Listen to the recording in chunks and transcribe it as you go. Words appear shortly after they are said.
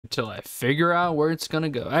until I figure out where it's gonna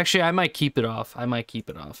go. Actually, I might keep it off. I might keep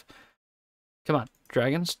it off. Come on,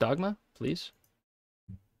 dragons, Dogma, please.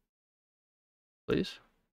 Please.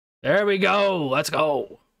 There we go. Let's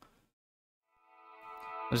go.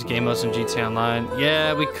 There's game modes in GTA Online.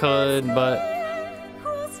 Yeah, we could, but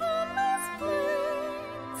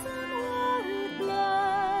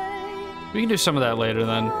we can do some of that later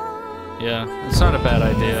then. Yeah, it's not a bad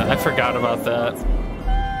idea. I forgot about that.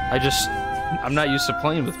 I'm not used to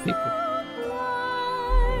playing with people.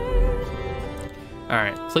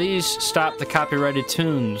 Alright, please stop the copyrighted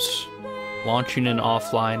tunes. Launching in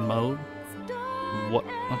offline mode. What?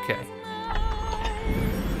 Okay.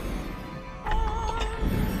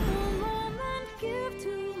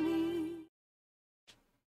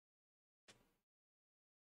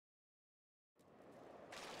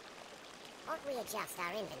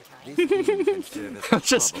 I'm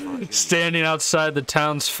just standing outside the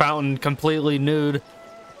town's fountain, completely nude.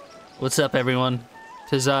 What's up, everyone?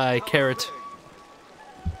 'Tis I, Carrot.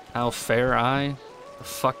 How fair I? The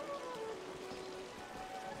fuck?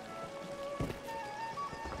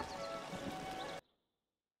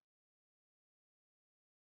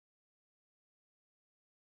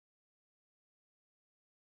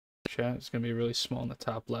 Chat is gonna be really small in the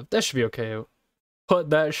top left. That should be okay.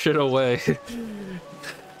 Put that shit away.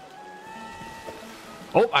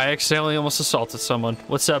 Oh, I accidentally almost assaulted someone.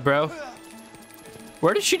 What's up, bro?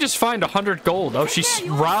 Where did she just find 100 gold? Oh, she's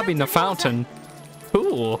robbing the fountain.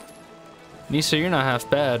 Cool. Nisa, you're not half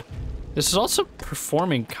bad. This is also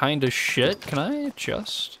performing kind of shit. Can I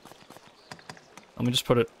adjust? Let me just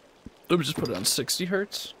put it on 60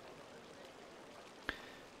 hertz.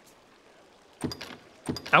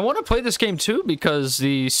 I want to play this game too because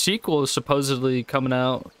the sequel is supposedly coming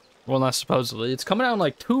out. Well, not supposedly. It's coming out in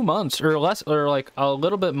like 2 months or less, or like a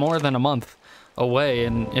little bit more than a month away.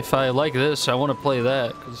 And if I like this, I want to play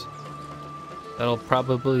that because that'll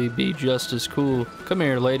probably be just as cool. Come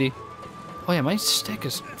here, lady. Oh yeah, my stick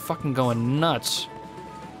is fucking going nuts.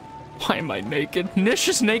 Why am I naked? Nish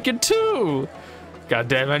is naked too. God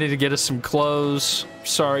damn, I need to get us some clothes.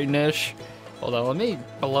 Sorry, Nish. Hold on, let me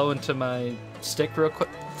blow into my stick real quick.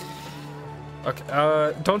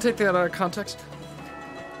 Okay, don't take that out of context.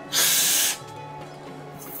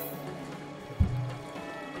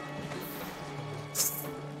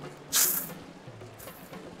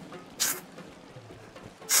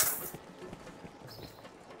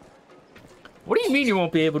 What do you mean you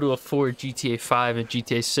won't be able to afford GTA 5 and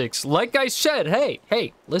GTA 6? Like I said,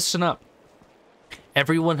 hey, listen up.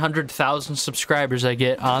 Every 100,000 subscribers I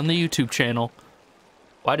get on the YouTube channel.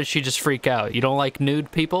 Why did she just freak out? You don't like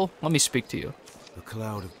nude people? Let me speak to you. A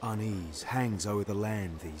cloud of unease hangs over the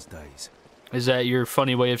land these days. Is that your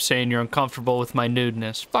funny way of saying you're uncomfortable with my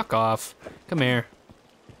nudeness? Fuck off. Come here,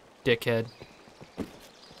 dickhead.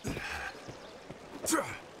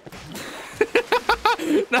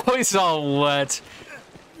 Now he's all wet.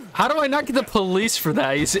 How do I not get the police for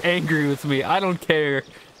that? He's angry with me. I don't care.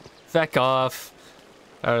 Feck off.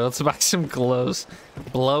 Alright, let's buy some clothes.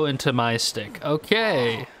 Blow into my stick.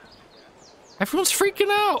 Okay. Everyone's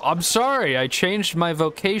freaking out. I'm sorry. I changed my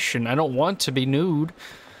vocation. I don't want to be nude.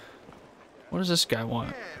 What does this guy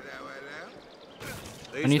want?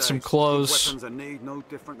 I need some clothes. Weapons are need no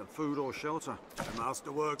different than food or shelter. The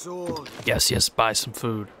master works all. Yes, buy some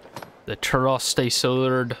food. The churros stay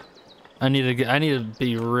sword. I need to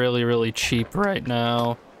be really, really cheap right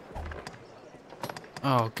now.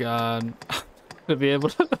 Oh god. To be able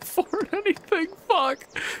to afford anything. Fuck.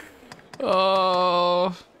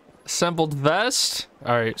 Oh. Assembled vest.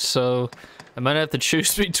 Alright, so I might have to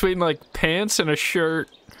choose between like pants and a shirt.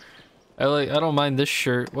 I don't mind this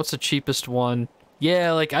shirt. What's the cheapest one?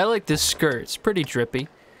 Yeah, like I like this skirt. It's pretty drippy.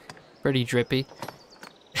 Pretty drippy.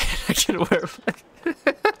 I can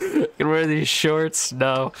wear these shorts.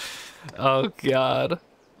 No. Oh god.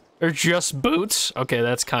 Or just boots. Okay,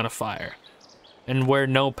 that's kind of fire. And wear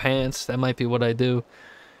no pants. That might be what I do.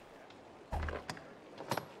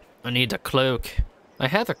 I need a cloak. I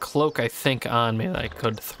have a cloak, I think, on me that I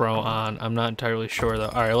could throw on. I'm not entirely sure, though.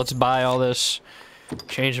 Alright, let's buy all this.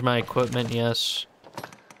 Change my equipment, yes.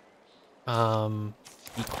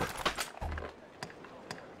 Equip.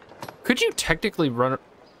 Could you technically run...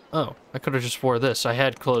 Oh, I could have just wore this. I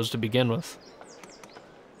had clothes to begin with.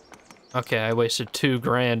 Okay, I wasted $2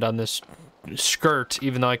 grand on this skirt,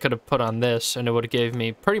 even though I could have put on this, and it would have gave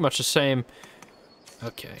me pretty much the same...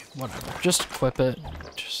 Okay, whatever. Just equip it.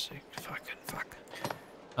 Just say,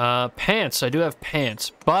 fuck. Pants. I do have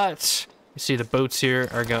pants, but you see the boots here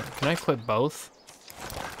are going. Can I equip both?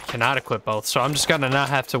 I cannot equip both, so I'm just gonna not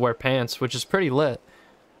have to wear pants, which is pretty lit.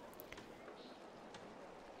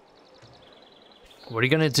 What are you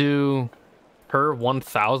gonna do per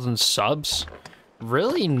 1,000 subs?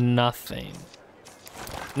 Really nothing.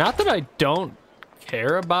 Not that I don't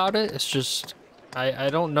care about it, it's just I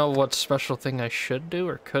don't know what special thing I should do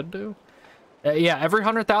or could do. Yeah, every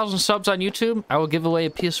 100,000 subs on YouTube, I will give away a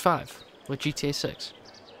PS5 with GTA 6.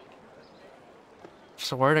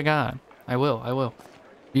 Swear to God. I will.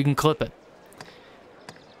 You can clip it.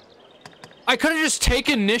 I could have just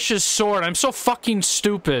taken Nish's sword. I'm so fucking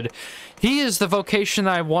stupid. He is the vocation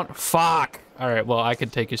that I want. Fuck. Alright, well, I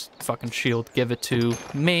could take his fucking shield, give it to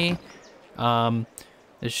me. My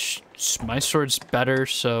sword's better,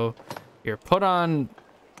 so... Here, put on...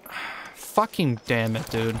 Fucking damn it,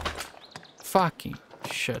 dude. Fucking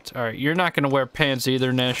shit. Alright, you're not gonna wear pants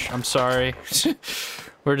either, Nish. I'm sorry.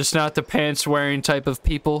 We're just not the pants-wearing type of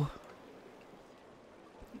people.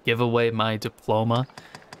 Give away my diploma.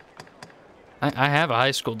 I have a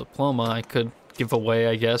high school diploma I could give away,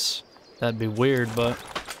 I guess. That'd be weird, but...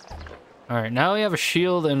 Alright, now we have a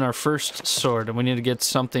shield and our first sword, and we need to get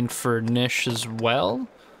something for Nish as well.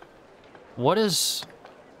 What is...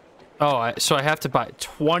 Oh, so I have to buy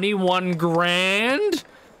 21 grand?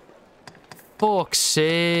 Fuck's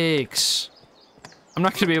sakes. I'm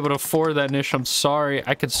not gonna be able to afford that, Nish, I'm sorry.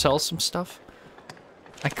 I could sell some stuff.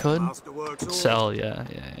 I could. Sell, yeah.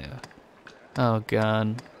 Oh,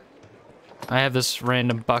 God. I have this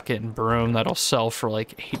random bucket and broom that'll sell for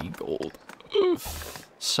like 80 gold.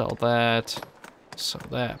 Sell that. Sell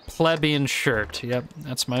that. Plebeian shirt. Yep,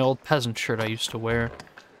 that's my old peasant shirt I used to wear.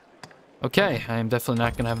 Okay, I am definitely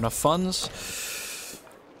not going to have enough funds.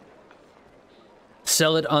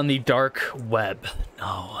 Sell it on the dark web. No,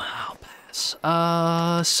 I'll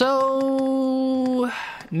pass. So...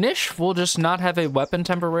 Nish will just not have a weapon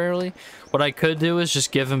temporarily. What I could do is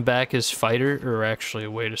just give him back his fighter. Or actually,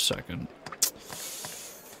 wait a second.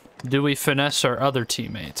 Do we finesse our other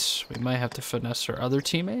teammates? We might have to finesse our other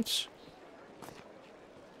teammates.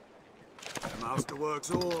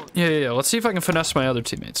 Yeah. Let's see if I can finesse my other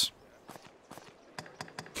teammates.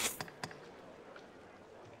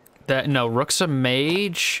 No, Rook's a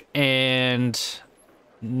mage, and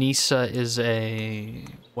Nisa is a...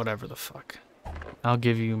 whatever the fuck. I'll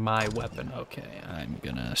give you my weapon. Okay, I'm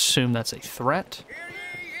gonna assume that's a threat.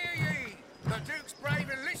 The Duke's brave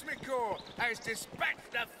enlistment corps has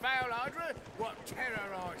dispatched the foul hydra what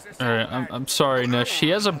terrorized the... Alright, I'm sorry, Nish. He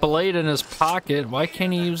has a blade in his pocket. Why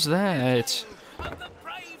can't he use that?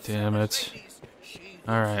 Damn it.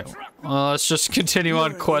 Alright. Well, let's just continue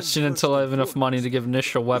on questing until I have enough money to give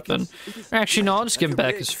Nish a weapon. Actually, no, I'll just give him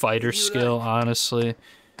back his fighter skill, honestly.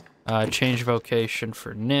 Change vocation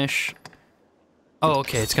for Nish. Oh,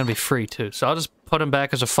 okay, it's gonna be free, too. So I'll just put him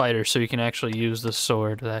back as a fighter so he can actually use the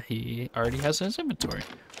sword that he already has in his inventory.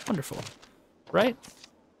 Wonderful. Right?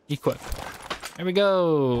 Equip. There we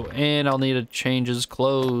go. And I'll need to change his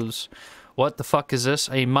clothes. What the fuck is this?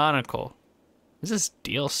 A monocle. Is this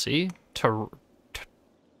DLC?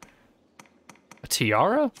 A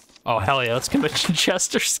tiara? Oh, hell yeah, let's give him a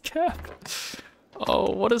Chester's cap.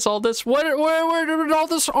 Oh, what is all this? Where did all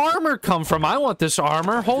this armor come from? I want this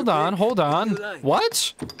armor. Hold on.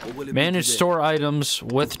 What? Manage store items,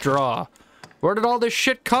 withdraw. Where did all this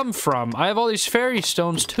shit come from? I have all these fairy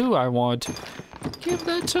stones too I want. Give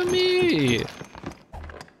that to me.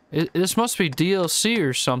 This must be DLC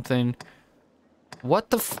or something.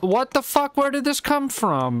 What the fuck? Where did this come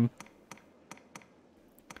from?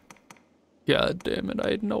 God damn it, I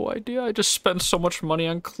had no idea. I just spent so much money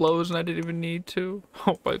on clothes and I didn't even need to.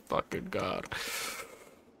 Oh my fucking God.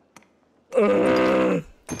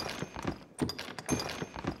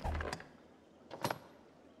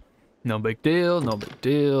 No big deal, no big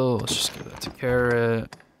deal. Let's just give that to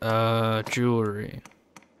Carrot. Jewelry.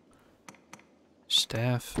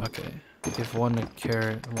 Staff, okay. Give one to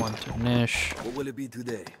Carrot, one to Nish. What will it be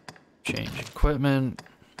today? Change equipment.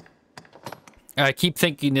 I keep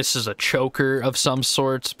thinking this is a choker of some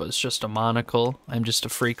sorts, but it's just a monocle. I'm just a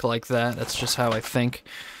freak like that. That's just how I think.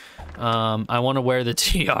 I want to wear the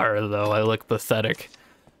tiara, though. I look pathetic.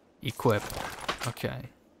 Equip. Okay.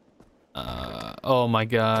 Oh my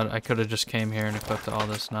God. I could have just came here and equipped all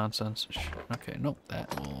this nonsense. Okay, nope.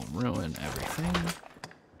 That will ruin everything.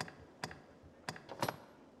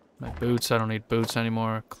 My boots. I don't need boots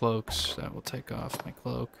anymore. Cloaks. That will take off my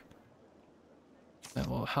cloak. That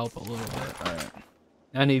will help a little bit. Alright.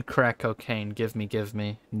 I need crack cocaine. Give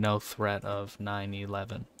me. No threat of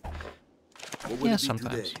 9/11. Yeah,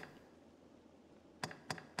 sometimes.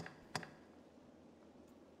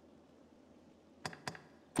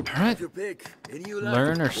 Alright.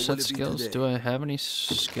 Learn or set skills. Do I have any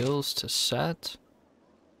skills to set?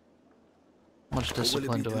 How much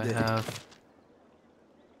discipline do I have?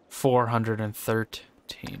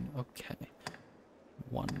 413. Okay.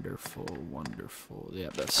 Wonderful, wonderful. Yeah,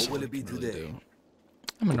 that's What will what it be I can really today? do.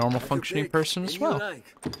 I'm a normal functioning person as well.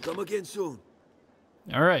 Come again soon.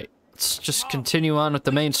 All right, let's just continue on with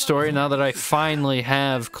the main story now that I finally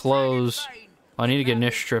have clothes. I need to get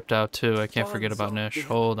Nish stripped out too. I can't forget about Nish.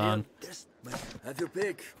 Hold on. Have your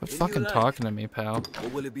pick. Quit fucking talking to me, pal.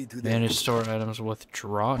 What will it be today? Manage store items,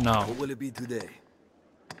 withdraw. No. What will it be today?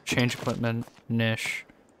 Change equipment, Nish.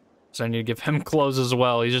 So I need to give him clothes as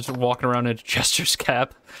well. He's just walking around in a jester's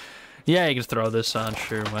cap. Yeah, you can throw this on,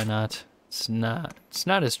 sure, why not? It's not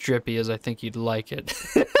as drippy as I think you'd like it.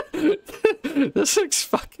 This looks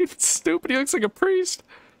fucking stupid. He looks like a priest.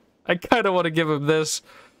 I kind of want to give him this.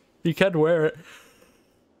 You can wear it.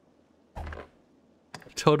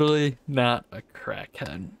 Totally not a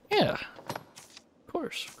crackhead. Yeah. Of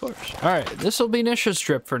course, of course. Alright, this will be Nish's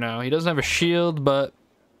strip for now. He doesn't have a shield, but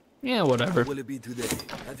yeah, whatever. What will it be today?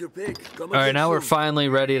 Have your pick. Come Alright, again now we're soon. finally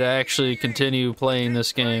ready to actually continue playing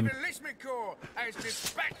this game. Has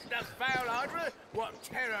dispatched the foul hydra what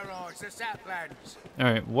terrorise the Southlands.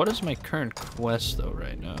 Alright, what is my current quest though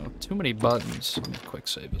right now? Too many buttons. Let me quick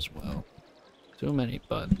save as well. Too many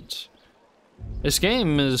buttons. This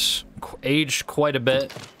game is aged quite a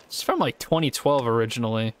bit. It's from like 2012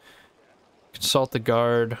 originally. Consult the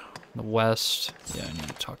guard in the west. Yeah, I need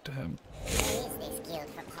to talk to him.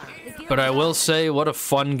 But I will say, what a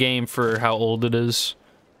fun game for how old it is.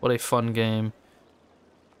 What a fun game.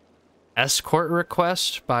 Escort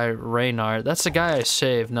request by Reynard. That's the guy I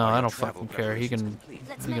saved. No, I don't fucking care. He can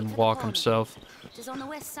walk himself. It is on the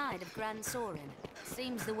west side of Grand Sorin.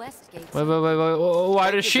 Seems the west gate. Wait.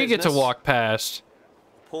 Why does she get to walk past?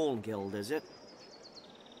 Paul Guild, is it?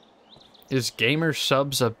 Is gamer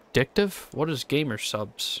subs addictive? What is gamer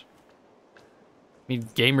subs? Mean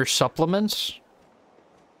gamer supplements?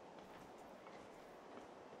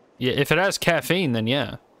 Yeah, if it has caffeine, then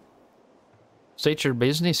yeah. State your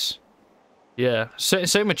business. Yeah,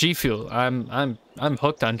 same with G Fuel. I'm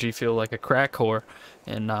hooked on G Fuel like a crack whore,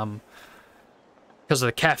 and because of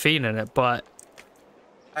the caffeine in it. But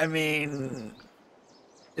I mean,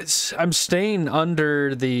 I'm staying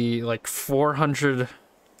under the like 400.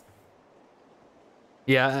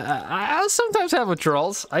 Yeah, I sometimes have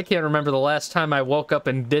withdrawals. I can't remember the last time I woke up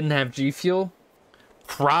and didn't have G Fuel.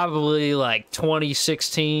 Probably like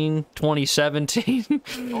 2016, 2017.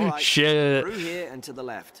 All right, Shit. through here and to the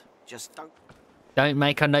left. Just Don't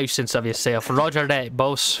make a nuisance of yourself. Roger that,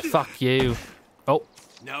 boss. Fuck you. Oh.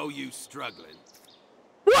 No use struggling.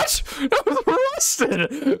 What? I was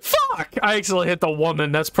arrested! Fuck! I accidentally hit the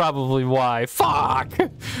woman. That's probably why. Fuck!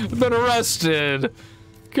 I've been arrested.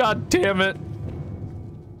 God damn it.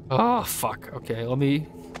 Oh, fuck. Okay, let me...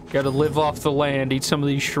 Gotta live off the land, eat some of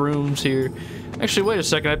these shrooms here. Actually, wait a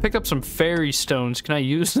second. I picked up some fairy stones. Can I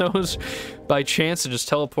use those by chance to just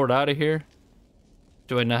teleport out of here?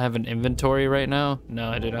 Do I not have an inventory right now? No,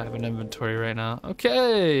 I do not have an inventory right now.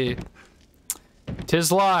 Okay.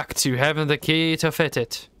 'Tis locked. You haven't the key to fit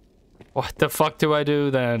it. What the fuck do I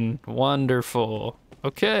do then? Wonderful.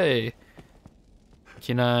 Okay.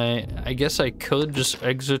 Can I guess I could just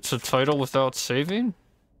exit the title without saving?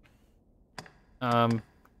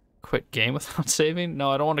 Quit game without saving?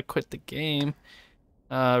 No, I don't want to quit the game.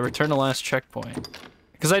 Return to last checkpoint.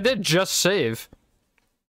 Because I did just save.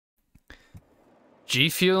 G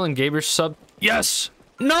Fuel and Gaber sub. Yes!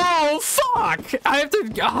 No! Fuck! I have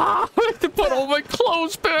to put all my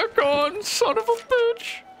clothes back on, son of a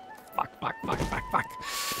bitch! Fuck.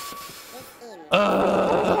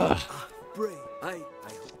 Pray.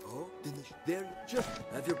 There, just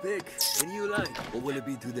have your pick. Any you like. What will it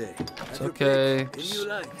be today? It's okay. Any you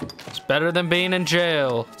like. It's better than being in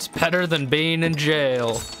jail. It's better than being in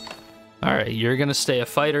jail. Alright, you're gonna stay a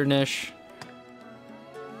fighter, Nish.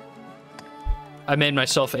 I made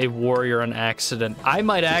myself a warrior on accident. I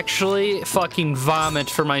might actually fucking vomit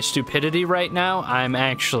for my stupidity right now. I'm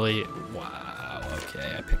actually... Wow,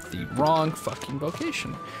 okay, I picked the wrong fucking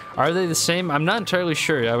vocation. Are they the same? I'm not entirely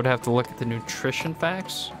sure. I would have to look at the nutrition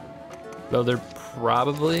facts. Though they're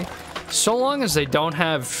probably... So long as they don't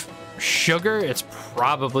have sugar, it's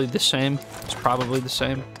probably the same. It's probably the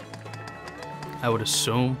same. I would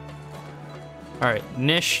assume. Alright,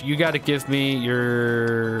 Nish, you gotta give me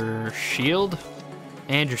your shield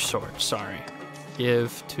and your sword, sorry.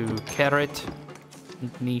 Give to Carrot.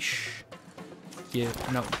 Niche.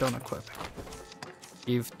 Give, no, don't equip.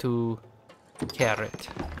 Give to Carrot.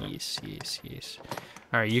 Yes.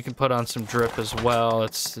 Alright, you can put on some drip as well.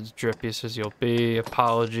 It's as drippiest as you'll be.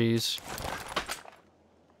 Apologies.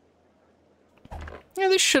 Yeah,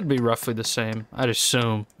 they should be roughly the same. I'd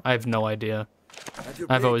assume. I have no idea.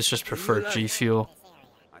 I've always just preferred G Fuel.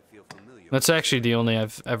 That's actually the only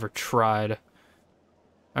I've ever tried.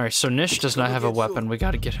 Alright, so Nish does not have a weapon. We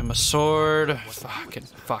gotta get him a sword.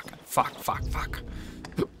 Fuck.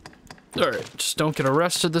 Alright, just don't get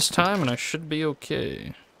arrested this time and I should be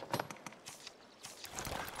okay.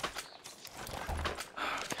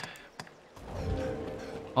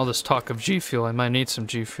 All this talk of G Fuel, I might need some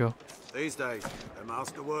G Fuel. These days, the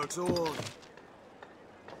master works all.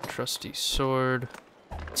 Trusty sword.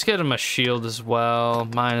 Let's get him a shield as well.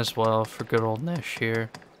 Mine as well for good old Nish here.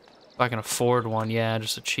 If I can afford one, yeah,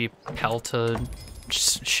 just a cheap pelted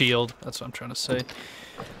shield. That's what I'm trying to say.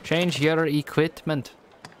 Change your equipment.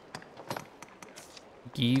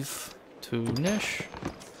 Give to Nish.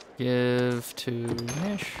 Give to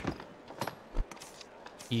Nish.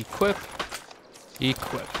 Equip.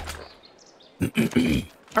 Equip.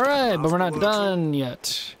 Alright, but we're not done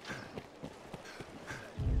yet.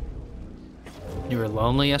 You were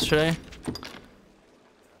lonely yesterday?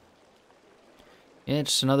 Yeah,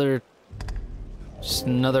 just another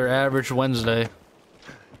average Wednesday.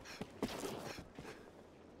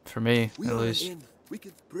 For me, at least. We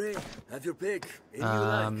can pray. Have your pick.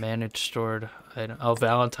 Managed stored item. Oh,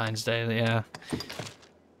 Valentine's Day, yeah.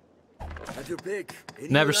 Have your pick.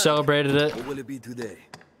 Never celebrated it. What will it be today?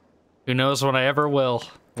 Who knows when I ever will.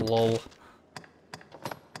 Lol.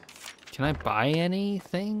 Can I buy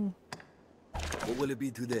anything? What will it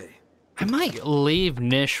be today? I might leave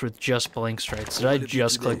Nish with just blink strikes. Did I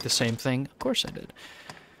just click the same thing? Of course I did.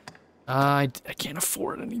 I can't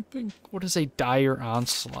afford anything. What is a dire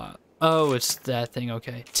onslaught? Oh, it's that thing.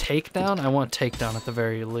 Okay. Takedown? I want takedown at the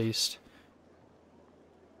very least.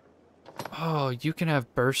 Oh, you can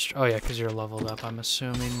have burst. Oh, yeah, because you're leveled up, I'm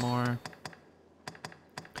assuming more.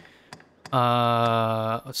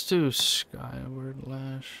 Let's do Skyward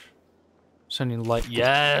Lash. Sending light.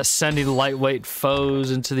 Yes! Sending lightweight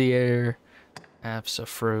foes into the air.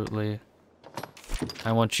 Abso-fruitly.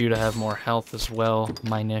 I want you to have more health as well,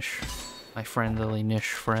 my Nish. My friendly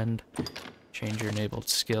Nish friend. Change your enabled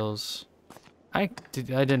skills. I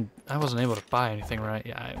wasn't able to buy anything, right?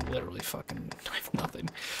 Yeah, I literally fucking I have nothing.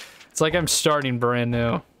 It's like I'm starting brand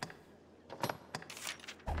new.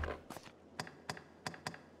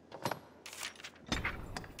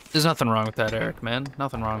 There's nothing wrong with that, Eric, man.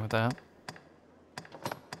 Nothing wrong with that.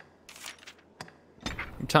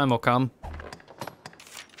 Your time will come.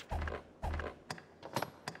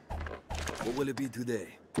 What will it be today?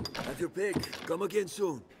 Have your pick. Come again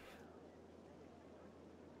soon.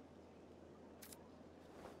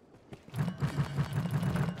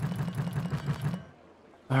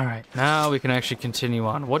 Alright, now we can actually continue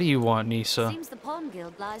on. What do you want, Nisa? Seems the Pawn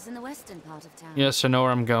Guild lies in the western part of town. Yes, I know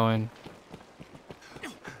where I'm going.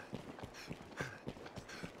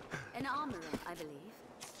 An armorer, I believe.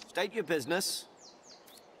 State your business.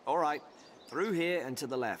 All right, through here and to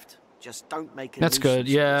the left. Just don't make it. That's good,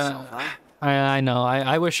 yeah. I know.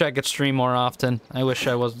 I wish I could stream more often. I wish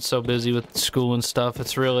I wasn't so busy with school and stuff.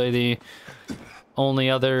 It's really the only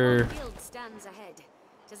other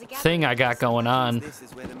thing I got going on. This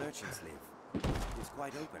is where the merchants live. It's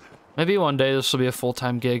quite open. Maybe one day this will be a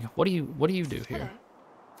full-time gig. What do you do here? Hello.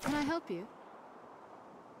 Can I help you?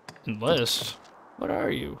 Enlist? What are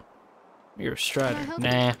you? You're a strider.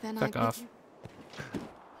 Nah, fuck off.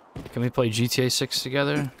 Can we play GTA 6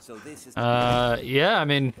 together? Yeah, I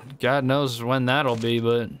mean, God knows when that'll be,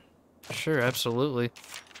 but sure, absolutely.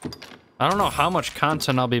 I don't know how much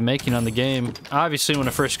content I'll be making on the game. Obviously, when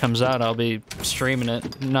it first comes out, I'll be streaming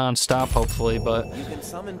it non-stop, hopefully, but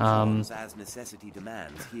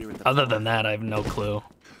other than that, I have no clue.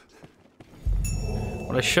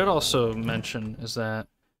 What I should also mention is that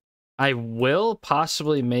I will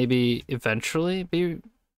possibly, maybe, eventually be,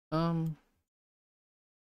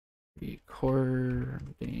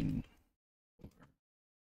 recording.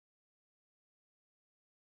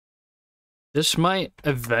 This might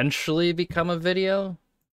eventually become a video.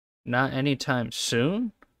 Not anytime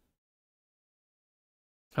soon.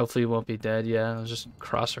 Hopefully it won't be dead. Yeah, let's just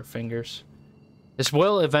cross our fingers. This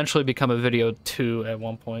will eventually become a video too at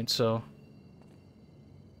one point, so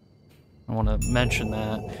I want to mention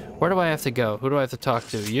that. Where do I have to go? Who do I have to talk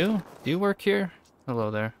to? You? Do you work here?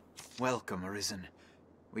 Hello there. Welcome, Arisen.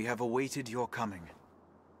 We have awaited your coming.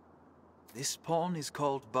 This pawn is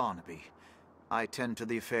called Barnaby. I tend to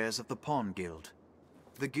the affairs of the Pawn Guild.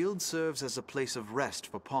 The guild serves as a place of rest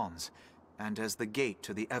for pawns, and as the gate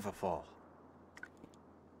to the Everfall.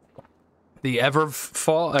 The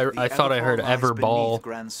Everfall? I thought I heard Everball.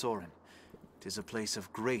 Grand Sorin. It is a place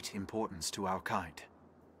of great importance to our kind.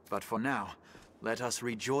 But for now, let us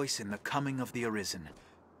rejoice in the coming of the Arisen,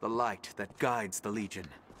 the light that guides the Legion.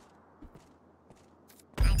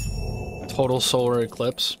 Total solar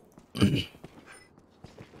eclipse. I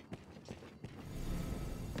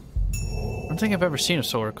don't think I've ever seen a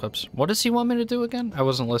solar eclipse. What does he want me to do again? I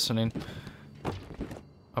wasn't listening.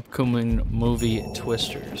 Upcoming movie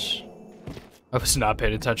twisters. I was not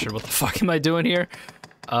paying attention. What the fuck am I doing here?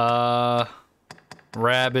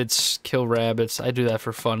 Rabbits, kill rabbits. I do that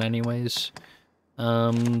for fun anyways.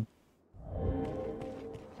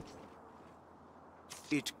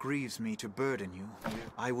 It grieves me to burden you.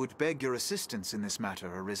 I would beg your assistance in this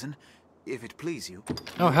matter, Arisen, if it please you.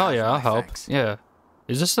 Oh, hell yeah, I'll help. Yeah.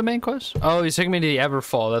 Is this the main quest? Oh, he's taking me to the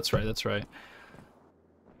Everfall. That's right, that's right.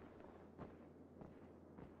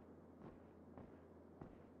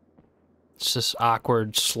 It's this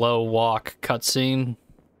awkward, slow walk cutscene.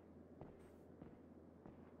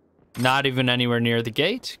 Not even anywhere near the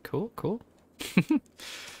gate. Cool, cool.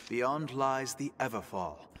 Beyond lies the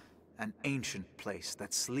Everfall, an ancient place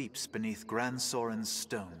that sleeps beneath Grand Soren's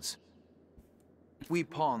stones. We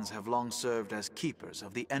pawns have long served as keepers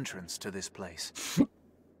of the entrance to this place.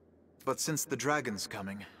 But since the dragon's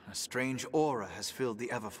coming, a strange aura has filled the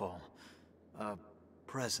Everfall. A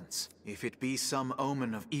presence. If it be some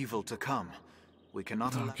omen of evil to come, we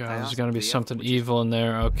cannot allow. Oh god, there's gonna be something evil in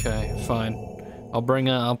there. Okay, fine.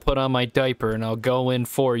 I'll put on my diaper and I'll go in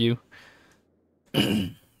for you.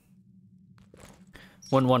 Wouldn't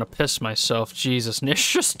want to piss myself. Jesus,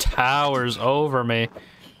 Nish just towers over me.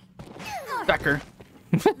 Becker.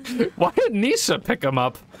 Why did Nisa pick him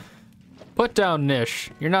up? Put down Nish.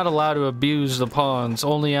 You're not allowed to abuse the pawns.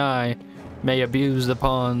 Only I may abuse the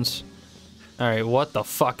pawns. Alright, what the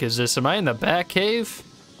fuck is this? Am I in the Bat Cave?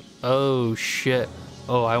 Oh, shit.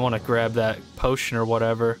 Oh, I want to grab that potion or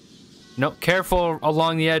whatever. No, careful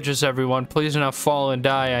along the edges, everyone. Please do not fall and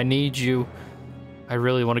die. I need you. I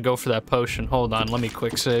really want to go for that potion. Hold on, let me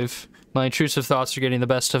quick save. My intrusive thoughts are getting the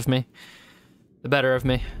best of me. The better of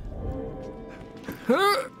me.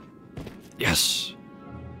 Yes.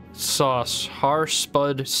 Sauce. Har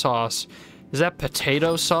spud sauce. Is that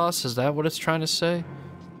potato sauce? Is that what it's trying to say?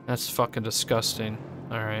 That's fucking disgusting.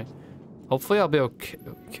 Alright. Hopefully I'll be okay.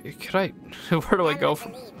 Could I... Where do I go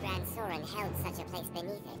from...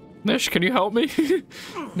 Nish, can you help me?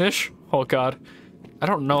 Nish? Oh god. I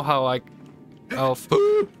don't know how I... Oh,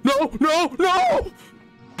 no, no, no!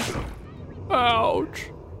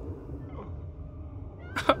 Ouch.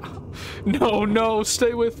 No, no,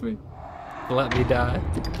 stay with me. Let me die.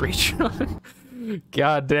 Reach on.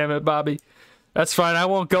 God damn it, Bobby. That's fine, I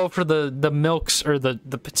won't go for the milks or the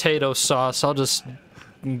potato sauce. I'll just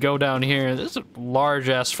go down here. There's a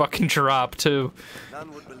large-ass fucking drop, too.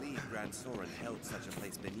 None would believe Grand Soren held such a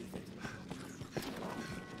place beneath it.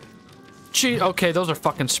 Gee, okay, those are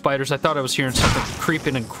fucking spiders. I thought I was hearing something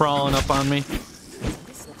creeping and crawling up on me.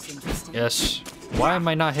 Yes. Why am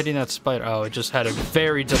I not hitting that spider? Oh, it just had a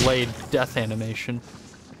very delayed death animation.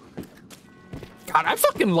 God, I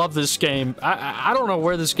fucking love this game. I don't know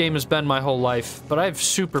where this game has been my whole life, but I've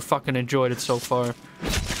super fucking enjoyed it so far.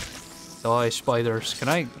 Oh, spiders. Can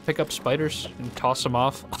I pick up spiders and toss them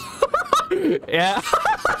off? Yeah.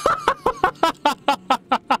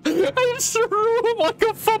 I just threw him like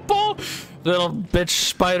a football. Little bitch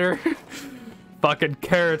spider. Fucking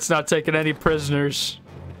carrots not taking any prisoners.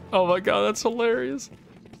 Oh my god, that's hilarious.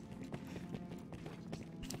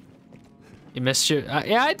 You missed you?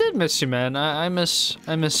 Yeah, I did miss you, man. I miss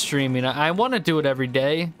streaming. I want to do it every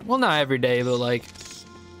day. Well, not every day, but like,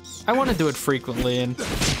 I want to do it frequently and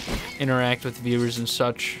interact with viewers and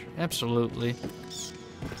such. Absolutely.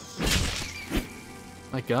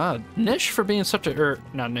 My god. Nish for being such a...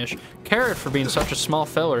 not Nish. Carrot for being such a small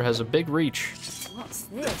feller has a big reach. What's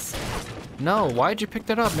this? No, why'd you pick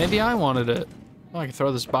that up? Maybe I wanted it. Oh, I can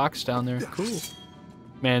throw this box down there. Cool.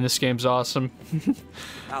 Man, this game's awesome.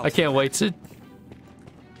 I can't wait to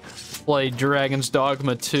play Dragon's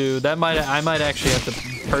Dogma 2. I might actually have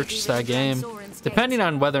to purchase that game. Depending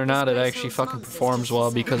on whether or not it actually fucking performs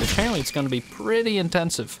well, because apparently it's going to be pretty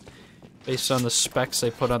intensive. Based on the specs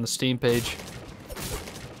they put on the Steam page.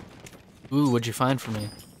 Ooh, what'd you find for me?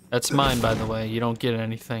 That's mine, by the way. You don't get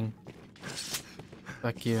anything.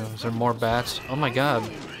 Fuck you. Is there more bats? Oh my god.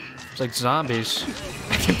 It's like zombies.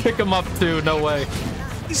 I can pick them up too, no way.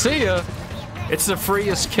 See ya! It's the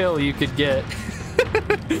freest kill you could get.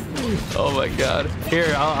 Oh my god.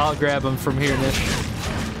 Here, I'll grab him from here, Nish.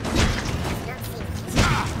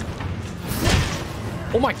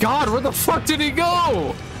 Oh my god, where the fuck did he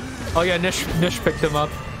go? Oh yeah, Nish picked him up.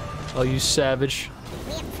 Oh, you savage.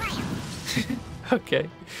 Okay.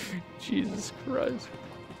 Jesus Christ.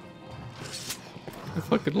 I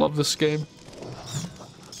fucking love this game.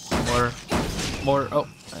 More. Oh,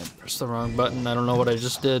 I pressed the wrong button. I don't know what I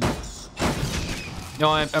just did. No,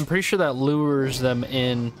 I'm pretty sure that lures them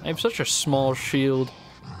in. I have such a small shield.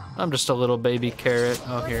 I'm just a little baby carrot.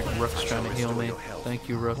 Oh, here, Rook's trying to heal me. Thank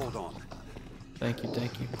you, Rook. Thank you,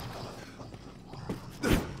 thank you.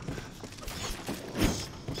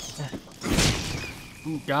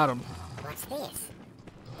 Ooh, got him. What's this?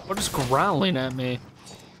 What is growling at me?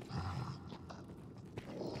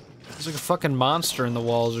 There's like a fucking monster in the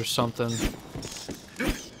walls or something.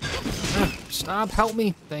 Stop, help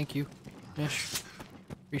me. Thank you, Nish.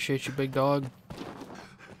 Appreciate you, big dog.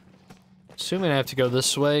 Assuming I have to go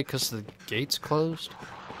this way because the gate's closed.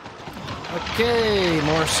 Okay,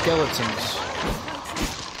 more skeletons.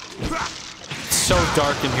 It's so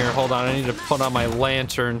dark in here. Hold on, I need to put on my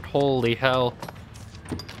lantern. Holy hell.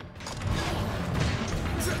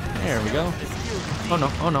 There we go. Oh no,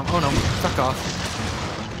 oh no, oh no. Fuck off.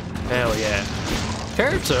 Hell yeah.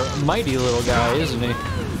 Carrot's a mighty little guy, isn't he?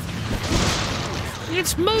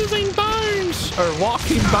 It's moving bones! Or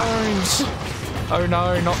walking bones! Oh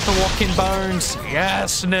no, not the walking bones!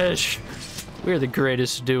 Yes, Nish! We're the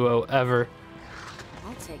greatest duo ever.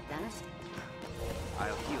 I'll take that.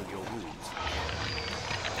 I'll heal your wounds.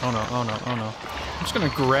 Oh no, oh no, oh no. I'm just gonna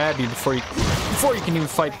grab you before you can even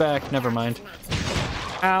fight back. Never mind.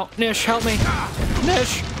 Ow, Nish, help me!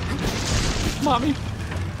 Nish! Mommy!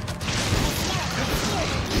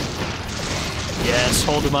 Yes,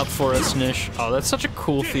 hold him up for us, Nish. Oh, that's such a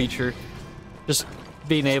cool feature. Just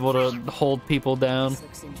being able to hold people down. This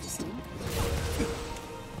looks interesting.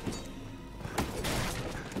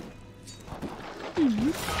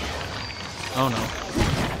 Oh no.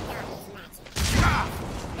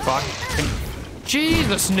 Fuck.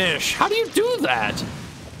 Jesus, Nish! How do you do that?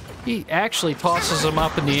 He actually tosses him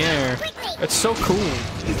up in the air. It's so cool.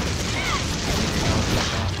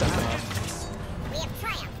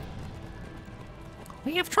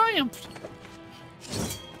 We have triumphed.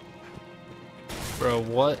 Bro,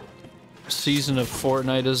 what season of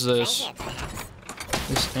Fortnite is this?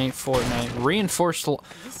 This ain't Fortnite. Reinforced.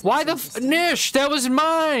 Why the Nish? That was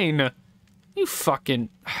mine. You fucking.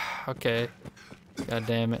 Okay. God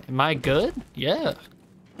damn it. Am I good? Yeah.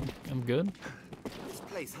 I'm good. This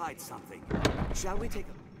place hides something. Shall we take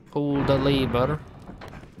a... Pull the lead, butter.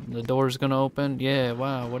 The door's gonna open. Yeah.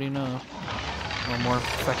 Wow. What do you know? No more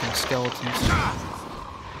fucking skeletons.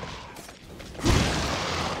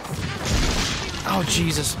 Oh,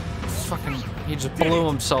 Jesus. Fucking, he just blew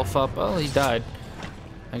himself up. Oh, he died.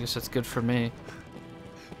 I guess that's good for me.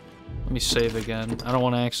 Let me save again. I don't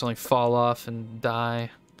want to accidentally fall off and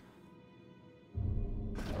die.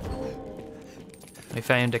 I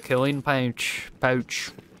found a killing pouch.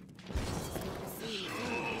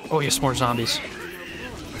 Oh, yes, more zombies.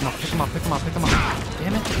 No, pick them up, pick them up, pick them up.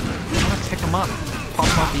 Damn it. I'm gonna pick them up. Toss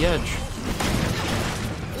them off the edge.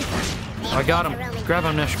 Oh, I got him. Grab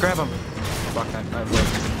him, Nish. Grab him. Fuck, I lived.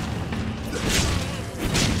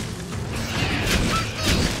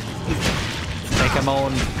 Take him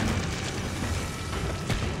on.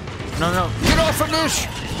 No, no. Get off of this!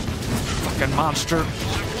 Fucking monster.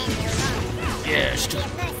 Yes,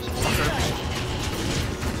 fucker.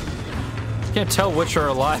 Can't tell which are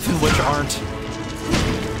alive and which aren't.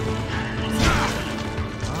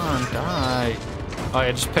 Come on, die. Oh,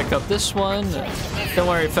 yeah, just pick up this one. Don't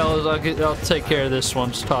worry, fellas. I'll take care of this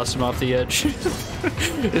one. Just toss him off the edge.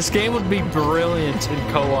 This game would be brilliant in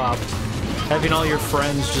co-op. Having all your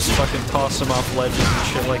friends just fucking toss them off ledges and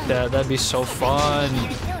shit like that. That'd be so fun.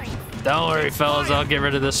 Don't worry, fellas. I'll get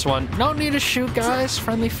rid of this one. No need to shoot, guys.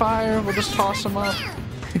 Friendly fire. We'll just toss them up.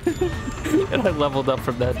 And I leveled up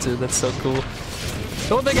from that, too. That's so cool.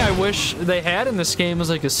 The one thing I wish they had in this game was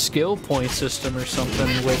like a skill point system or something,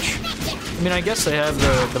 which... I mean, I guess they have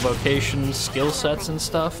the vocation skill sets and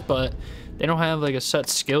stuff, but they don't have like a set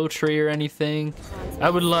skill tree or anything. I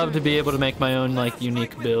would love to be able to make my own like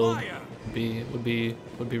unique build. Would be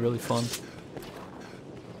really fun.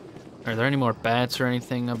 Are there any more bats or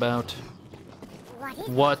anything about?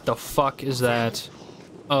 What the fuck is that?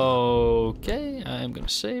 Okay, I'm gonna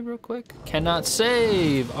save real quick. Cannot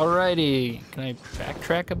save. Alrighty. Can I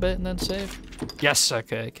backtrack a bit and then save? Yes.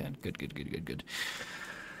 Okay, I can. Good.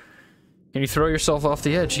 Can you throw yourself off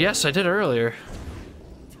the edge? Yes, I did earlier.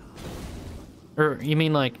 Or, you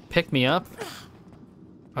mean, like, pick me up?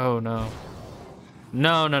 Oh, no.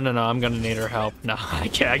 No, I'm gonna need her help. No, I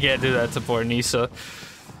can't do that to poor Nisa.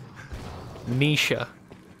 Nisha.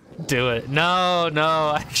 Do it. No,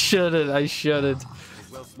 I shouldn't.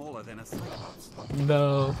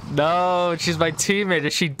 No, she's my teammate.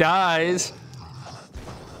 If she dies...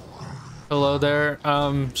 Hello there,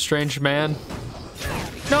 strange man.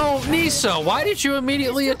 No, Nisa, why did you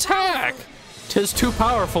immediately attack? 'Tis too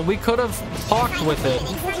powerful. We could have talked with it.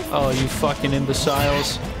 Oh, you fucking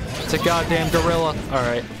imbeciles. It's a goddamn gorilla.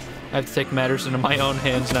 Alright. I have to take matters into my own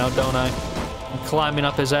hands now, don't I? I'm climbing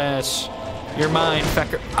up his ass. You're mine,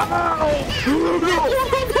 fecker. Ow!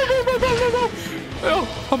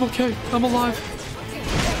 Oh, I'm okay. I'm alive.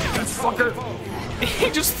 That fucker. He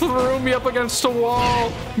just threw me up against a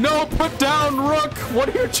wall. No, put down, Rook.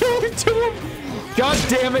 What are you doing to him? God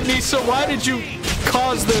damn it, Nisa. Why did you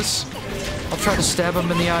cause this? I'll try to stab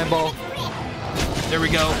him in the eyeball. There we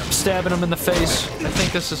go. Stabbing him in the face. I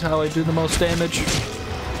think this is how I do the most damage.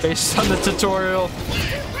 Based on the tutorial.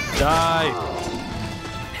 Die.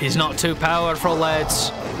 He's not too powerful,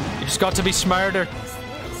 lads. You just got to be smarter.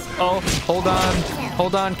 Oh, hold on.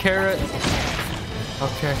 Hold on, Carrot.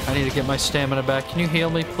 Okay, I need to get my stamina back. Can you heal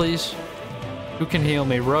me, please? Who can heal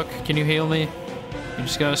me? Rook, can you heal me? You're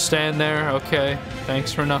just gonna stand there? Okay.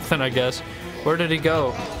 Thanks for nothing, I guess. Where did he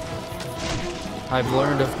go? I've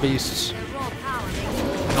learned of beasts.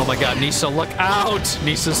 Oh my god, Nisa, look out!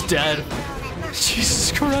 Nisa's dead.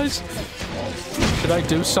 Jesus Christ. Should I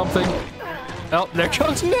do something? Oh, there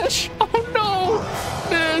goes Nish! Oh no!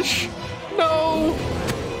 Nish! No!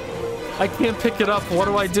 I can't pick it up. What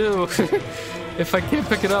do I do? If I can't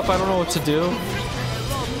pick it up, I don't know what to do.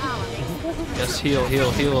 Yes,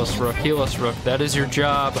 heal us, Rook. Heal us, Rook. That is your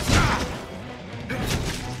job.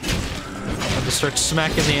 I have to start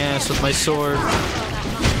smacking the ass with my sword.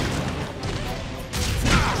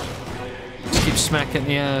 Just keep smacking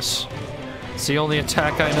the ass. It's the only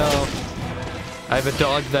attack I know. I have a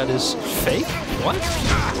dog that is fake? What?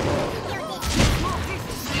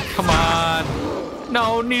 Come on.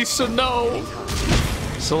 No, Nisa, no.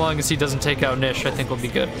 So long as he doesn't take out Nish, I think we'll be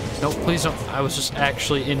good. Nope, please don't. I was just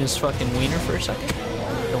actually in his fucking wiener for a second.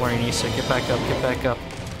 Don't worry, Nisa. Get back up, get back up.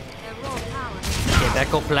 Get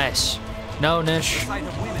back up, please. No, Nish.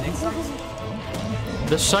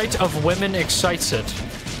 The sight of women excites it.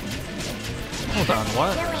 Hold on,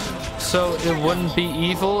 what? So it wouldn't be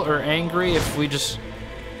evil or angry if we just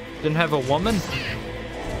didn't have a woman?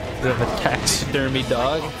 We have a taxidermy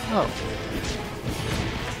dog? Oh.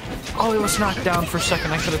 Oh, it was knocked down for a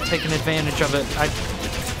second. I could have taken advantage of it.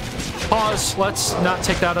 Pause. Let's not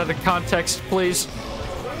take that out of context, please.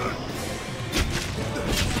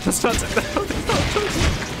 Let's not take that out of context.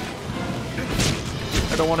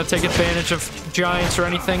 I don't want to take advantage of giants or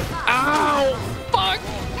anything. Ow! Fuck!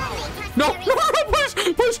 No, no, no, please,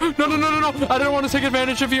 please, no, no, no, no, no. I didn't want to take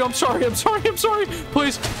advantage of you. I'm sorry, I'm sorry, I'm sorry.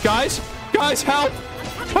 Please, guys, help,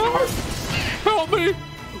 help, help me.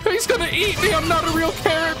 He's gonna eat me. I'm not a real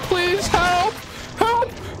carrot. Please, help,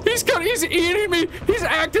 help. He's eating me. He's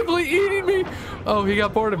actively eating me. Oh, he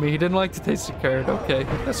got bored of me. He didn't like to taste the carrot. Okay,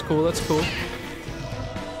 that's cool, that's cool.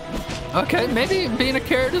 Okay, maybe being a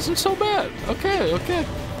carrot isn't so bad. Okay, okay.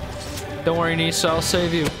 Don't worry, Nisa, I'll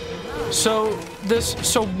save you. So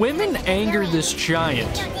women anger this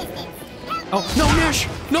giant. Oh, no, Nish!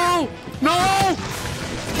 No! No!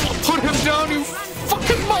 Put him down, you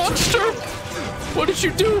fucking monster! What did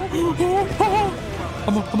you do? Oh, oh.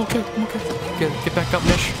 I'm okay, I'm okay. Get back up,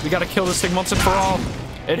 Nish. We gotta kill this thing once and for all.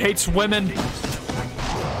 It hates women.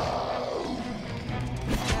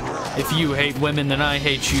 If you hate women, then I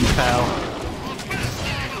hate you, pal.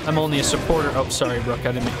 I'm only a supporter. Oh, sorry, Brooke.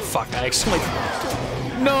 I didn't mean. Fuck, I accidentally.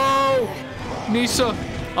 No! Nisa!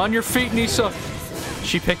 On your feet, Nisa!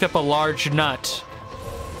 She picked up a large nut.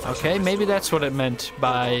 Okay, maybe that's what it meant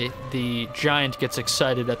by the giant gets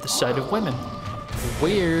excited at the sight of women.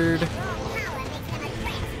 Weird.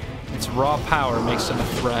 Its raw power makes him a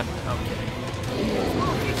threat. Okay.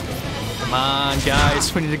 Come on,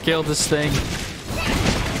 guys. We need to kill this thing.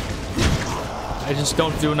 I just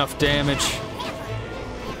don't do enough damage.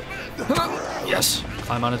 Yes.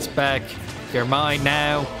 Climb on its back. You're mine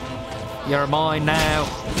now. You're mine now.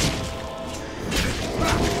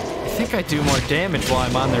 I think I do more damage while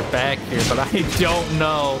I'm on their back here, but I don't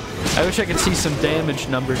know. I wish I could see some damage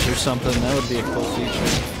numbers or something. That would be a cool feature.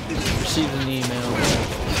 Receive an email.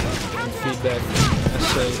 Feedback. I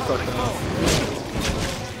say fucking off.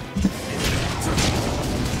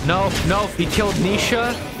 No, no, he killed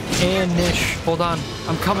Nisha and Nish. Hold on.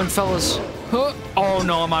 I'm coming, fellas. Huh? Oh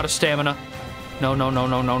no, I'm out of stamina. No, no, no,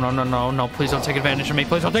 no, no, no, no, no, no. Please don't take advantage of me.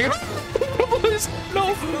 Please don't take it. Please,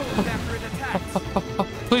 no.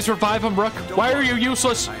 Please revive him, Rook. Why are you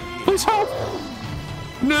useless? Please help.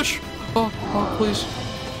 Nish. Oh, oh, please.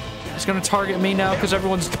 He's gonna target me now because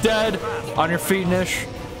everyone's dead. On your feet, Nish.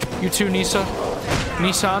 You too, Nisa.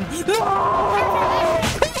 Nissan. No!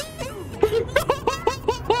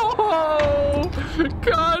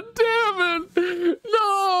 God damn it!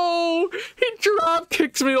 No! He drop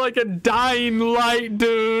kicks me like a dying light,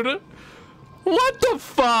 dude. What the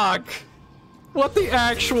fuck? What the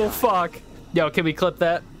actual fuck? Yo, can we clip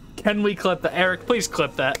that? Can we clip that? Eric, please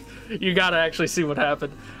clip that. You gotta actually see what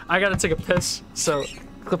happened. I gotta take a piss, so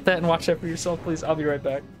clip that and watch that for yourself, please. I'll be right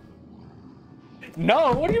back.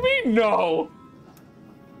 No, what do you mean, no?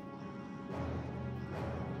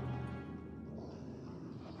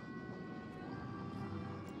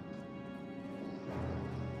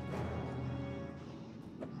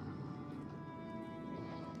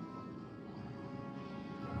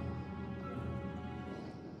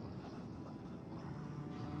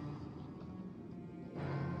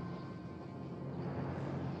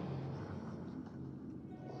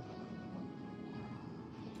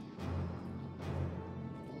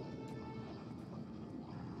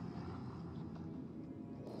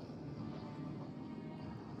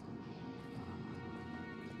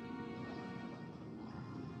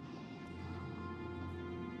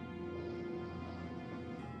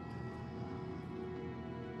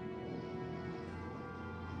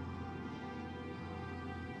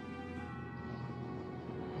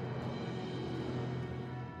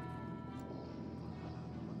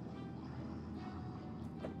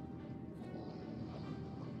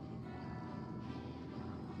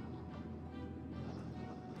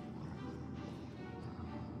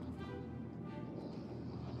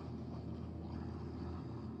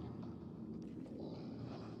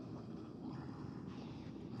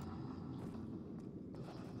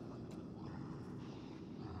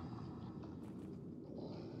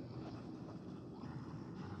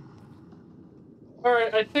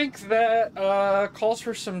 Alright, I think that calls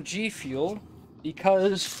for some G Fuel,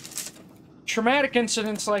 because traumatic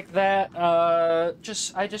incidents like that, I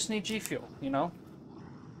just need G Fuel, you know?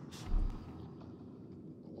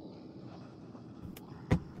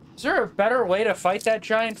 Is there a better way to fight that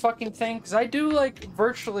giant fucking thing? Because I do, like,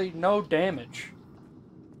 virtually no damage.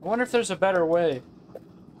 I wonder if there's a better way.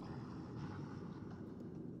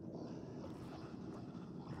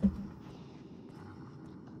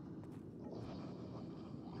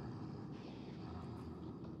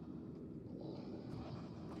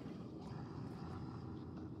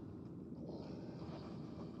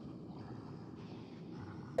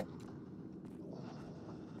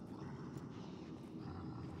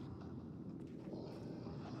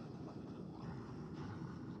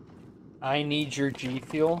 I need your G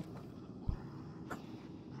Fuel.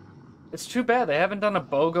 It's too bad they haven't done a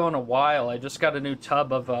BOGO in a while. I just got a new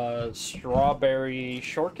tub of strawberry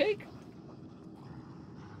shortcake.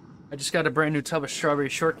 I just got a brand new tub of strawberry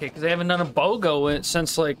shortcake because they haven't done a BOGO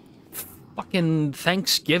since like fucking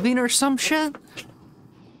Thanksgiving or some shit.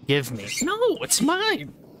 Give me. No, it's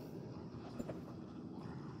mine.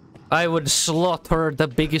 I would slaughter the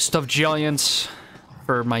biggest of giants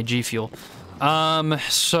for my G Fuel.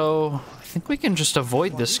 So I think we can just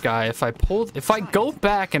avoid this guy. If I go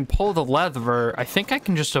back and pull the lever, I think I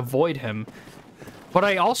can just avoid him. But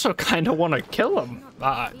I also kind of want to kill him.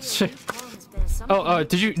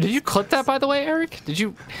 Did you clip that, by the way, Eric? Did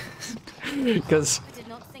you? Because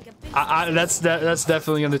that's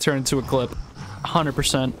definitely going to turn into a clip.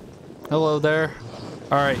 100%. Hello there.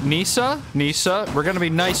 All right, Nisa, we're going to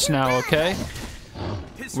be nice now, okay?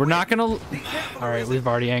 We're not gonna... Alright, we've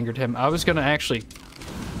already angered him. I was gonna actually...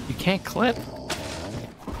 You can't clip?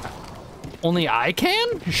 Only I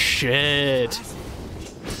can? Shit.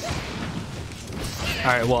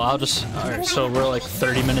 Alright, well, I'll just... Alright, so we're like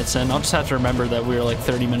 30 minutes in. I'll just have to remember that we were like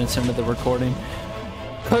 30 minutes into the recording.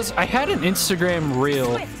 Because I had an Instagram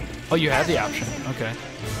reel... Oh, you had the option. Okay.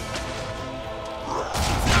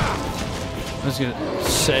 I was gonna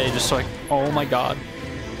say, just like... Oh my god.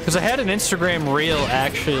 Because I had an Instagram reel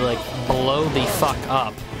actually, like, blow the fuck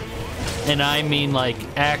up. And I mean, like,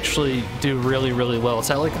 actually do really, really well. It's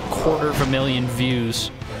at, like, 250,000 views.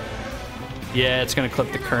 Yeah, it's gonna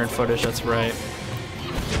clip the current footage, that's right.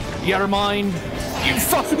 You got her mind? You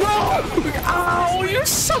fuck... No! Ow, you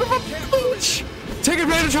son of a bitch! Take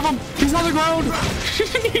advantage of him! He's on the ground!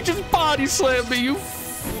 He just body slammed me, you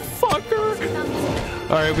fucker!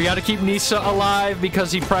 Alright, we gotta keep Nisa alive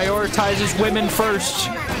because he prioritizes women first.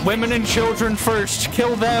 Women and children first.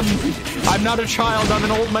 Kill them. I'm not a child, I'm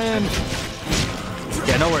an old man.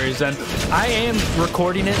 Yeah, no worries then. I am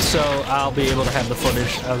recording it, so I'll be able to have the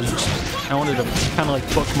footage. I wanted to kind of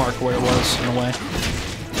like bookmark where it was in a way.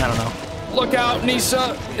 I don't know. Look out,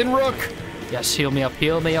 Nisa and Rook. Yes, heal me up,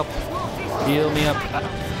 heal me up. Heal me up.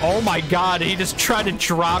 Oh my god, he just tried to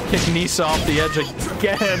drop kick Nisa off the edge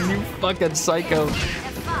again. You fucking psycho.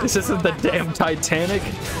 This isn't the damn Titanic.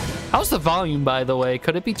 How's the volume, by the way?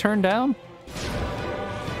 Could it be turned down?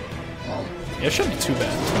 It shouldn't be too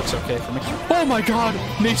bad. It's okay for me. Oh my god!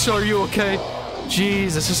 Nisa, are you okay?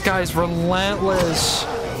 Jesus, this guy's relentless.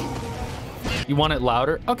 You want it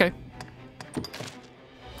louder? Okay.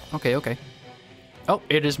 Okay, okay. Oh,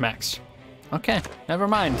 it is max. Okay, never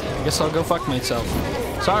mind. I guess I'll go fuck myself.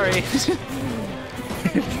 Sorry.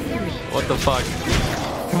 What the fuck?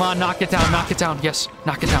 Come on, knock it down, knock it down. Yes,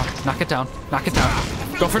 knock it down, knock it down, knock it down.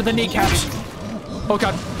 Go for the kneecaps. Oh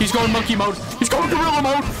god, he's going monkey mode. He's going gorilla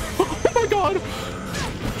mode. Oh my god.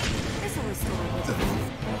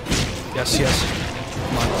 Yes, yes.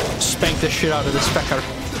 Come on, spank the shit out of this fecker.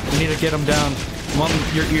 We need to get him down. You want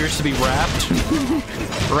your ears to be wrapped?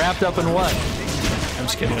 Wrapped up in what? I'm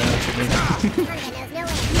just kidding, I know what you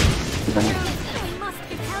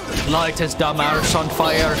mean. Light his dumb arse on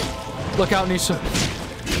fire. Look out, Nisa.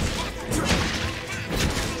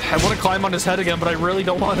 I want to climb on his head again, but I really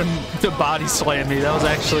don't want him to body slam me. That was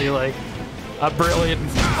actually like a brilliant...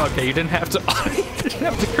 Okay, you didn't have to... you didn't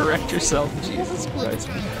have to correct yourself. Jesus Christ.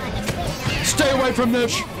 Stay away from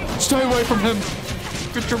Nish! Stay away from him!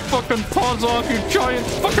 Get your fucking paws off, you giant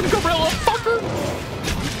fucking gorilla fucker!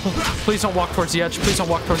 Please don't walk towards the edge. Please don't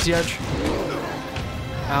walk towards the edge.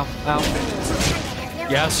 Ow, ow.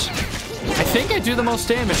 Yes. I think I do the most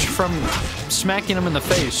damage from smacking him in the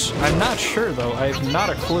face. I'm not sure, though. I have not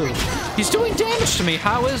a clue. He's doing damage to me.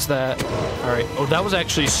 How is that? All right. Oh, that was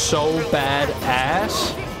actually so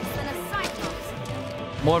badass.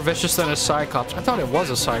 More vicious than a Cyclops. I thought it was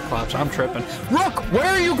a Cyclops. I'm tripping. Rook, where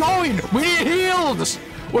are you going? We need heals.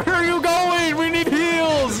 Where are you going? We need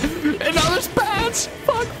heals. And now there's bats.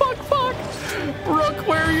 Fuck, fuck, fuck. Rook,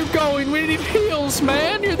 where are you going? We need heals,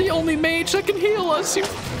 man. You're the only mage that can heal us, you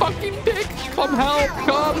fucking dick. Come help.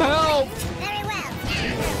 Come help.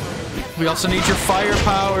 We also need your fire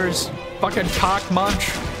powers. Fucking cock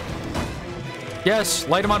munch. Yes,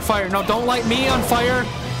 light him on fire. No, don't light me on fire.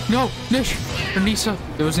 No, Nish. Or Nisa.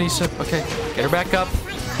 It was Nisa. Okay, get her back up.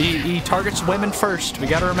 He targets women first. We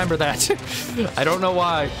gotta remember that. I don't know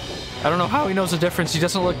why. I don't know how he knows the difference. He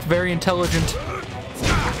doesn't look very intelligent.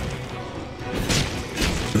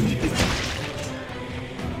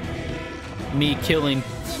 Me killing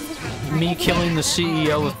the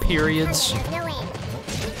CEO of periods.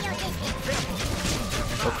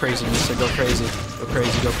 Go crazy, Nisa. Go crazy. Go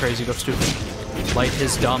crazy. Go crazy. Go stupid. Light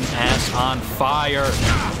his dumb ass on fire.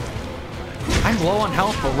 I'm low on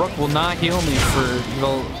health, but Rook will not heal me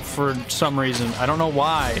for some reason. I don't know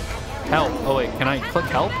why. Help. Oh wait, can I click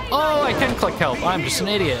help? Oh, I can click help. I'm just an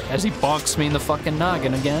idiot. As he bonks me in the fucking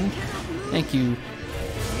noggin again. Thank you.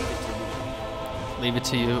 Leave it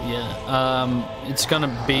to you. Yeah. It's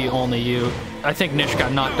gonna be only you. I think Nish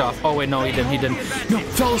got knocked off. Oh wait, no, he didn't. He didn't. No,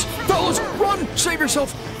 fellas, fellas, run! Save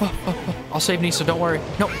yourself. I'll save Nisa. Don't worry.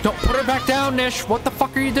 No, don't put her back down, Nish. What the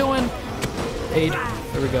fuck are you doing? Aid.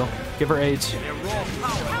 There we go. Give her AIDS.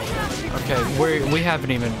 Okay, we haven't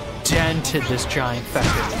even dented this giant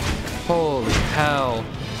fecker. Holy hell.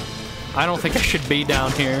 I don't think I should be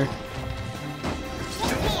down here.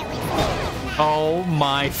 Oh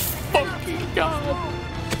my fucking god.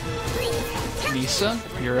 Nisa,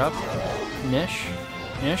 you're up. Nish.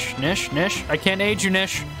 Nish, Nish, Nish. I can't aid you,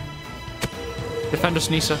 Nish. Defend us,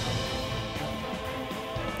 Nisa.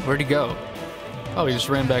 Where'd he go? Oh, he just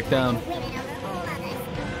ran back down.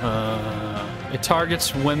 It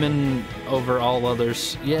targets women over all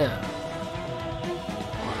others. Yeah.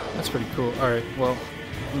 That's pretty cool. Alright, well,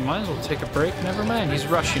 we might as well take a break. Never mind, he's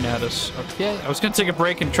rushing at us. Okay, I was gonna take a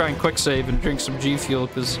break and try and quick save and drink some G Fuel,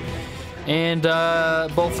 because... And,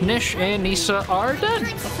 both Nish and Nisa are dead.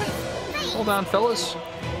 Okay. Hold on, fellas.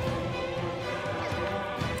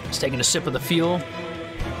 Just taking a sip of the fuel.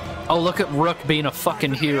 Oh, look at Rook being a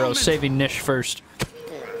fucking hero, saving Nish first.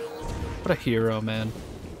 What a hero, man.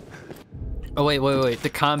 Oh, wait, wait, wait. The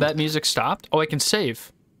combat music stopped? Oh, I can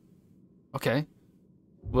save. Okay.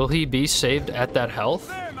 Will he be saved at that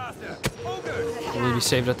health? Will he be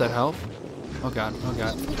saved at that health? Oh, God. Oh,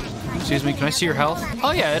 God. Excuse me, can I see your health?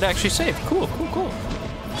 Oh, yeah, it actually saved. Cool, cool, cool.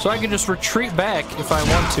 So I can just retreat back if I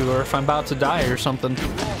want to, or if I'm about to die or something.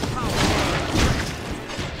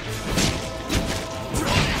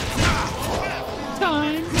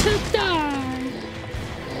 Time to die.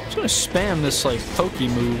 I'm just gonna spam this, like, pokey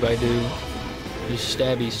move I do. This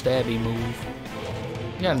stabby, stabby move.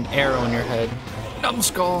 You got an arrow in your head.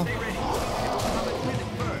 Numbskull.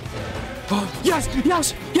 Oh, yes,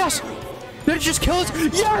 yes, yes! Did it just kill it?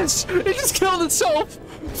 Yes! It just killed itself!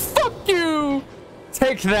 Fuck you!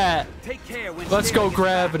 Take that. Let's go,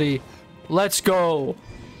 Gravity. Let's go.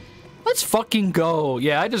 Let's fucking go.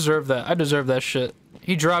 Yeah, I deserve that. I deserve that shit.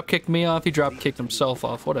 He drop kicked me off. He drop kicked himself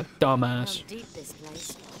off. What a dumbass.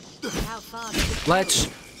 Let's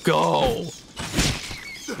go.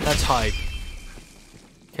 That's hype.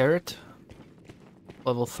 Carrot.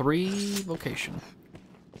 Level 3 location.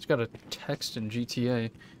 It's got a text in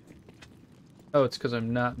GTA. Oh, it's because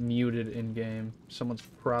I'm not muted in-game. Someone's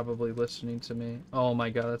probably listening to me. Oh my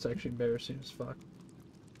god, that's actually embarrassing as fuck.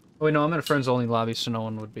 Oh wait, no, I'm in a friends-only lobby, so no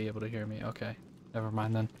one would be able to hear me. Okay, never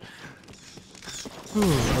mind then.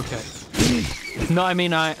 Ooh, okay. No, I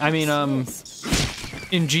mean, in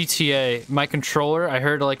GTA, my controller, I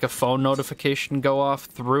heard like a phone notification go off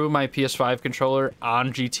through my PS5 controller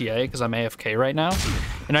on GTA because I'm AFK right now,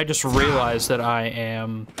 and I just realized that I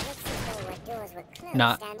am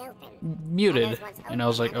not muted, and I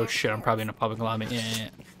was like, oh shit, I'm probably in a public lobby. Yeah.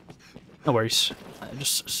 No worries.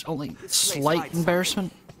 Just only slight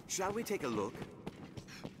embarrassment. Shall we take a look?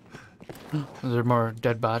 Are there more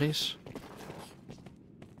dead bodies?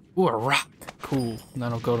 Ooh, a rock. Cool. And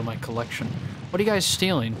that'll go to my collection. What are you guys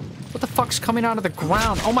stealing? What the fuck's coming out of the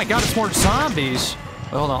ground? Oh my god, it's more zombies!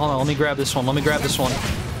 Wait, hold on. Let me grab this one.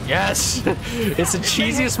 Yes! It's the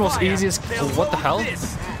cheesiest, most easiest... Oh, what the hell?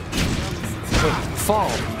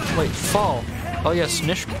 Wait, fall. Oh yes,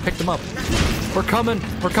 Nish picked him up. We're coming,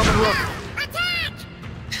 Rook. Attack!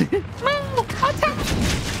 No, attack!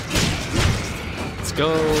 Let's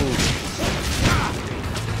go.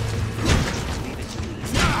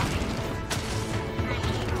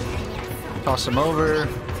 Toss him over.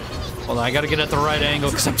 Hold on, I gotta get at the right angle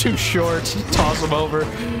because I'm too short. Toss him over.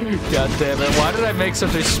 God damn it. Why did I make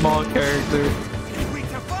such a small character?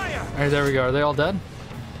 Alright, there we go. Are they all dead?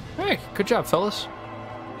 Hey, good job, fellas.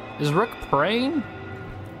 Is Rook praying?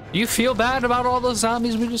 Do you feel bad about all those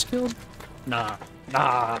zombies we just killed? Nah.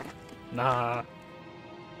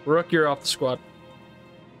 Rook, you're off the squad.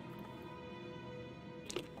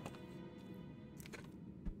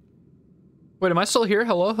 Wait, am I still here?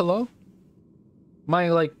 Hello? My,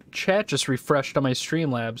 like, chat just refreshed on my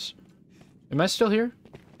Streamlabs. Am I still here?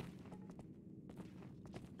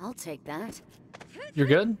 I'll take that. You're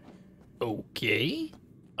good? Okay.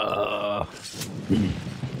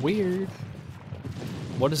 Weird.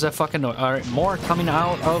 What is that fucking noise? Alright, more coming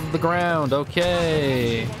out of the ground.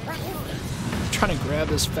 Okay. I'm trying to grab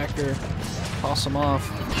this vector. Toss him off.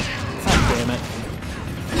 God damn it.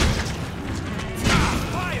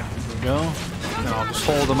 There we go. And I'll just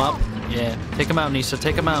hold him up. Yeah. Take him out, Nisa.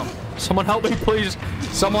 Take him out. Someone help me, please.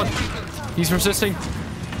 Someone. He's resisting.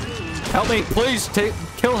 Help me, please.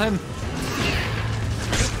 Kill him.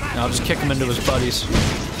 I'll just kick him into his buddies.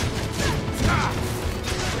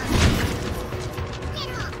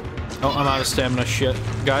 Oh, I'm out of stamina. Shit.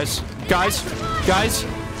 Guys.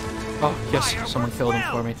 Oh, yes. Someone killed him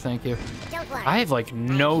for me. Thank you. I have, like,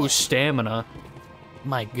 no stamina.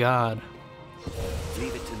 My god.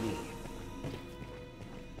 Leave it to me.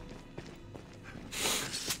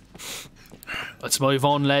 Let's move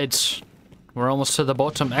on, lads. We're almost to the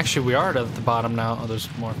bottom. Actually, we are at the bottom now. Oh, there's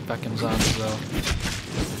more fucking zombies, though.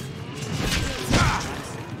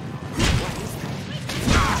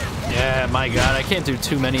 Yeah, my god, I can't do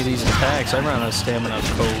too many of these attacks. I run out of stamina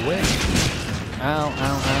quick. Ow.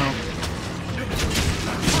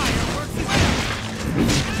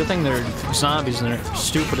 Good thing they're zombies and they're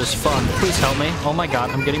stupid as fun. Please help me. Oh my god,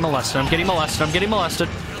 I'm getting molested. Okay,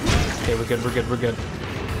 we're good.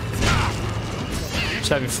 Just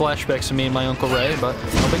having flashbacks of me and my Uncle Ray, but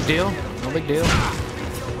no big deal.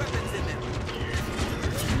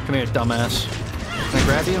 Come here, dumbass. Can I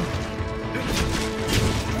grab you?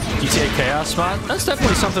 GTA Chaos mod? That's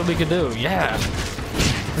definitely something we could do. Yeah.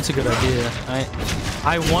 That's a good idea.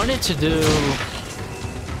 I wanted to do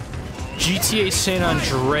GTA San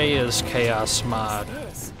Andreas Chaos mod,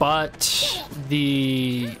 but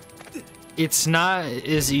it's not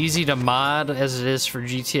as easy to mod as it is for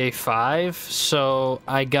GTA 5, so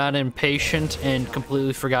I got impatient and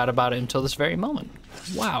completely forgot about it until this very moment.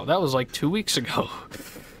 Wow, that was like 2 weeks ago.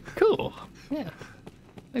 Cool. Yeah.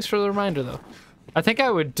 Thanks for the reminder, though. I think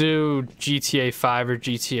I would do GTA 5 or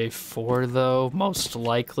GTA 4, though, most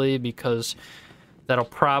likely, because that'll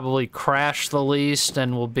probably crash the least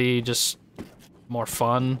and will be just more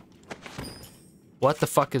fun. What the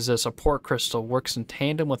fuck is this? A port crystal works in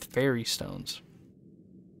tandem with fairy stones.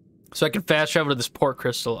 So I can fast travel to this port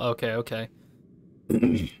crystal. Okay.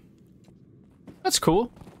 That's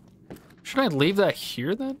cool. Should I leave that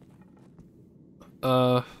here, then?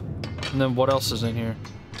 And then what else is in here?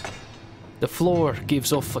 The floor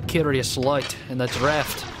gives off a curious light, and the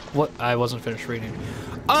draft... What? I wasn't finished reading.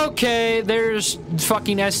 Okay, there's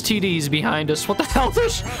fucking STDs behind us. What the hell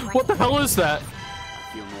is... What the hell is that?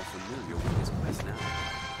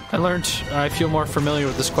 I feel more familiar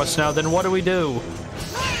with this quest now. Then what do we do?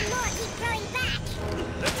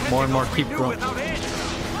 More and more keep growing.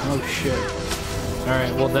 Oh, shit.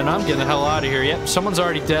 Alright, well then I'm getting the hell out of here. Yep, someone's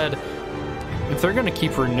already dead. If they're gonna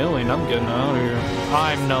keep renewing, I'm getting out of here.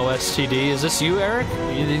 I'm no STD. Is this you, Eric?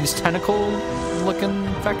 You these tentacle-looking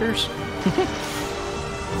fuckers?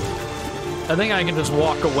 I think I can just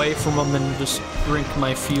walk away from them and just drink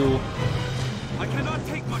my fuel. I cannot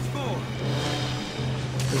take much more.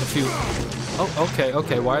 There's a few. Oh, okay,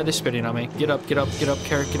 okay. Why are they spitting on me? Get up, get up, get up,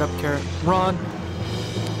 carrot, get up, carrot. Run!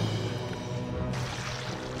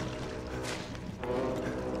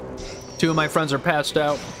 Two of my friends are passed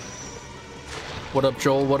out. What up,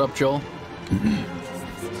 Joel? What up, Joel?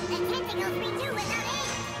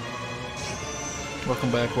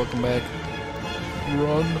 Welcome back, welcome back.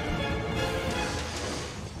 Run.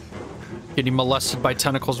 Getting molested by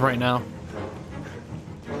tentacles right now.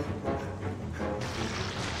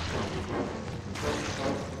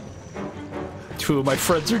 Two of my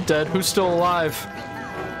friends are dead. Who's still alive?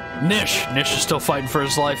 Nish! Nish is still fighting for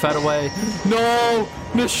his life. Out of the way. No!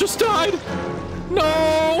 Nish just died!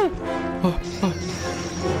 No!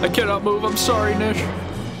 I cannot move. I'm sorry, Nish.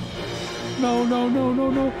 No, no, no,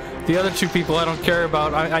 no, no. The other two people I don't care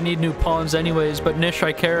about. I need new pawns anyways, but Nish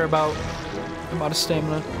I care about. I'm out of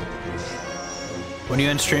stamina. When you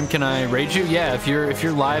end stream, can I raid you? Yeah, if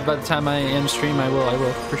you're live by the time I end stream, I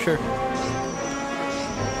will, for sure.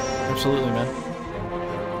 Absolutely, man.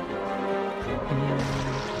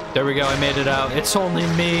 There we go, I made it out. It's only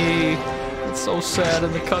me. It's so sad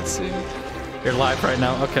in the cutscene. You're live right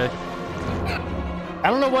now, okay. I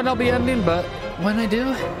don't know when I'll be ending, but when I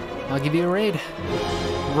do, I'll give you a raid.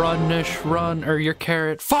 Run, Nish, run, or your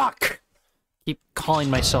carrot. Fuck! Keep calling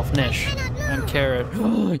myself Nish. I'm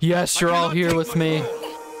carrot. Yes, you're all here with me.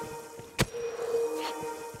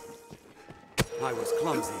 I was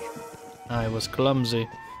clumsy. I was clumsy.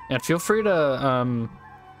 And feel free to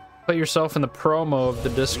put yourself in the promo of the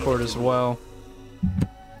Discord as well.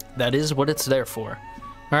 That is what it's there for.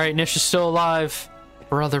 Alright, Nish is still alive.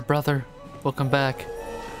 Brother, welcome back.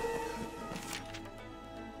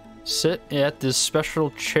 Sit at this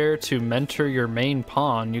special chair to mentor your main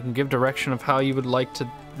pawn. You can give direction of how you would like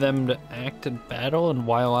them to act in battle and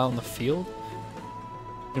while out in the field.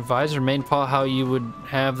 Advise your main pawn how you would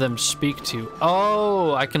have them speak to you.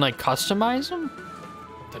 Oh, I can like customize them?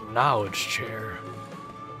 The knowledge chair.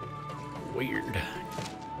 Weird.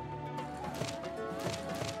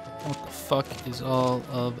 What the fuck is all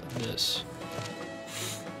of this?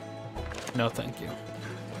 No, thank you.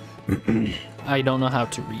 I don't know how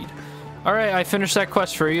to read. Alright, I finished that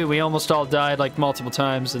quest for you. We almost all died like multiple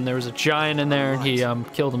times, and there was a giant in there, and he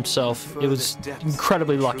killed himself. It was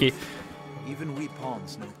incredibly lucky. Even we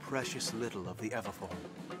pawns know precious little of the Everfall.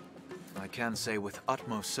 I can say with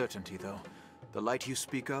utmost certainty, though, the light you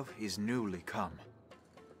speak of is newly come.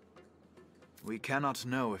 We cannot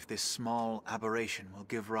know if this small aberration will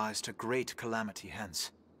give rise to great calamity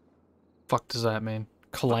hence. Fuck does that mean?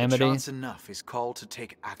 Calamity? But chance enough is called to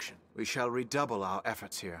take action. We shall redouble our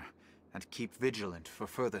efforts here, and keep vigilant for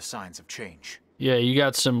further signs of change. Yeah, you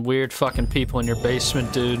got some weird fucking people in your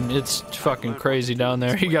basement, dude. It's fucking crazy down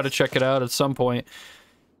there. You gotta check it out at some point.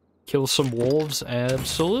 Kill some wolves?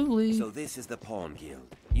 Absolutely. So this is the Pawn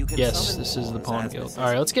Guild. You can yes, this is the Pawn Guild.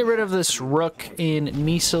 Alright, let's get rid of this Rook in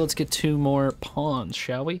Nisa. Let's get 2 more pawns,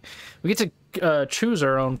 shall we? We get to choose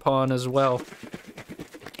our own pawn as well.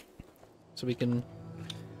 So we can...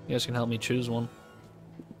 You guys can help me choose one.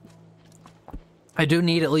 I do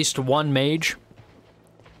need at least 1 mage.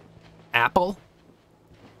 Apple?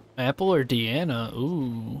 Apple or Deanna?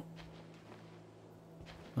 Ooh.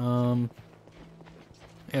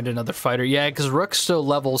 And another fighter. Yeah, because Rook's still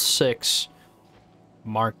level 6.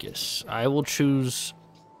 Marcus. I will choose...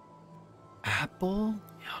 Apple?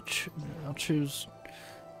 Yeah, I'll choose...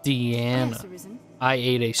 Deanna. I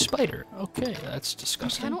ate a spider. Okay, that's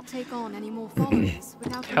disgusting. I cannot take on any more followers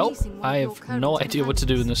without help? releasing one I of have your no current idea what to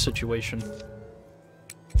do in companions. this situation.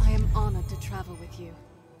 I am honored to travel with you.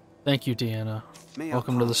 Thank you, Deanna.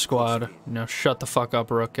 Welcome to the squad. Now shut the fuck up,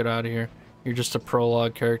 Rook. Get out of here. You're just a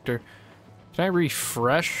prologue character. Can I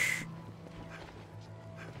refresh?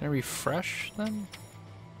 Can I refresh then?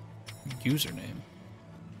 Username.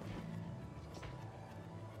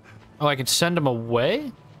 Oh, I can send him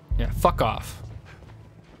away? Yeah, fuck off.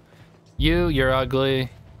 You're ugly.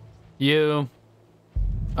 You.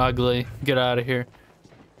 Ugly. Get out of here.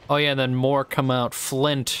 Oh yeah, then more come out.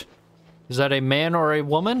 Flint. Is that a man or a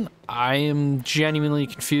woman? I am genuinely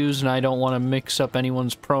confused and I don't want to mix up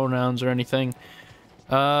anyone's pronouns or anything.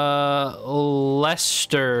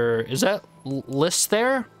 Lester. Is that List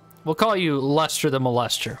there? We'll call you Lester the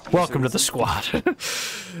Molester. Welcome to the squad.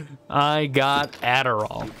 I got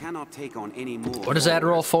Adderall. You cannot take on any more. What is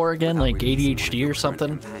Adderall for again? Like ADHD or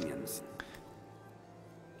something?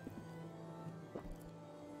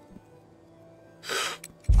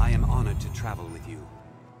 to travel with you.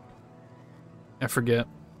 I forget.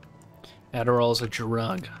 Adderall's a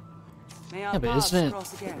drug. May our Yeah, but paths isn't it?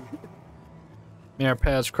 cross again? May our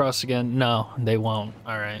paths cross again? No, they won't.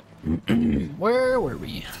 Alright. Where were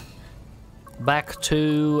we? Back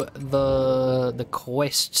to the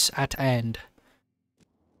quests at hand.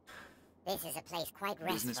 This is a place quite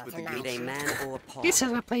Business restful with to the my guild. A man or a pawn? This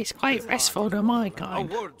is a place quite restful to my A kind.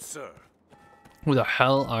 word, sir. Who the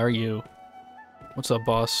hell are you? What's up,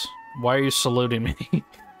 boss? Why are you saluting me?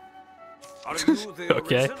 Are you the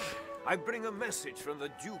Okay. arisen? I bring a message from the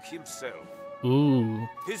Duke himself. Ooh.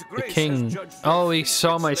 His The Grace king. has judged Oh, your he feat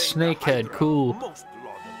saw in my slaying snake the head. Hydra Cool. most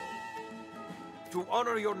laudable. To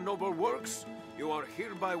honor your noble works, you are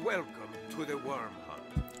hereby welcome to the Worm Hunt.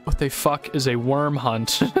 What the fuck is a worm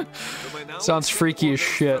hunt? You may now Sounds accept freaky as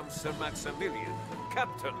orders shit. from Sir Maximilian,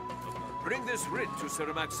 Captain. Bring this writ to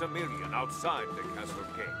Sir Maximilian outside the castle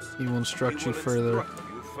gates. He will instruct He you will further. instruct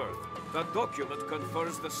you further. The document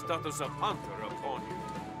confers the status of hunter upon you.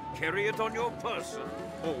 Carry it on your person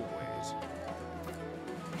always.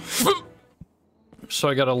 So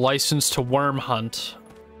I got a license to worm hunt.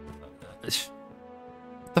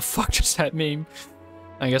 The fuck does that mean?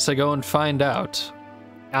 I guess I go and find out.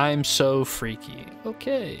 I'm so freaky.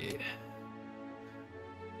 Okay.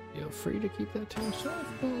 Feel free to keep that to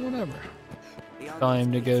yourself, but whatever.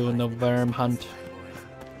 Time to go in the worm hunt.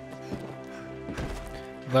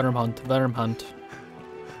 Worm hunt, worm hunt.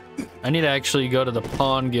 I need to actually go to the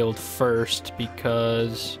Pawn Guild first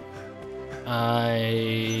because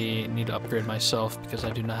I need to upgrade myself because I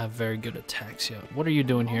do not have very good attacks yet. What are you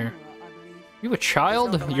doing here? You a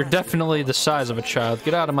child? You're definitely the size of a child.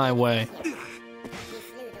 Get out of my way.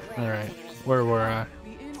 Alright, where were I?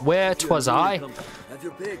 Where 'twas I? Have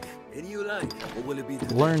your pick. Any you like. What will it be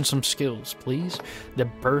today? Learn some skills, please. The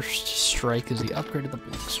Burst Strike is the upgrade of the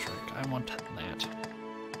Blink Strike. I want that.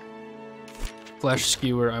 Flesh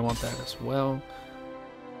Skewer, I want that as well.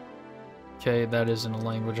 Okay, that is in a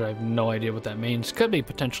language I have no idea what that means. Could be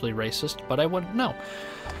potentially racist, but I wouldn't know.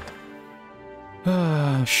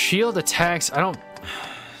 Shield attacks, I don't...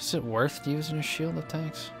 Is it worth using a shield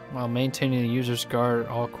attacks? While maintaining the user's guard at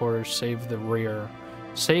all quarters, save the rear.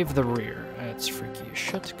 Save the rear. That's freaky as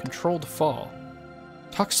shit. Controlled fall.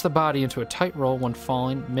 Tucks the body into a tight roll when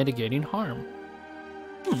falling, mitigating harm.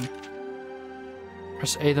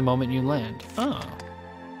 Press A the moment you land. Oh.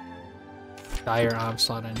 Dire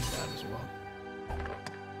Onslaught, I need that as well.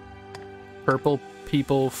 Purple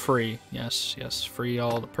people free. Yes, yes, free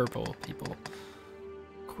all the purple people.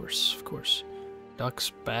 Of course, of course.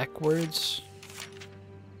 Ducks backwards.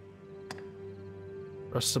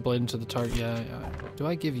 Thrust the blade into the target. Yeah, yeah. Do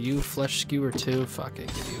I give you Flesh Skewer too? Fuck, I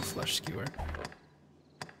give you a Flesh Skewer.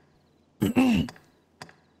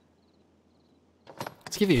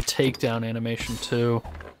 Let's give you a takedown animation too.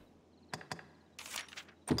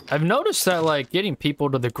 I've noticed that like getting people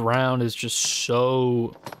to the ground is just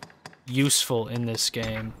so useful in this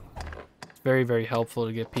game. It's very, very helpful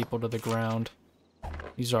to get people to the ground.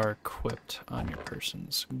 These are equipped on your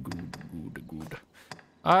persons. Good, good, good.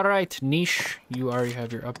 Alright, Niche, you already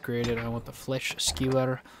have your upgraded. I want the Flesh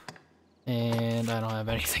Skewer. And I don't have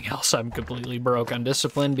anything else. I'm completely broke on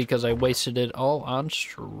Discipline because I wasted it all on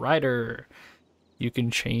Strider. You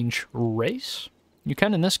can change race. You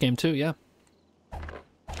can in this game too, yeah.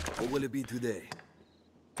 What will it be today?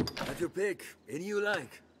 Have your pick. Any you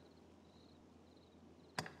like.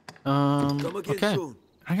 Come again Okay. soon.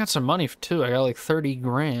 I got some money too. I got like 30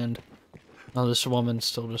 grand. Oh, this woman's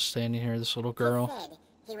still just standing here, this little girl.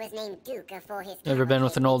 He was named Duke for his Ever been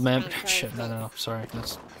with an old man? Shit, no, sorry.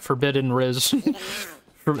 That's forbidden, Riz.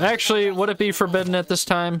 Actually, would it be forbidden at this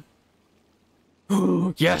time?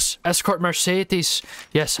 Yes, escort Mercedes.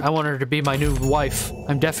 Yes, I want her to be my new wife.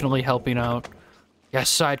 I'm definitely helping out. Yes,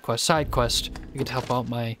 side quest, side quest. I get to help out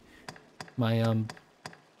my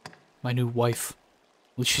new wife.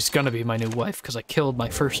 Well, she's gonna be my new wife because I killed my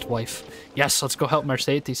first wife. Yes, let's go help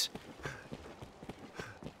Mercedes.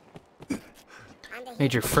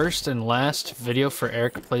 Made your first and last video for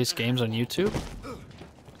Eric Plays Games on YouTube.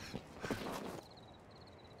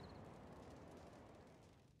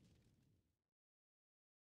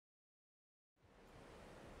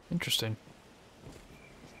 Interesting.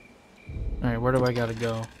 Alright, where do I gotta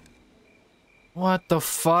go? What the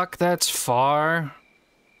fuck? That's far.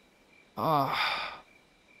 Ah.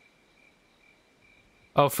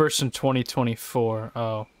 Oh, first in 2024. Oh.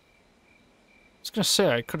 I was gonna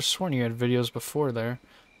say, I could have sworn you had videos before there.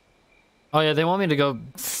 Oh yeah, they want me to go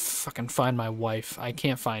fucking find my wife. I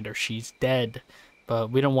can't find her. She's dead. But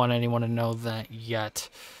we don't want anyone to know that yet.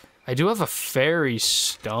 I do have a fairy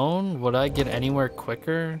stone. Would I get anywhere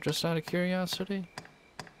quicker, just out of curiosity?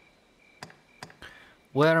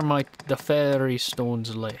 Where might the fairy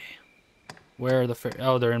stones lay? Where are the fairy?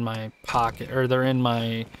 Oh, they're in my pocket, or they're in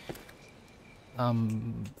my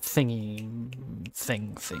thing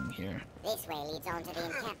here. This way leads on to the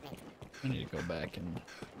encampment. I need to go back and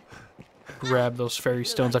grab those fairy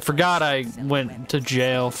stones. I forgot I went to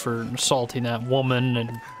jail for assaulting that woman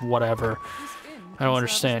and whatever. I don't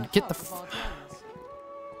understand. Get the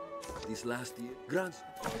This last year, grants.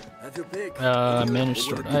 Have your pick. manage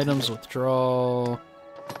stored items, withdraw.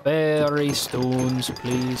 Fairy stones,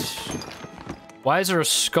 please. Why is there a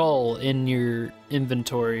skull in your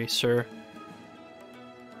inventory, sir?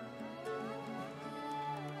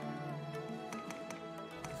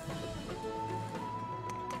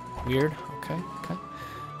 Weird. Okay, okay.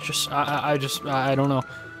 Just, I don't know.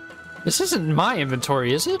 This isn't my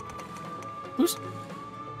inventory, is it? Who's...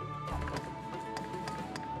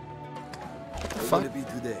 What will it be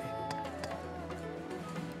today?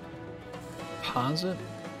 Pause it?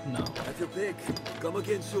 No. Have your pick. Come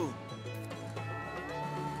again soon.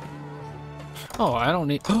 Oh, I don't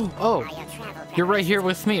need... Oh, you're right here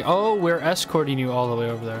with me. Oh, we're escorting you all the way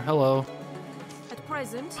over there. Hello. At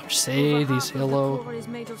present, Mercedes, hello. is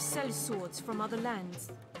made of cell swords from other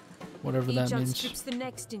lands. Whatever that Each means. outstrips the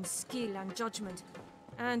next in skill and judgment.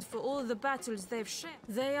 And for all the battles they've shared,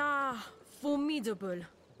 they are formidable.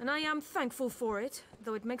 And I am thankful for it,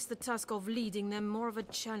 though it makes the task of leading them more of a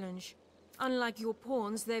challenge. Unlike your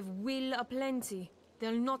pawns, they've will aplenty.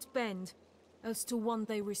 They'll not bend, else to one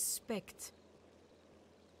they respect.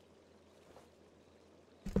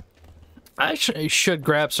 I actually should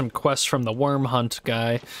grab some quests from the worm hunt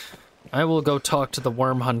guy. I will go talk to the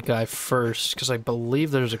worm hunt guy first, because I believe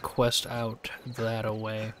there's a quest out that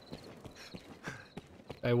away.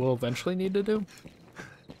 I will eventually need to do.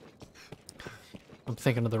 I'm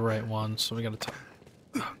thinking of the right one, so we gotta talk.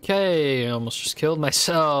 Okay, I almost just killed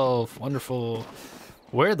myself. Wonderful.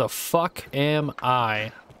 Where the fuck am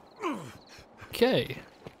I? Okay.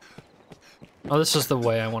 Oh, this is the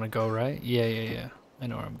way I want to go, right? Yeah. I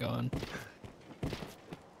know where I'm going.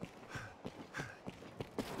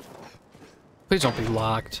 Please don't be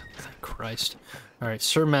locked. Thank Christ. Alright,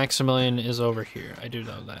 Sir Maximilian is over here. I do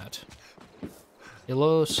know that.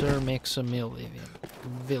 Hello, Sir Maximilian.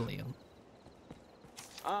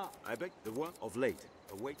 Ah, I beg the one of late.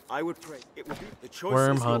 Await, I would pray. It would be the choice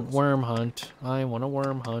Worm is hunt, yours. worm hunt. I want a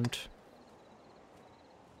worm hunt.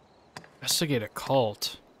 Investigate a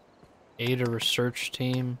cult. Aid a research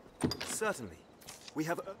team. Certainly. We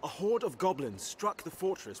have a horde of goblins struck the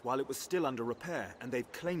fortress while it was still under repair, and they've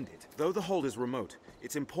claimed it. Though the hold is remote,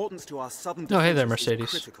 its importance to our southern Oh, hey there, defenses is Mercedes.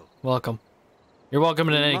 critical. Welcome. You're welcome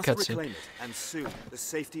in We any must cutscene. reclaim it, and soon, the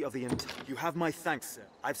safety of the entire... You have my thanks, sir.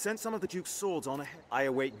 I've sent some of the Duke's swords on ahead. I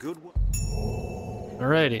await good work.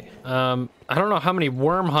 Alrighty. I don't know how many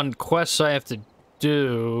worm hunt quests I have to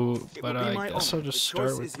do, but will be I my guess honor. I'll just The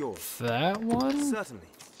choice start is with yours. that one. Certainly.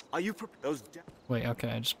 Are you those... Wait, okay,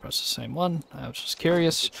 I just pressed the same one. I was just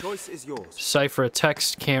curious. The choice is yours. Decipher a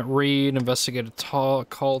text, can't read. Investigate a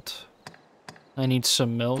cult. I need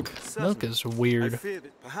some milk. Milk is weird.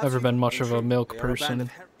 Never been much of a milk person.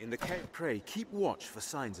 In the cave, pray, keep watch for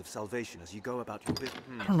signs of salvation as you go about your business.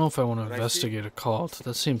 I don't know if I want to investigate a cult.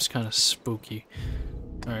 That seems kind of spooky.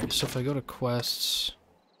 Alright, so if I go to quests,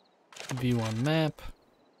 view on map.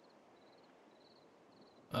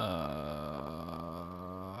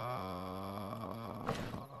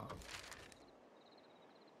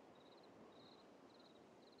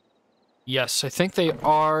 Yes, I think they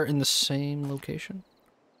are in the same location.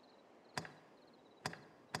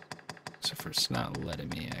 Except for it's not letting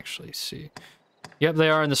me actually see. Yep, they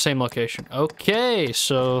are in the same location. Okay,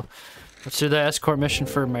 so let's do the escort mission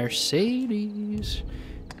for Mercedes.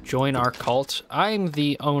 Join our cult. I'm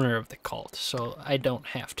the owner of the cult, so I don't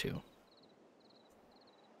have to.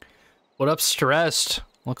 What up, Stressed?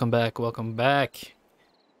 Welcome back, welcome back.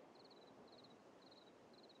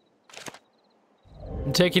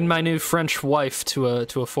 I'm taking my new French wife to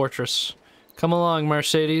a fortress. Come along,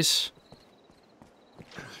 Mercedes.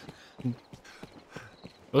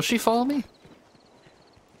 Will she follow me?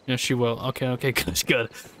 Yes, she will. Okay, good.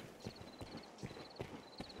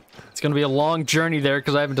 It's gonna be a long journey there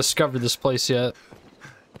because I haven't discovered this place yet.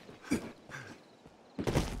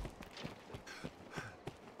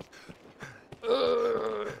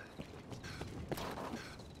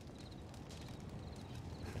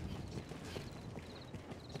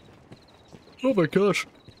 Oh my gosh.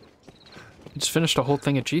 I just finished a whole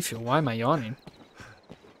thing of G Fuel. Why am I yawning?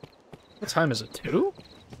 What time is it? 2?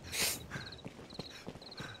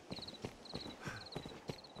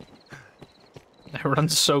 That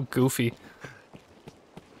runs so goofy.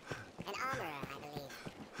 An armorer, I believe.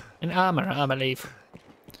 An armorer, I believe.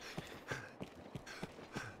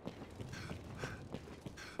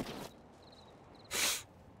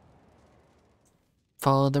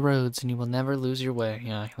 follow the roads and you will never lose your way.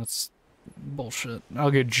 Yeah, that's bullshit.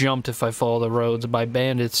 I'll get jumped if I follow the roads by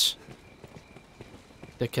bandits.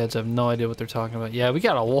 Dickheads have no idea what they're talking about. Yeah, we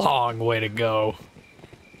got a long way to go.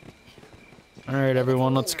 Alright,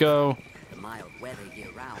 everyone, let's go. The mild weather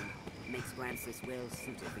year-round makes Francis well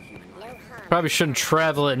suited for human life. Probably shouldn't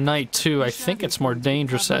travel at night, too. I think it's more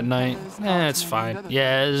dangerous at night. It's fine.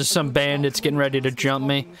 Yeah, there's some bandits getting ready to jump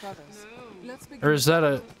me. Or is that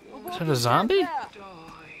a zombie?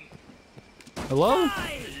 Hello?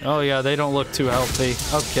 Oh, yeah, they don't look too healthy.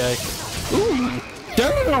 Okay. Ooh,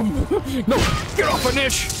 damn! No, get off of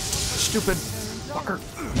Nish! Stupid fucker.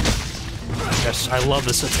 Yes, I love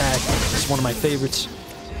this attack. It's one of my favorites.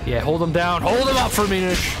 Yeah, hold him down. Hold him up for me,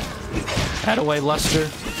 Nish. Away, Lester.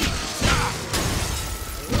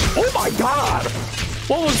 Oh my god!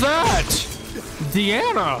 What was that?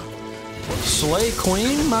 Deanna! Slay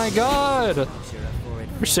Queen? My god!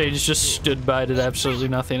 Mercedes just stood by, did absolutely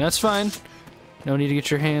nothing. That's fine. No need to get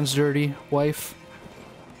your hands dirty, wife.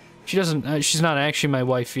 She doesn't, she's not actually my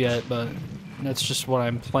wife yet, but that's just what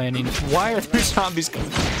I'm planning. Why are there zombies coming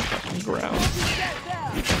from the ground?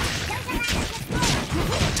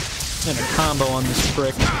 And a combo on this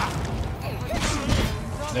prick.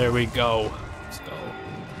 There we go. Let's go.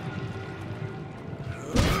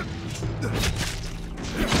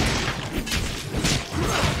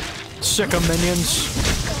 Sick of minions.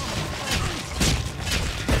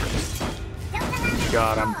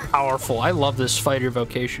 God, I'm powerful. I love this fighter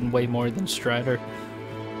vocation way more than Strider.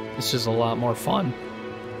 This is a lot more fun.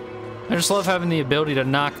 I just love having the ability to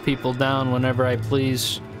knock people down whenever I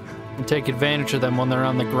please and take advantage of them when they're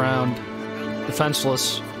on the ground,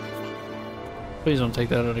 defenseless. Please don't take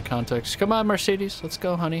that out of context. Come on, Mercedes. Let's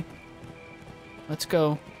go, honey. Let's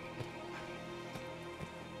go.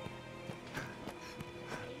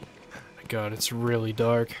 My God, it's really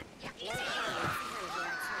dark.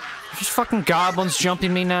 There's fucking goblins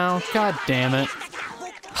jumping me now. God damn it.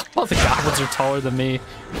 All the goblins are taller than me.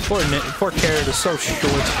 Poor Carrot is so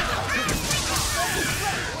short.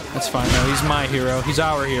 That's fine though. He's my hero. He's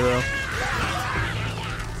our hero.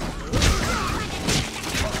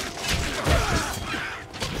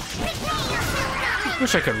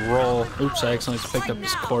 Wish I could roll. Oops, I accidentally picked up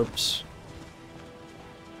his corpse.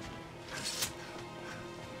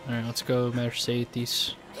 Alright, let's go,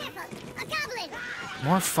 Mercedes.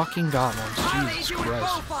 More fucking goblins. Jesus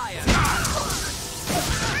Christ.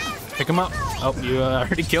 Pick him up. Oh, you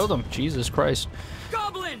already killed him. Jesus Christ.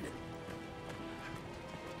 Goblin!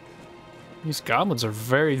 These goblins are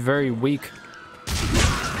very, very weak.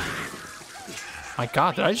 My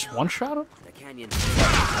God, did I just one-shot him? The canyon.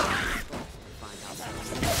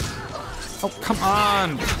 Oh, come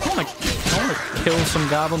on. I want to kill some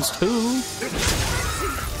goblins too.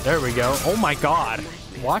 There we go. Oh my God.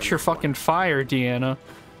 Watch your fucking fire, Deanna.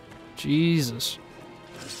 Jesus.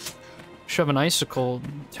 Shove an icicle,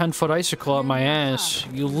 10-foot icicle up my ass.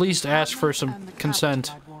 You at least ask for some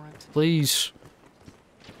consent. Please.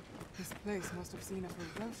 This place must have seen a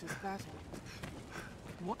ferocious battle.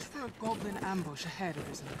 Watch for a goblin ambush ahead,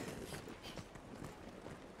 Arisen.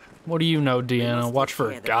 What do you know, Deanna? Watch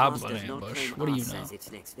for a goblin ambush. What do you know?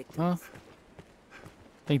 Huh?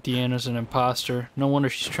 I think Deanna's an imposter. No wonder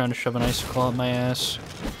she's trying to shove an icicle up my ass.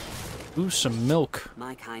 Ooh, some milk.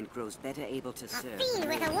 My kind grows better able to serve. With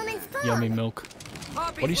a woman's form. Yummy milk.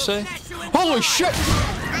 What do you say? Holy shit!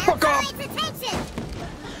 Fuck off!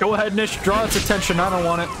 Go ahead, Nish. Draw its attention. I don't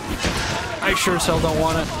want it. I sure as hell don't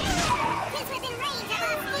want it.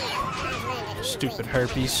 Stupid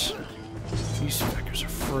herpes. These fuckers are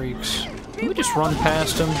freaks. Can we just run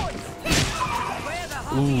past him?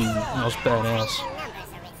 Ooh, that was badass.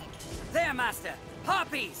 There, master.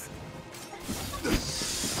 Harpies.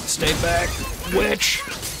 Stay back, witch.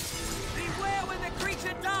 Beware when the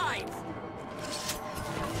creature dives.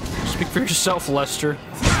 Speak for yourself, Lester.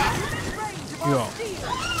 Yo.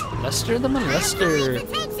 Lester the molester.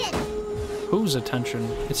 Whose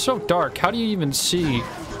attention? It's so dark. How do you even see?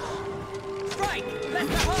 Right. Let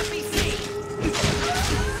the harpy see.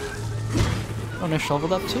 Oh, Nish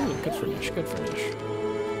leveled up too. Good for Nish. Good for Nish.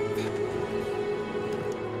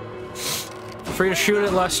 Free to shoot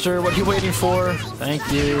it, Lester. What are you waiting for? Thank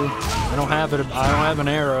you. I don't have it. I don't have an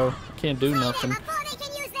arrow. I can't do nothing.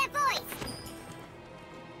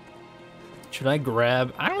 Should I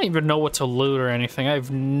grab? I don't even know what to loot or anything. I have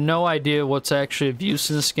no idea what's actually of use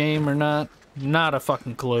in this game or not. Not a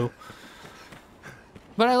fucking clue.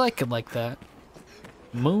 But I like it like that.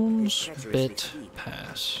 Moon's Bit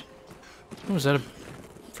Pass. Oh, is that a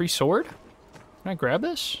free sword? Can I grab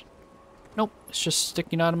this? Nope. It's just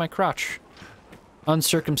sticking out of my crotch.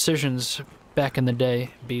 Uncircumcisions back in the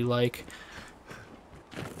day be like.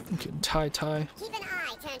 Getting tie. Keep an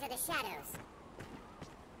eye turned to the shadows.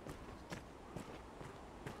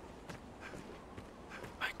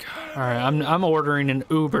 My God. All right, I'm ordering an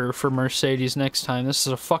Uber for Mercedes next time. This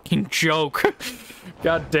is a fucking joke.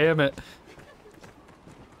 God damn it.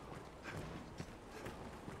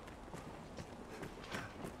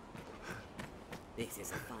 This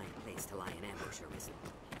is a fine place to lie in ambush, Arisen.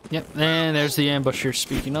 Yep, and there's the ambush you're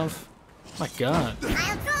speaking of. My God.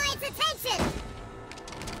 I'll draw its attention.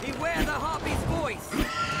 Beware the harpy's voice.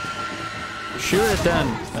 Shoot it then.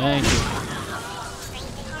 Thank you.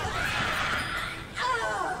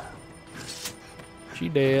 She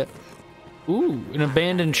dead. Ooh, an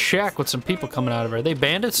abandoned shack with some people coming out of it. Are they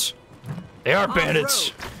bandits? They are bandits.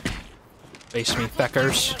 Face me,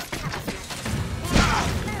 feckers.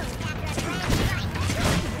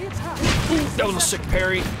 Ooh, that was a sick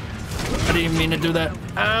parry. I didn't even mean to do that.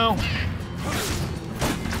 Ow.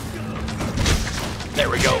 There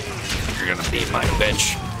we go. You're gonna be my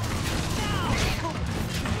bitch.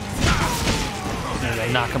 There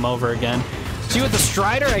I knock him over again. See, with the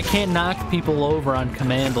Strider, I can't knock people over on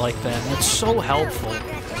command like that. That's so helpful.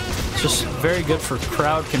 It's just very good for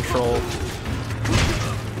crowd control.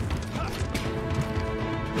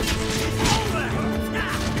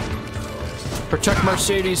 Protect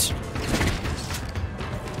Mercedes.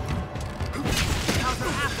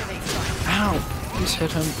 Ow! Please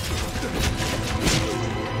hit him.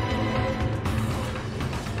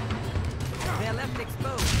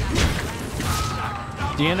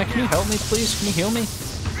 Deanna, can you help me, please? Can you heal me?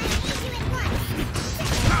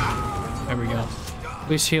 There we go.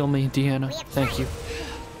 Please heal me, Deanna. Thank you.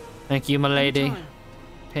 Thank you, my lady.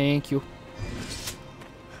 Thank you.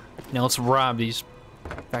 Now let's rob these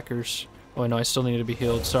feckers. Oh, no, I still need to be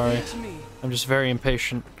healed. Sorry. I'm just very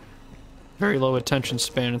impatient. Very low attention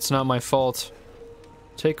span. It's not my fault.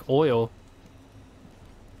 Take oil.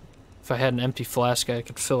 If I had an empty flask, I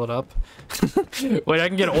could fill it up. Wait, I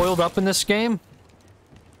can get oiled up in this game?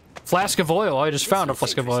 Flask of oil. I just found a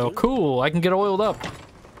flask of oil. Cool. I can get oiled up.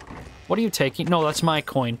 What are you taking? No, that's my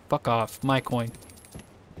coin. Fuck off. My coin.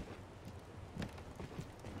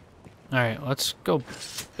 Alright, let's go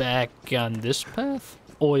back on this path.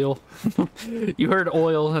 Oil. You heard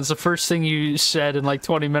oil. That's the first thing you said in like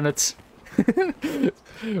 20 minutes.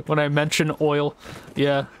 When I mention oil.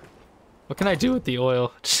 Yeah. What can I do with the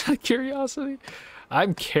oil? Just out of curiosity.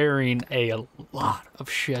 I'm carrying a lot of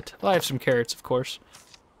shit. Well, I have some carrots, of course.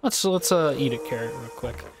 Let's eat a carrot real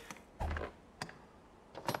quick.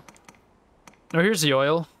 Oh, here's the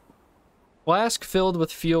oil. Flask filled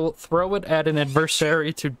with fuel. Throw it at an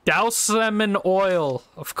adversary to douse them in oil.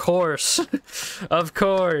 Of course. Of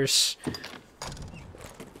course.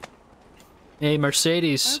 Hey,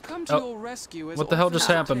 Mercedes. Come to your rescue as what the hell just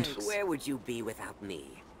happened? Where would you be without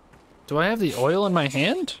me? Do I have the oil in my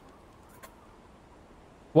hand?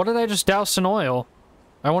 What did I just douse in oil?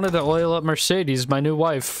 I wanted to oil up Mercedes, my new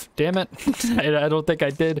wife. Damn it. I don't think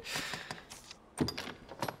I did.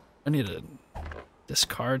 I need to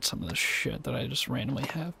discard some of this shit that I just randomly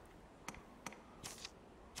have.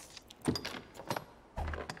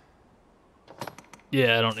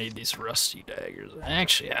 Yeah, I don't need these rusty daggers.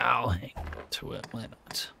 Actually, I'll hang to it. Why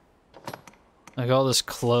not? Like all this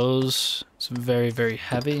clothes, it's very, very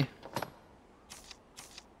heavy.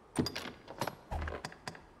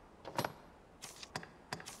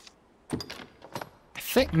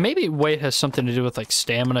 I think maybe weight has something to do with like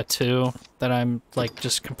stamina too, that I'm like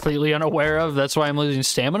just completely unaware of. That's why I'm losing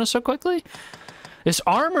stamina so quickly. This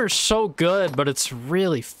armor's so good, but it's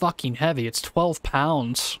really fucking heavy. It's 12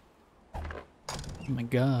 pounds. Oh my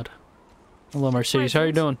god. Hello, Mercedes. How are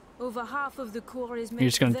you doing? Over half of the core is You're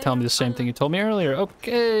just gonna tell me the same thing you told me earlier.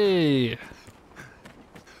 Okay. With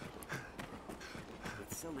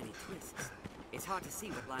so many twists, it's hard to see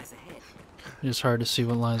what lies ahead. It's hard to see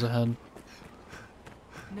what lies ahead.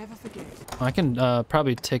 Never forget. I can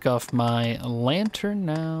probably take off my lantern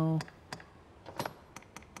now.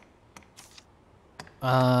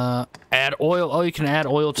 Add oil. Oh, you can add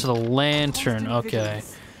oil to the lantern. Okay.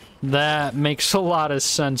 That makes a lot of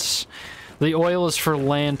sense. The oil is for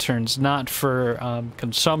lanterns, not for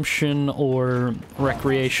consumption or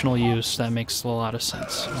recreational use. That makes a lot of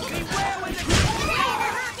sense. Okay.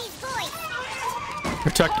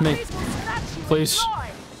 Protect me. Please.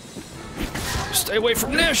 Stay away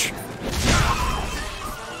from Nish!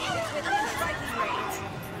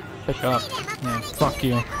 Pick up. Yeah, fuck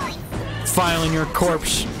you. Filing your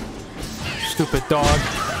corpse. Stupid dog.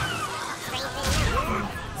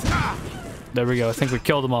 There we go. I think we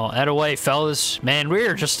killed them all. Add away, fellas. Man,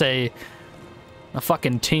 we're just a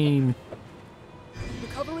fucking team.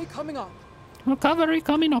 Recovery coming up. Recovery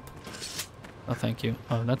coming up. Oh, thank you.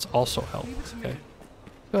 Oh, that's also help. Okay.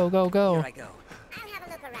 Go, go, go. Here I go.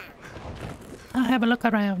 I'll have a look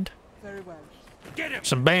around. Very well.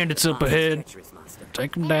 Some bandits up ahead. Treacherous master.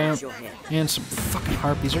 Take them down. Your head. And some fucking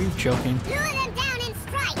harpies. Are you joking? Lure them down and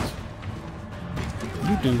strike.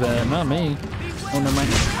 You do that, not me. Oh, never mind.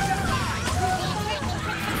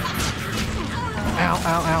 Ow,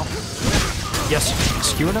 ow, ow. Yes,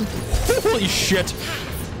 skewered him. Holy shit.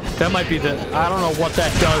 That might be the... I don't know what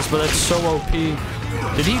that does, but that's so OP.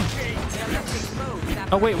 Did he...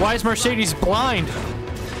 Oh, wait, why is Mercedes blind?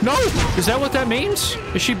 No! Is that what that means?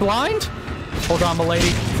 Is she blind? Hold on,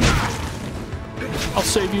 milady. I'll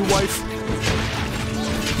save you, wife.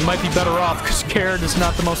 You might be better off, because Karen is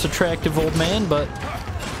not the most attractive old man, but...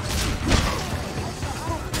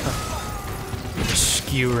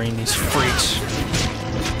 Skewering these freaks.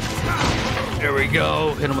 There we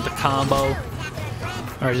go. Hit him with the combo.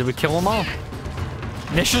 Alright, did we kill them all?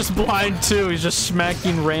 Nish is blind too. He's just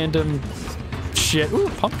smacking random shit. Ooh,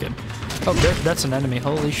 pumpkin. Oh, that's an enemy.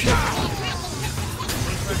 Holy shit.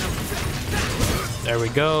 There we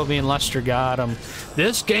go. Me and Lester got him.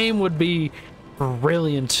 This game would be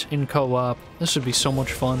brilliant in co-op. This would be so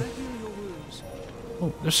much fun.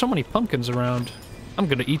 Oh, there's so many pumpkins around. I'm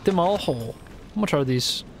gonna eat them all whole. How much are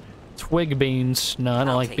these? Twig beans. No, I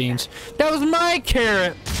don't like beans. That was my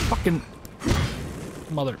carrot! Fucking...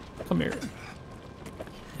 Mother, come here.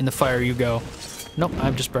 In the fire you go. Nope,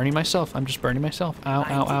 I'm just burning myself. I'm just burning myself. Ow,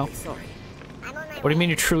 ow, ow. What do you mean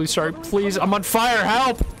you're truly sorry? Please, I'm on fire,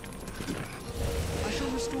 help!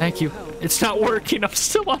 Thank you. It's not working, I'm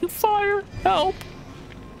still on fire. Help!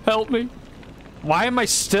 Help me. Why am I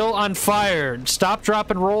still on fire? Stop,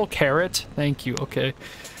 drop, and roll, carrot. Thank you, okay.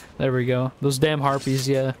 There we go. Those damn harpies,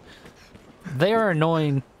 yeah. They are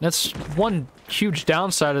annoying. That's one huge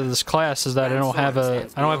downside of this class is that I don't have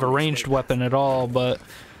a ranged weapon at all, but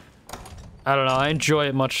I don't know, I enjoy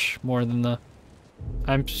it much more than the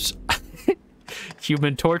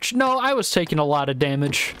Human Torch. No, I was taking a lot of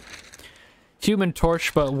damage. Human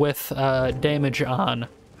Torch, but with damage on.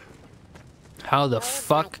 How the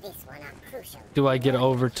fuck do I get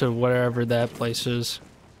over to wherever that place is?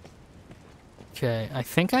 Okay, I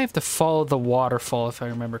think I have to follow the waterfall if I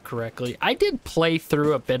remember correctly. I did play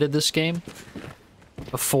through a bit of this game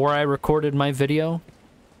before I recorded my video.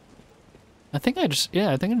 I think I just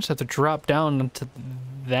have to drop down into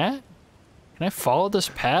that. Can I follow this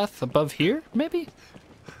path above here, maybe?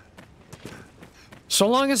 So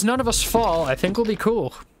long as none of us fall, I think we'll be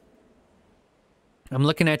cool. I'm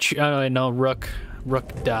looking at you. Oh, no, Rook.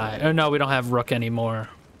 Rook died. Oh, no, we don't have Rook anymore.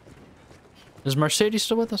 Is Mercedes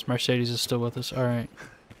still with us? Mercedes is still with us. All right.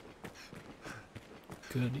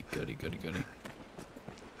 Goody, goody, goody, goody.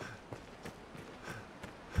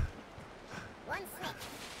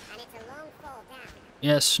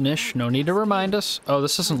 Yes, Nish, no need to remind us. Oh,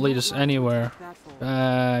 this doesn't lead us anywhere.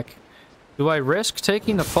 Back. Do I risk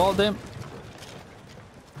taking the fall dam?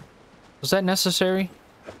 Was that necessary?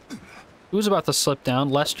 Who's about to slip down?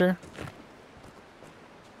 Lester?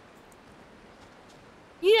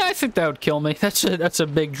 Yeah, I think that would kill me. That's a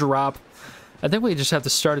big drop. I think we just have to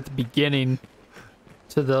start at the beginning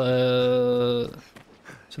to the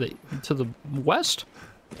west.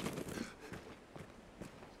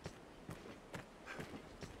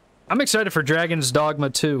 I'm excited for Dragon's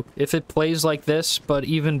Dogma 2. If it plays like this, but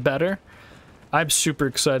even better, I'm super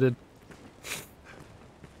excited.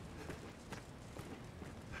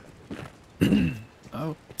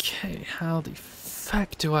 Okay, how the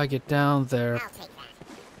fuck do I get down there?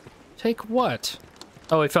 Take what?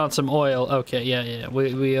 Oh, we found some oil. Okay, yeah.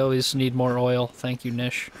 We always need more oil. Thank you,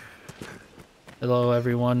 Nish. Hello,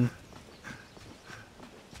 everyone.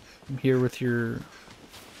 I'm here with your...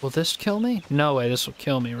 Will this kill me? No way, this will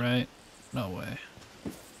kill me, right? No way.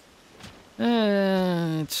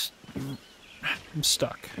 I'm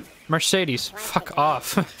stuck. Mercedes, fuck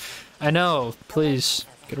off. I know, please.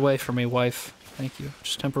 Get away from me, wife. Thank you.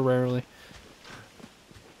 Just temporarily.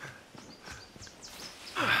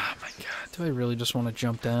 Oh my god, do I really just want to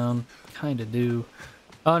jump down? Kinda do.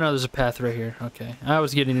 Oh no, there's a path right here. Okay. I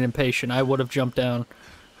was getting impatient. I would have jumped down.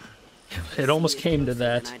 It almost came to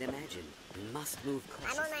that.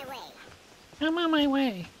 I'm on my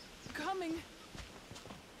way. Coming.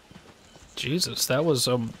 Jesus, that was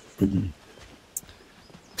ooh, an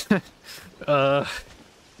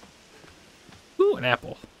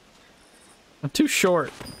apple. I'm too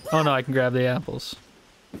short. Oh no, I can grab the apples.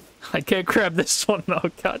 I can't grab this one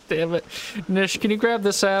though, god damn it. Nish, can you grab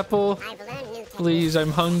this apple? Please,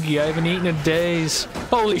 I'm hungry. I haven't eaten in days.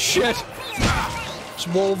 Holy shit! It's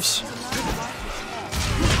wolves.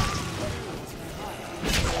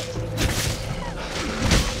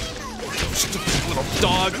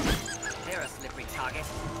 dog. They're a slippery target.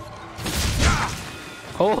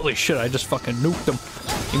 Holy shit, I just fucking nuked them.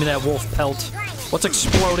 Give me that wolf pelt. What's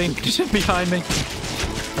exploding behind me?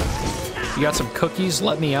 You got some cookies?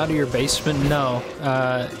 Let me out of your basement? No.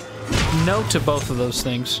 No to both of those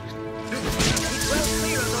things.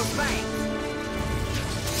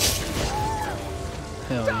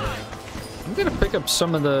 Hell yeah. I'm gonna pick up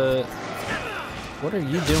some of the... What are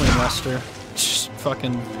you doing, Lester? Just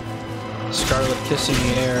fucking Scarlet kissing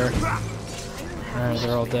the air. Alright,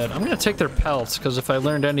 they're all dead. I'm gonna take their pelts, because if I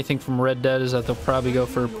learned anything from Red Dead is that they'll probably go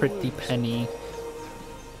for a pretty penny.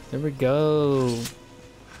 There we go.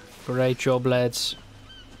 Great job, lads.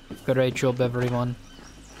 Great job, everyone.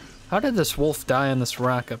 How did this wolf die on this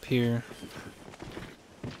rock up here?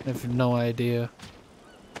 I have no idea.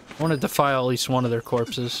 I want to defile at least one of their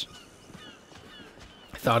corpses.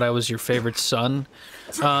 I thought I was your favorite son.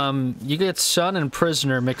 You get son and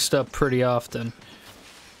prisoner mixed up pretty often.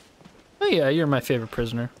 Oh yeah, you're my favorite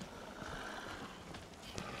prisoner.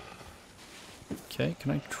 Okay,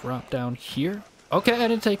 can I drop down here? Okay, I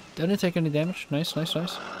didn't take any damage. Nice, nice,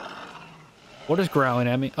 nice. What is growling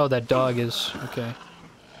at me? Oh, that dog is okay.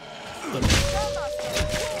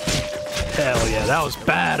 Hell yeah, that was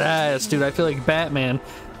badass, dude. I feel like Batman.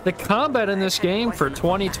 The combat in this game for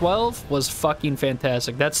 2012 was fucking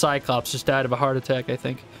fantastic. That Cyclops just died of a heart attack, I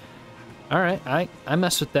think. Alright, I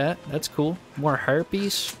mess with that. That's cool. More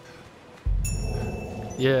harpies.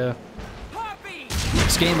 Yeah.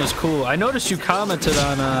 This game is cool. I noticed you commented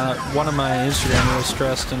on one of my Instagram reels,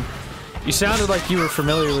 Tristan. You sounded like you were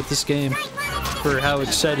familiar with this game for how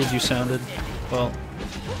excited you sounded. Well,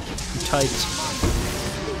 you typed.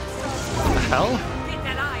 What the hell?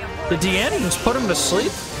 Did Deanna just put him to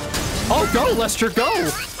sleep? Oh, go, Lester, go!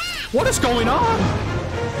 What is going on?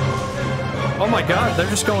 Oh my god, they're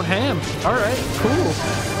just going ham. Alright, cool.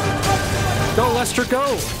 Go, Lester,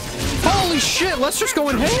 go! Holy shit, Lester's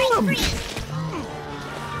going ham!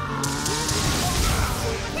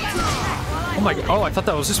 Oh my god, oh, I thought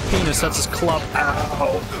that was his penis, that's his club.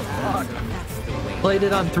 Ow. Played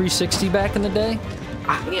it on 360 back in the day.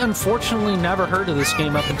 I unfortunately never heard of this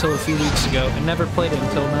game up until a few weeks ago, and never played it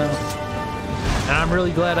until now. And I'm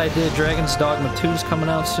really glad I did. Dragon's Dogma 2 is coming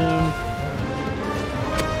out soon.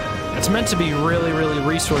 It's meant to be really, really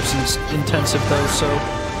resource intensive though, so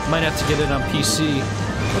might have to get it on PC.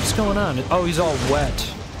 What's going on? Oh, he's all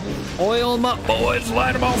wet. Oil my boys,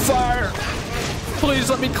 light him on fire! Please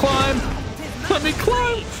let me climb! Let me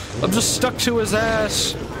climb! I'm just stuck to his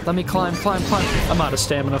ass. Let me climb, climb, climb. I'm out of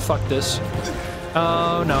stamina, fuck this.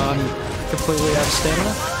 Oh no, I'm completely out of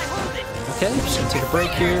stamina. Okay, I'm just gonna take a break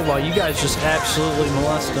here while you guys just absolutely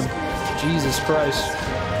molest him. Jesus Christ.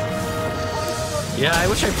 Yeah, I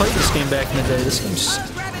wish I played this game back in the day. This game's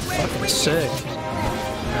fucking sick.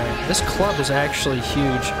 Alright, this club is actually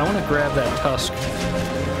huge. I want to grab that tusk.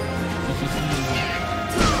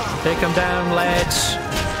 Take him down, lads.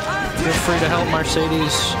 Feel free to help,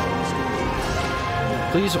 Mercedes.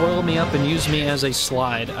 Please oil me up and use me as a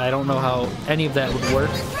slide. I don't know how any of that would work.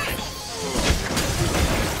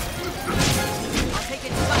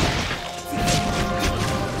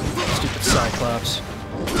 Stupid Cyclops.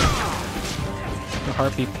 A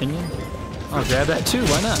harpy pinion? I'll grab that too,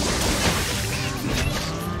 why not?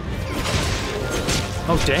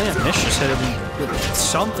 Oh damn, this just hit him with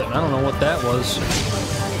something. I don't know what that was.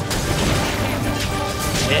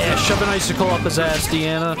 Yeah, shove an icicle up his ass,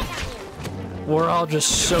 Deanna. We're all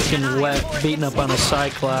just soaking wet, beating up on a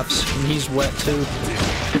Cyclops, and he's wet too.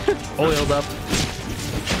 Oiled up.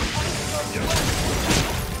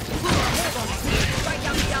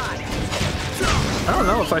 I don't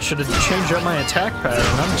know if I should have changed up my attack pattern.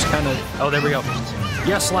 I'm just kind of... Oh, there we go.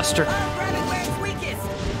 Yes, Lester.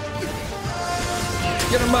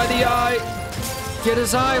 Get him by the eye. Get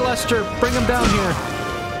his eye, Lester. Bring him down here.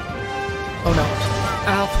 Oh, no.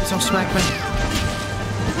 Ow, please don't smack me.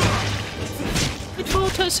 It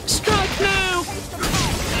told us, strike now!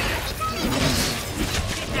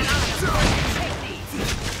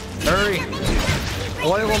 Hurry!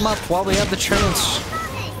 Oil him up while we have the chance.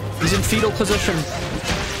 He's in fetal position.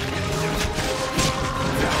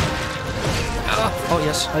 Oh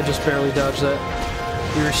yes, I just barely dodged that.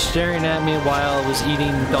 You were staring at me while I was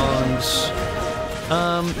eating dongs.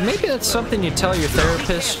 Maybe that's something you tell your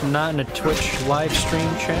therapist, not in a Twitch live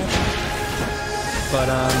stream chat. But,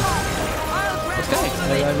 okay.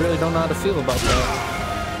 I really don't know how to feel about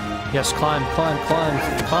that. Yes, climb, climb, climb.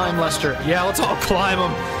 Climb, Lester. Yeah, let's all climb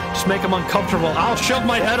him. Just make him uncomfortable. I'll shove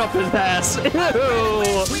my head up his ass. Ew!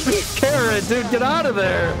 Carrot, dude, get out of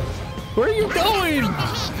there. Where are you going?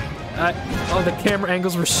 Oh, the camera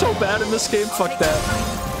angles were so bad in this game. Fuck that.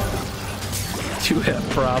 You have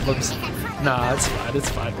problems. Nah, it's fine, it's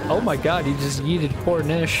fine. Oh my god, you just yeeted poor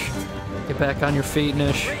Nish. Get back on your feet,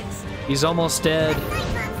 Nish. He's almost dead.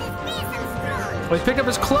 Oh, he picked up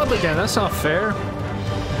his club again. That's not fair.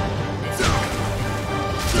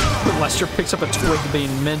 Lester picks up a twig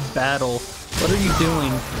being mid-battle. What are you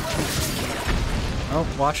doing? Oh,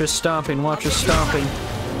 watch us stomping, watch us stomping.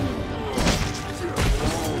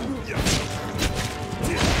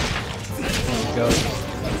 Oh, God.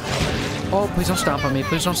 Oh, please don't stomp on me,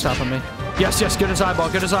 please don't stomp on me. Yes, yes, get his eyeball,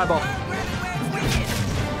 get his eyeball.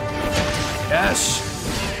 Yes!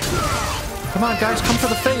 Come on, guys, come for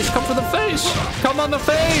the face, come for the face! Come on the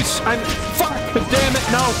face! Fuck! Damn it,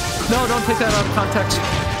 no! No, don't take that out of context.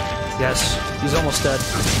 Yes, he's almost dead.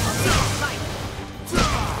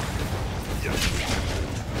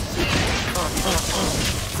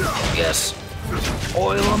 Yes!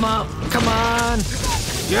 Oil him up! Come on!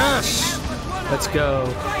 Yes! Let's go.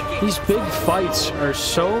 These big fights are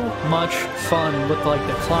so much fun with, like,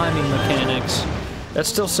 the climbing mechanics. That's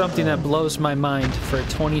still something that blows my mind for a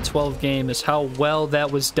 2012 game, is how well that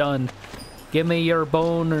was done. Give me your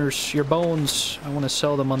boners, your bones. I want to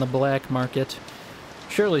sell them on the black market.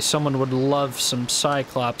 Surely someone would love some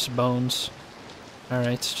Cyclops bones.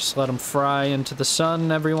 Alright, just let them fry into the sun,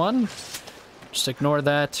 everyone. Just ignore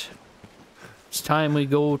that. It's time we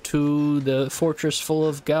go to the fortress full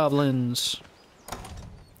of goblins.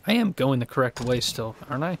 I am going the correct way still,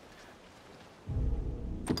 aren't I?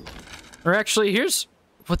 Or actually,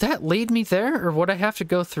 would that lead me there? Or would I have to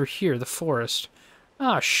go through here, the forest?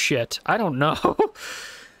 Ah, shit. I don't know.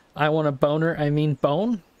 I want a boner, I mean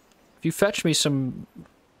bone? If you fetch me some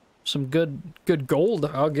good gold,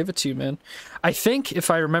 I'll give it to you, man. I think, if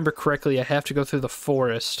I remember correctly, I have to go through the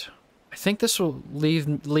forest. I think this will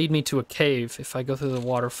lead me to a cave if I go through the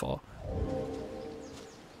waterfall.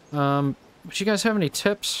 Would you guys have any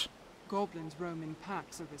tips? Goblins roam in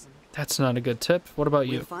packs, Arisen. That's not a good tip. What about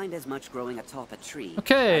you? We'll find as much growing atop a tree.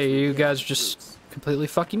 Okay, you guys are just completely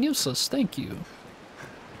fucking useless. Thank you.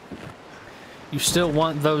 You still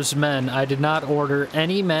want those men. I did not order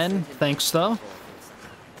any men. Thanks, though.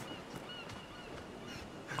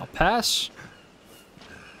 I'll pass.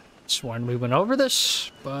 Sworn we went over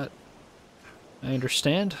this, but I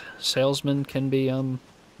understand. Salesman can be,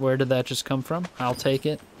 where did that just come from? I'll take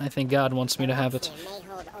it. I think God wants me to have it.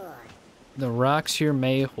 The rocks here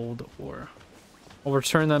may hold ore. I'll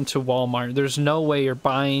return them to Walmart. There's no way you're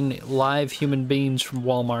buying live human beings from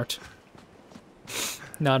Walmart.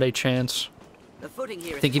 Not a chance. The footing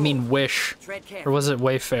here I think you mean Wish. Or was it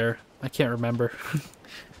Wayfair? I can't remember.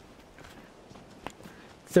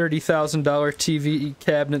 $30,000 TV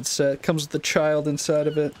cabinet set. Comes with a child inside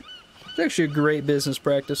of it. It's actually a great business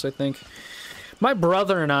practice, I think. My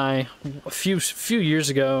brother and I, a few years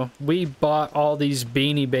ago, we bought all these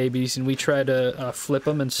Beanie Babies and we tried to flip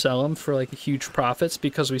them and sell them for like huge profits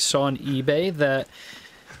because we saw on eBay that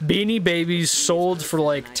Beanie Babies sold for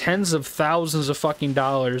like tens of thousands of fucking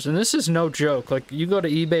dollars. And this is no joke. Like, you go to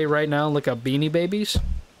eBay right now and look up Beanie Babies.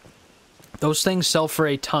 Those things sell for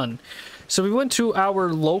a ton. So we went to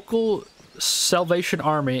our local Salvation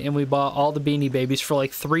Army and we bought all the Beanie Babies for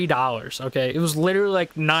like $3. Okay, it was literally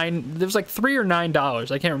like $3 or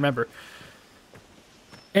 $9. I can't remember.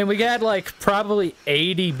 And we got like probably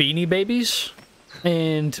 80 Beanie Babies,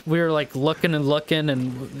 and we were like looking and looking,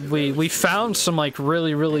 and we found some like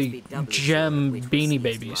really gem Beanie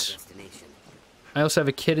Babies. I also have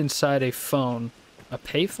a kid inside a phone. A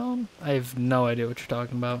payphone? I have no idea what you're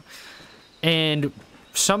talking about. And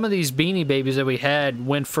some of these Beanie Babies that we had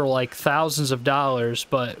went for like thousands of dollars,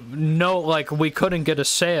 but no, like, we couldn't get a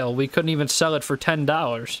sale. We couldn't even sell it for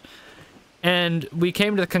 $10. And we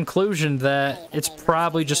came to the conclusion that it's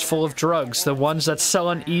probably just full of drugs. The ones that sell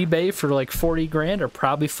on eBay for like 40 grand are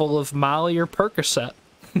probably full of Molly or Percocet.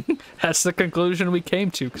 That's the conclusion we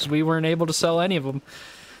came to, because we weren't able to sell any of them.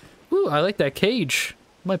 Ooh, I like that cage.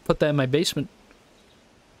 I might put that in my basement.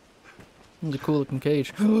 It's a cool looking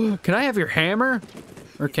cage. Can I have your hammer?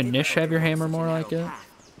 Or can Nish have your hammer, more like it?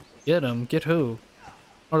 Get him. Get who?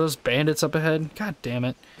 Are those bandits up ahead? God damn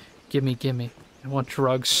it. Gimme. I want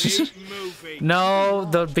drugs. No,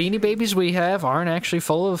 the Beanie Babies we have aren't actually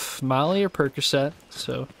full of Molly or Percocet,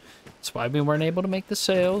 so that's why we weren't able to make the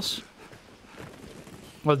sales.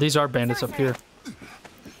 Well, these are bandits up here.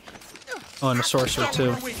 Oh, and a sorcerer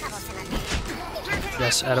too.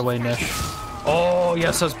 Yes, away, Nish. Oh,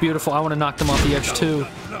 yes, that's beautiful. I want to knock them off the edge too.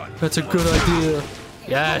 That's a good idea.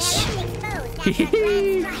 Yes.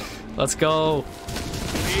 Let's go.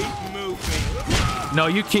 No,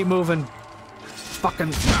 you keep moving.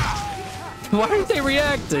 Fucking. Why aren't they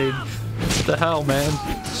reacting? What the hell, man?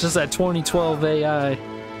 It's just that 2012 AI.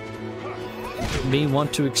 me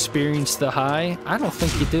want to experience the high? I don't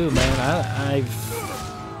think you do, man. I've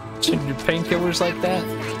seen painkillers like that.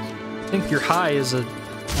 I think your high is a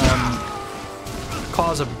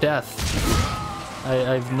cause of death. I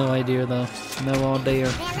have no idea though. No idea.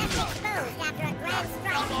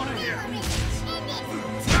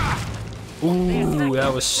 Ooh,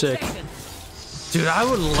 that was sick. Dude, I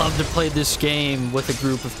would love to play this game with a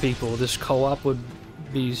group of people. This co-op would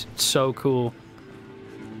be so cool.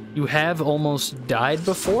 You have almost died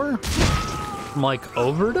before? From like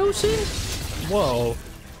overdosing? Whoa.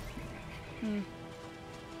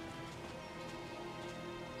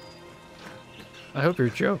 I hope you're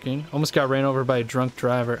joking. Almost got ran over by a drunk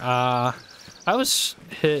driver. I was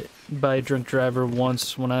hit by a drunk driver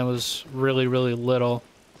once when I was really, really little.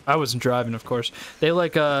 I wasn't driving, of course. They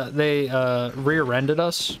rear-ended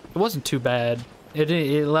us. It wasn't too bad.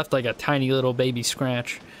 It left like a tiny little baby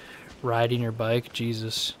scratch. Riding your bike,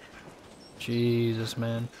 Jesus. Jesus,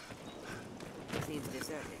 man.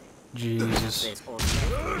 Jesus.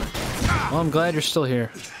 Well, I'm glad you're still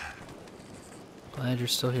here. Glad you're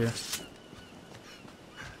still here.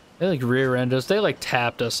 They like rear-ended us. They like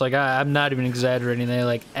tapped us. Like I'm not even exaggerating. They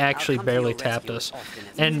like actually barely tapped us.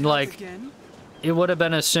 And like it would have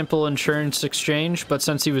been a simple insurance exchange, but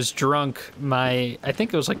since he was drunk, I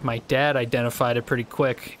think it was like my dad identified it pretty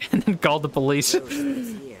quick and then called the police.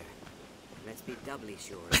 Let's be doubly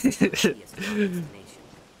sure.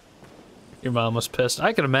 Your mom was pissed.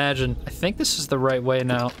 I can imagine. I think this is the right way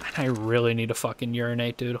now. I really need to fucking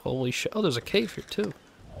urinate, dude. Holy shit. Oh, there's a cave here too.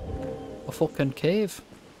 A fucking cave.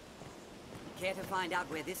 Care to find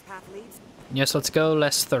out where this path leads? Yes, let's go,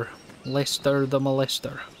 Lester. Lester the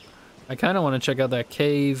molester. I kind of want to check out that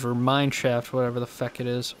cave or mine shaft, whatever the fuck it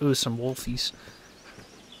is. Ooh, some wolfies.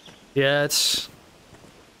 Yeah, it's...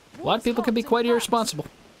 A lot of people can be quite irresponsible.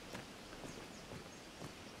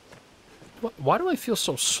 Why do I feel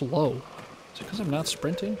so slow? Is it because I'm not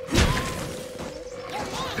sprinting?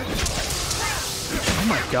 Oh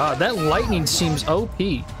my god, that lightning seems OP.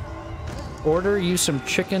 Order you some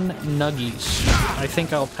chicken nuggies. I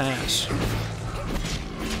think I'll pass.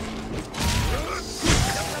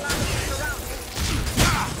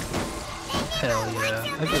 Hell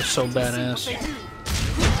yeah. That goes so badass.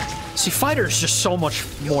 See, Fighter is just so much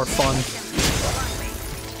more fun.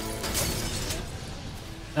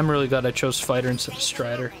 I'm really glad I chose Fighter instead of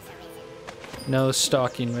Strider. No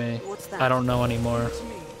stalking me. I don't know anymore.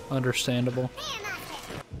 Understandable.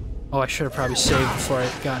 Oh, I should have probably saved before I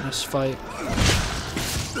got in this fight.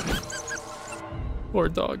 Poor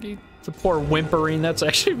doggy. The poor whimpering. That's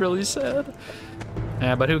actually really sad.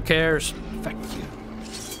 Yeah, but who cares? Fuck you.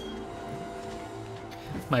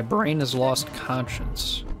 My brain has lost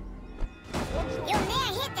conscience.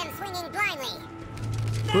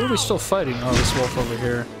 Who are we still fighting? Oh, this wolf over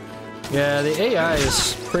here. Yeah, the AI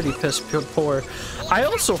is pretty piss poor. I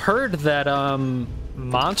also heard that,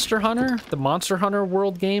 Monster Hunter, the Monster Hunter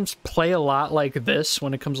World games play a lot like this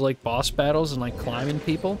when it comes to like boss battles and like climbing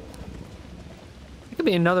people. It could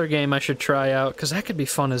be another game I should try out because that could be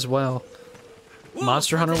fun as well.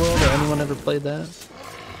 Monster Hunter World, has anyone ever played that?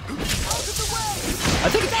 I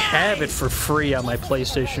think I have it for free on my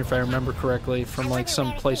PlayStation if I remember correctly from like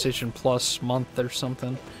some PlayStation Plus month or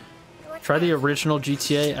something. Try the original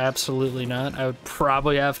GTA? Absolutely not. I would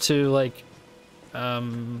probably have to like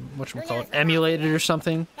whatchamacallit, emulate it or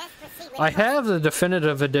something. I have the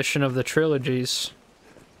definitive edition of the trilogies,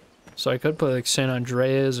 so I could play like San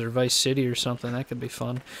Andreas or Vice City or something. That could be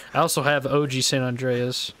fun. I also have OG San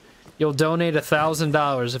Andreas. You'll donate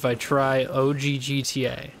 $1,000 if I try OG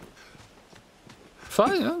GTA.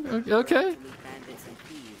 Fine, okay.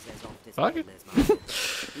 Fuck it.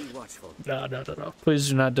 No. Please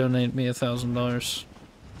do not donate me $1,000.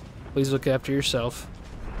 Please look after yourself.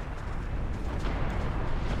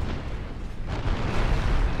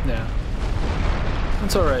 Yeah.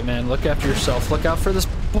 It's alright, man. Look after yourself. Look out for this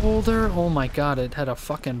boulder. Oh my god, it had a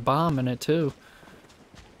fucking bomb in it, too.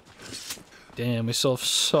 Damn, we still have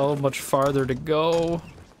so much farther to go.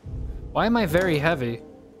 Why am I very heavy?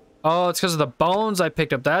 Oh, it's because of the bones I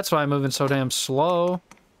picked up. That's why I'm moving so damn slow.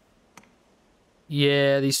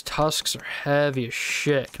 Yeah, these tusks are heavy as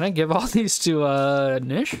shit. Can I give all these to,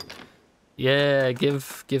 Nish? Yeah,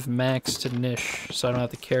 give Max to Nish, so I don't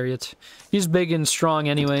have to carry it. He's big and strong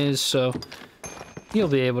anyways, so he'll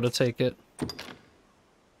be able to take it.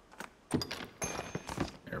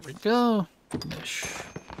 There we go. Nish.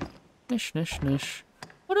 Nish.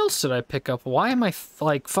 What else did I pick up? Why am I,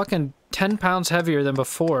 like, fucking 10 pounds heavier than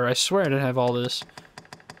before? I swear I didn't have all this.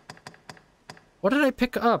 What did I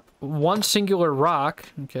pick up? One singular rock.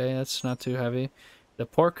 Okay, that's not too heavy. The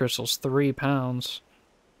pork crystal's 3 pounds.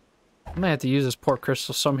 I might have to use this pork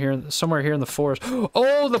crystal somewhere here in the forest.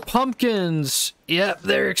 Oh, the pumpkins! Yep,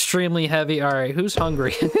 they're extremely heavy. Alright, who's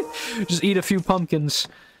hungry? Just eat a few pumpkins.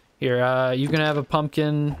 Here, you can have a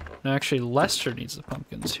pumpkin. Actually, Lester needs the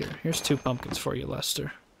pumpkins here. Here's 2 pumpkins for you,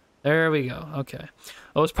 Lester. There we go. Okay.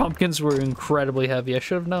 Those pumpkins were incredibly heavy. I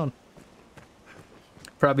should have known.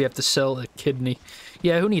 Probably have to sell a kidney.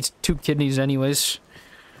 Yeah, who needs 2 kidneys anyways?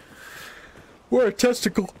 Or a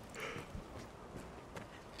testicle.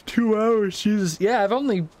 2 hours, Jesus. Yeah, I've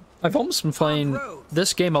almost been playing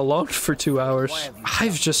this game alone for 2 hours.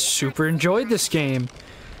 I've just super enjoyed this game.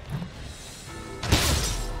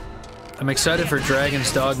 I'm excited for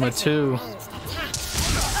Dragon's Dogma 2.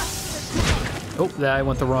 Oh, that I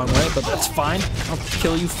went the wrong way, but that's fine. I'll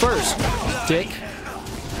kill you first, dick.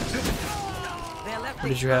 What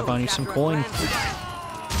did you have on you? Some coin?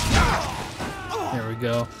 There we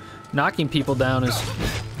go. Knocking people down is...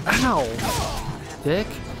 Ow! Dick.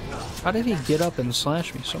 How did he get up and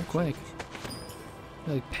slash me so quick?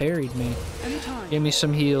 He like parried me. Give me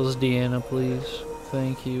some heals, Deanna, please.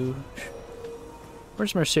 Thank you.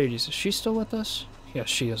 Where's Mercedes? Is she still with us? Yes,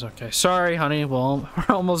 she is. Okay. Sorry, honey. Well,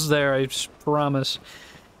 we're almost there, I promise.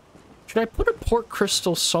 Should I put a port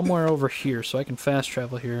crystal somewhere over here so I can fast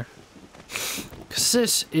travel here? Because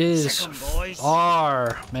this is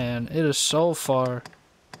far, man. It is so far.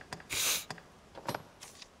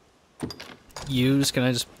 Use, can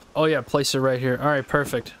I just... Oh yeah, place it right here. Alright,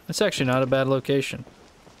 perfect. That's actually not a bad location.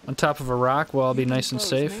 On top of a rock where I'll be nice and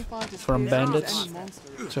safe from bandits.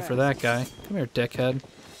 Except for that guy. Come here, dickhead.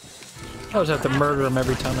 I always have to murder him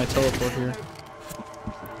every time I teleport here.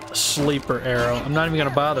 A sleeper arrow. I'm not even going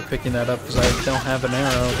to bother picking that up because I don't have an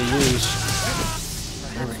arrow to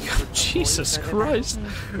use. There we go. Jesus Christ.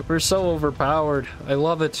 We're so overpowered. I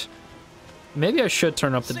love it. Maybe I should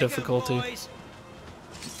turn up the difficulty.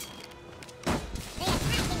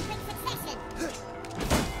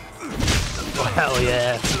 Oh, hell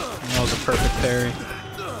yeah. That was a perfect parry.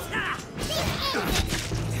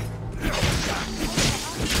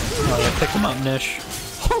 Oh, yeah, pick him up, Nish.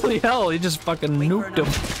 Holy hell, he just fucking nuked him.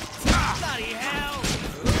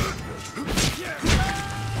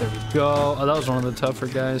 There we go. Oh, that was one of the tougher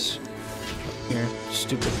guys. Here,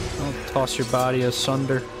 stupid. I'll toss your body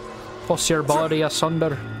asunder. Toss your body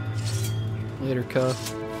asunder. Later, cuh.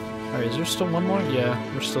 Alright, is there still one more? Yeah,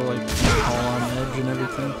 we're still like all on edge and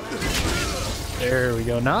everything. There we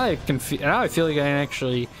go. Now I feel like I can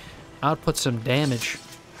actually output some damage.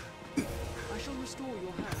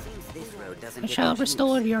 I shall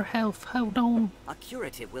restore your health. Hold on. A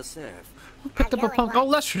curative will serve. Picked up a pumpkin. Oh,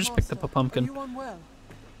 Lester just picked up a pumpkin.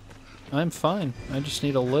 I'm fine. I just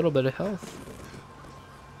need a little bit of health.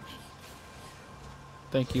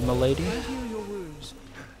 Thank you, milady.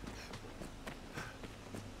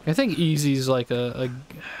 I think easy's like a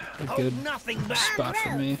good spot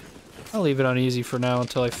for me. I'll leave it on easy for now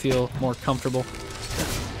until I feel more comfortable.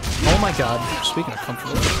 Oh my god. Speaking of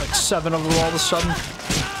comfortable, there's like 7 of them all of a sudden.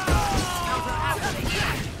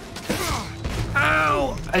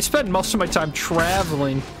 Ow! I spend most of my time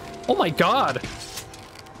traveling. Oh my god!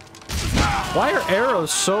 Why are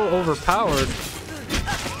arrows so overpowered?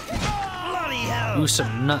 Ooh,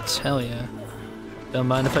 some nuts. Hell yeah. Don't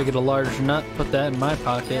mind if I get a large nut. Put that in my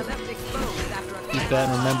pocket. Keep that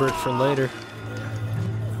and remember it for later.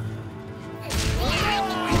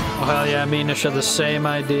 Oh hell yeah, me and Nish have the same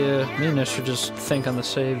idea. Me and Nish should just think on the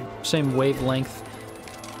same wavelength.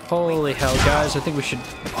 Holy hell, guys, I think we should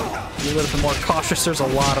be a little bit more cautious. There's a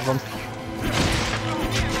lot of them.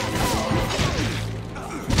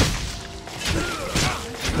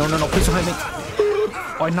 No, no, no, please don't hit me.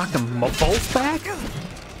 Oh, I knocked them both back?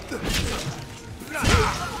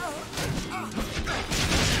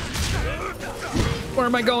 Where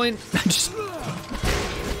am I going? Just...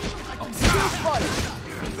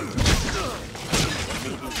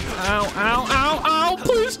 Ow, ow, ow, ow,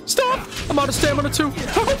 please, stop! I'm out of stamina too.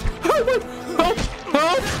 Help, help, help,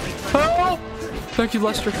 help, help! Thank you,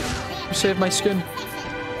 Lester. You saved my skin.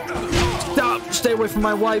 Stop, stay away from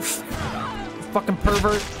my wife. You fucking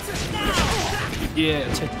pervert. Yeah,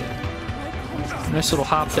 take that. Nice little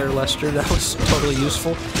hop there, Lester. That was totally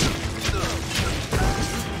useful.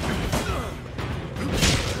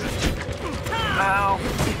 Ow.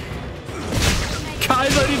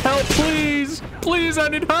 Guys, I need help, please! Please, I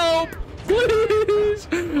need help! Please!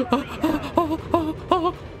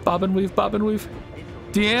 Bob and weave, bob and weave.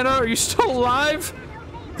 Deanna, are you still alive?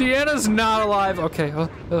 Deanna's not alive. Okay.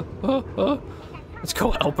 Let's go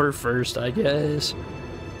help her first, I guess.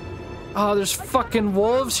 Oh, there's fucking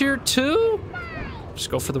wolves here too? Just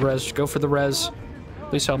go for the res. Just go for the res.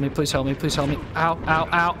 Please help me, please help me, please help me. Ow, ow,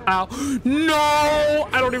 ow, ow. No!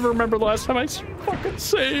 I don't even remember the last time I fucking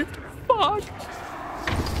saved. Fuck.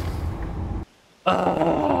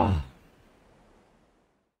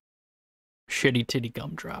 Shitty titty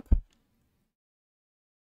gumdrop.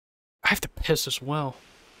 I have to piss as well.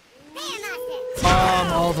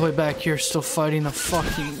 I'm all the way back here still fighting the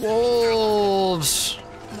fucking wolves.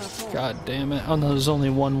 God damn it. Oh no, there's only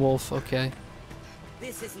one wolf. Okay.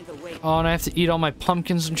 This isn't the way. Oh, and I have to eat all my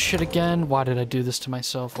pumpkins and shit again. Why did I do this to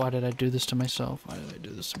myself? Why did I do this to myself? Why did I do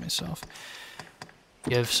this to myself?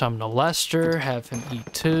 Give some to Lester. Have him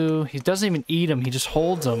eat too. He doesn't even eat them. He just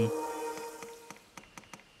holds them.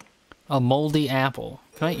 A moldy apple.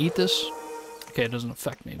 Can I eat this? Okay, it doesn't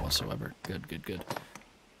affect me whatsoever. Good, good, good.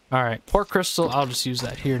 Alright, pork crystal. I'll just use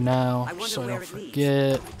that here now, so I don't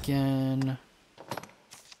forget again.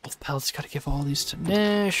 Wolf pellets, gotta give all these to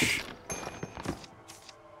Nish.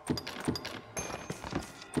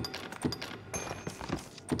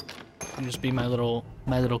 And just be my little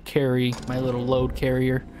carry, my little load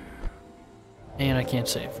carrier. And I can't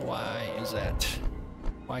save. Why is that?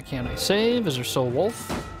 Why can't I save? Is there still a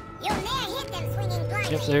wolf?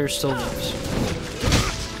 Yep, there still lives.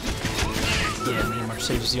 Yeah, me and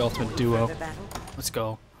Mercedes, the ultimate duo. Let's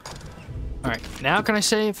go. Alright, now can I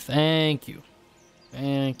save? Thank you.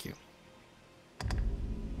 Thank you.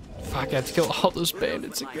 Fuck, I have to kill all those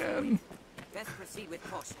bandits again. Best proceed with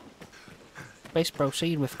caution. Best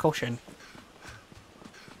proceed with caution.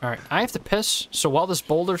 Alright, I have to piss, so while this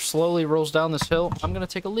boulder slowly rolls down this hill, I'm gonna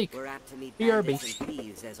take a leak. BRB.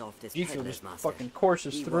 Jaco just fucking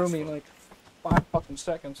courses through me like 5 fucking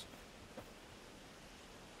seconds.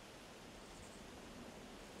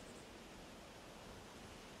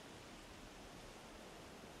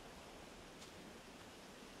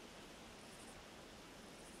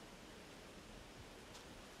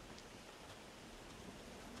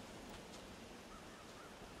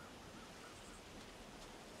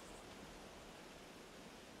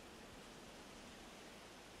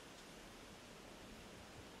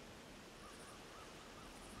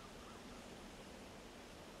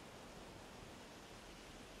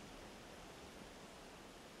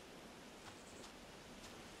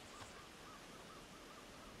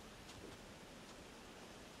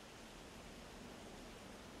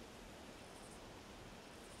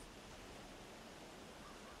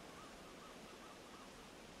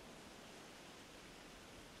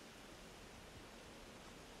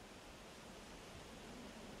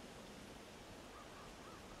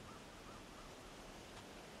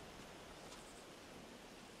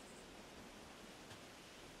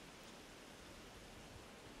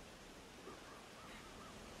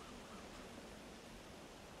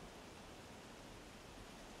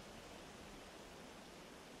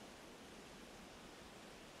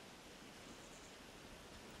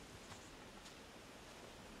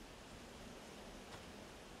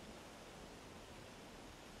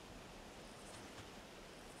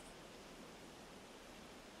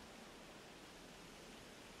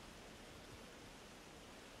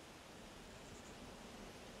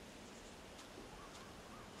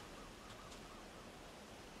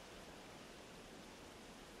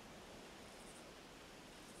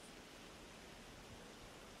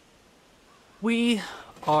 We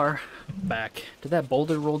are back. Did that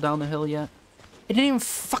boulder roll down the hill yet? It didn't even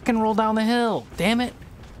fucking roll down the hill. Damn it.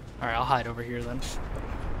 Alright, I'll hide over here then.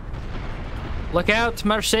 Look out,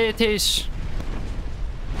 Mercedes.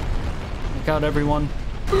 Look out, everyone.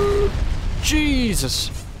 Jesus.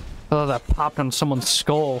 I thought that popped on someone's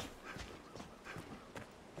skull.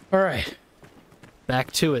 Alright.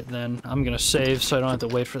 Back to it then. I'm gonna save so I don't have to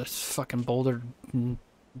wait for this fucking boulder to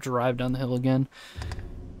drive down the hill again.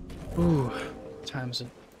 Ooh, what time is it?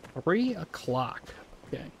 3 o'clock.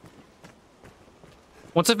 Okay.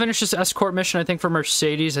 Once I finish this escort mission, I think for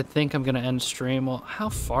Mercedes, I think I'm gonna end stream. Well, how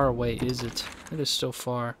far away is it? It is so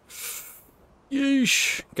far.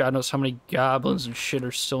 Yeesh. God knows how many goblins and shit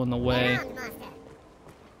are still in the way.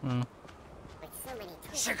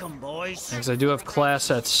 Sick 'em, boys. Because I do have class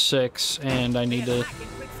at 6, and I need to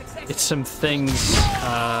get some things,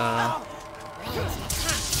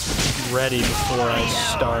 ready before I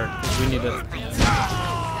start. We need to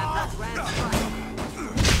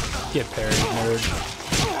get parried, nerd.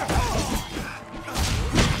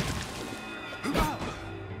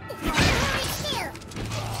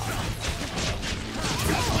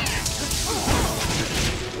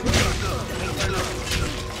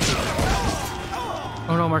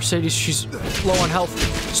 Oh no, Mercedes, she's low on health.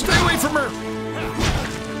 Stay away from her!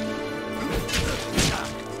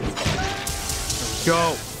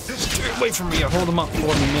 Go! Stay away from me, hold him up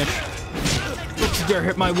for me, Nish. Don't you dare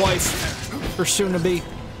hit my wife. Or soon to be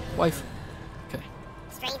wife. Okay.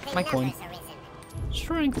 Strength in My coin. numbers arisen.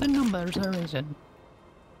 Strength in numbers arisen.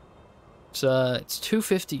 It's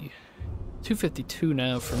 250. 252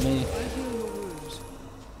 now for me.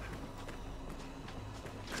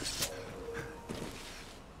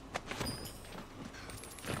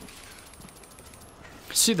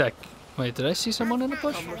 See that? Wait, did I see someone in the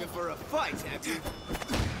bush? I'm looking for a fight, have you?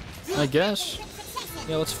 I guess.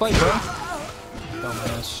 Yeah, let's fight, bro.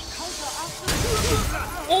 Dumbass.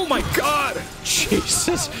 Oh my god!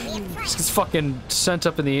 Jesus! This gets fucking sent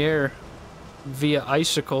up in the air via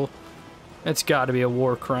icicle. That's gotta be a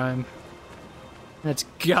war crime. That's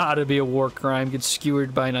gotta be a war crime. Get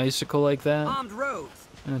skewered by an icicle like that. Armed rogues.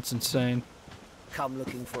 That's insane. Come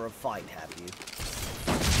looking for a fight, have you?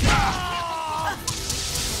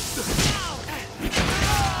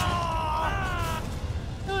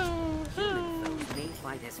 Humans may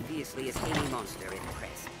fight as fiercely as any monster in the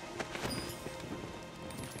press.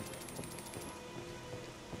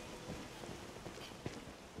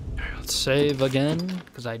 Alright, let's save again,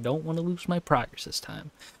 because I don't want to lose my progress this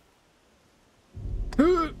time.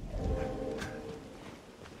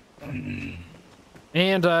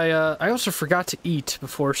 And I also forgot to eat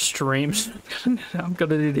before streams. I'm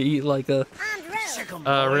gonna need to eat like a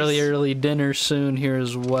really early dinner soon here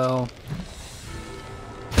as well.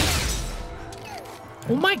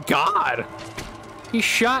 Oh my god! He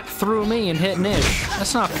shot through me and hit Nish.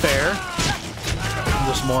 That's not fair.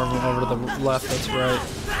 Just more of them over to the left, that's right.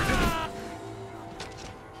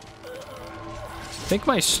 I think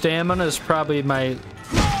my stamina is probably my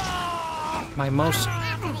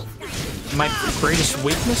greatest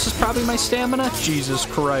weakness is probably my stamina. Jesus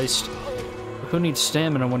Christ. Who needs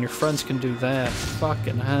stamina when your friends can do that?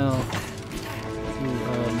 Fucking hell.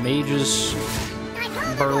 Ooh, mage's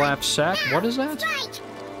burlap sack. What is that? I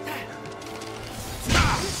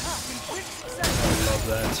love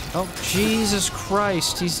that. Oh, Jesus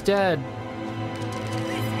Christ. He's dead.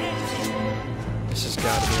 This has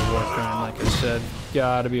got to be a war crime, like I said.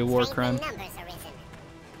 Gotta be a war crime.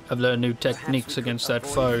 I've learned new techniques against that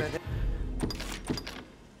foe.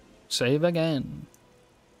 Save again.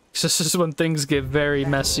 This is when things get very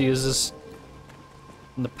messy, is this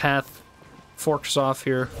when the path forks off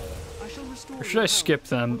here. Or should I skip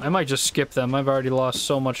them? I might just skip them. I've already lost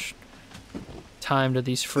so much time to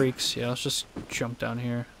these freaks. Yeah, let's just jump down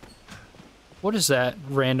here. What is that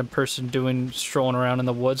random person doing strolling around in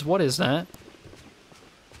the woods? What is that?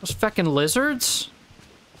 Those feckin' lizards?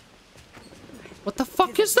 What the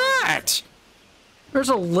fuck is that? There's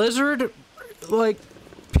a lizard, like,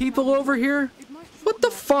 people over here? What the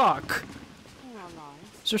fuck?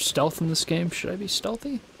 Is there stealth in this game? Should I be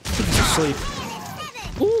stealthy? I think it's asleep.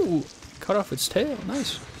 Ooh, cut off its tail.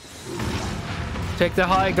 Nice. Take the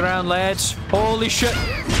high ground, lads. Holy shit.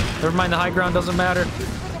 Never mind, the high ground doesn't matter.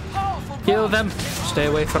 Kill them. Stay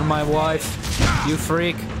away from my wife. You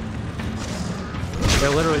freak. They're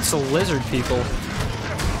literally, it's the lizard people.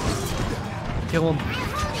 Kill them.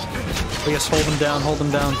 Oh yes, hold them down, hold them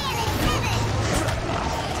down.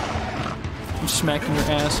 I'm smacking your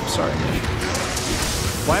ass, I'm sorry.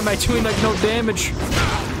 Why am I doing like no damage?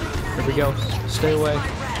 Here we go, stay away.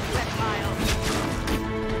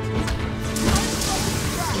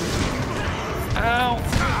 Ow!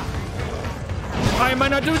 Why am I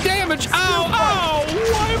not doing damage? Ow! Ow!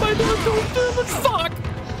 Why am I not doing damage? Fuck!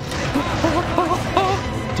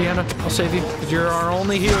 Deanna, I'll save you, because you're our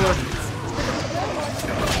only healer.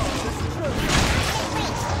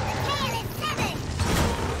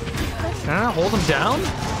 Can I not hold him down?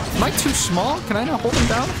 Am I too small? Can I not hold him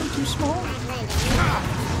down if I'm too small?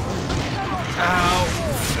 Ow!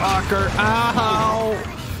 Fucker! Ow!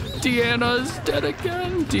 Deanna's dead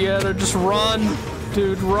again. Deanna, just run.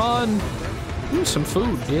 Dude, run. Ooh, some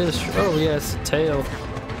food. Yes. Oh, yes, tail.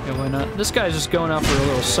 Yeah, why not? This guy's just going out for a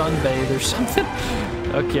little sunbathe or something.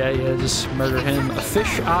 Okay, yeah, just murder him. A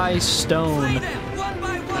fish eye stone.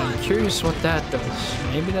 I'm curious what that does.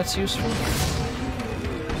 Maybe that's useful?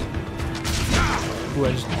 Ooh,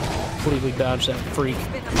 I just completely dodged that freak.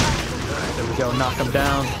 There we go, knock him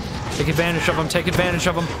down. Take advantage of him, take advantage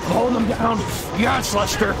of him. Hold him down. Yes,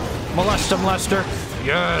 Lester. Molest him, Lester.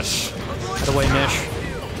 Yes. Get away, Nish.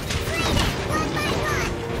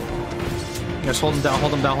 Yes, hold him down,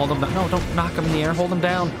 hold him down, hold him down. No, don't knock him in the air, hold him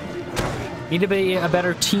down. Need to be a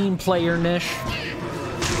better team player, Nish.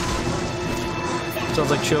 Sounds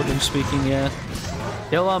like children speaking, yeah.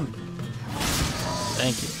 Kill him.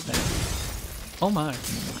 Thank you, thank you. Oh my.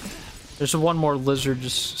 There's one more lizard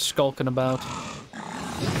just skulking about.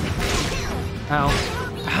 Ow.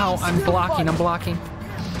 Ow, I'm blocking, I'm blocking.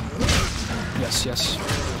 Yes, yes.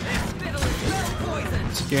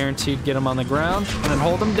 It's guaranteed. Get him on the ground and then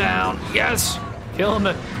hold him down. Yes! Kill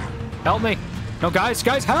him. Help me. No, guys,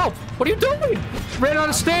 help! What are you doing? Ran out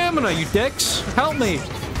of stamina, you dicks. Help me.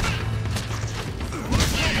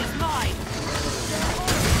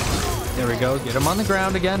 There we go. Get him on the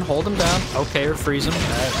ground again. Hold him down. Okay, or freeze him.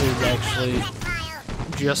 That is actually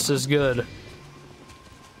just as good.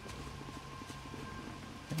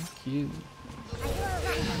 Thank you.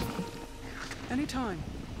 Anytime.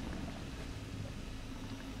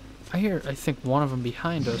 I think one of them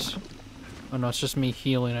behind us. Oh no, it's just me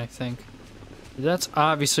healing, I think. That's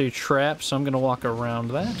obviously a trap, so I'm gonna walk around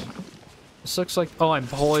that. This looks like... Oh, I'm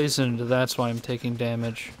poisoned. That's why I'm taking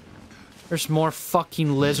damage. There's more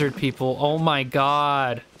fucking lizard people. Oh my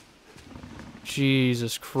god.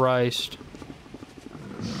 Jesus Christ.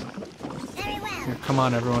 Here, come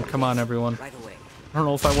on, everyone. Come on, everyone. I don't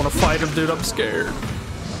know if I want to fight him, dude. I'm scared.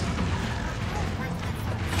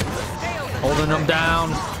 Holding him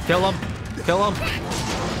down. Kill him. Kill him.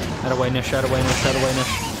 Out of way, Nish. Out of way, Nish. Out of way, Nish.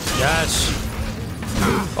 Yes.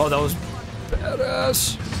 Oh, that was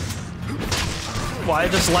badass. Why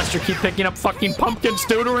does Lester keep picking up fucking pumpkins,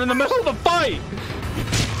 dude? We're in the middle of the fight!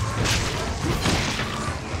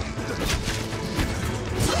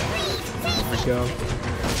 There we go.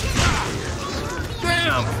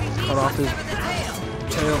 Damn! Cut off his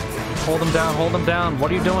tail. Hold him down, hold him down.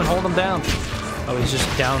 What are you doing? Hold him down. Oh, he's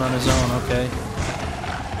just down on his own, okay.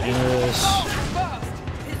 Yes.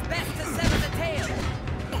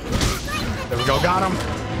 There we go, got him.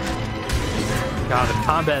 God, the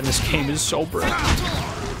combat in this game is so brilliant.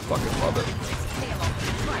 Fucking love it.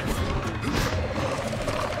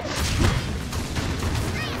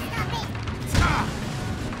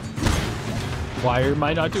 Why am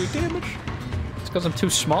I not doing damage? It's because I'm too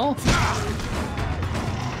small?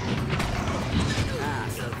 Ah,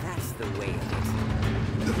 so that's the way of it.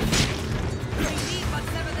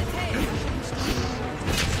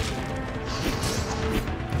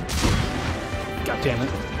 God damn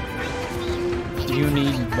it. Do you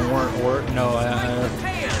need more or no? I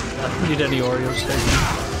don't need any Oreos.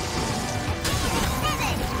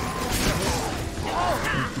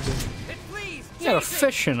 He had a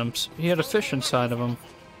fish in him. He had a fish inside of him.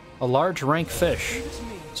 A large rank fish.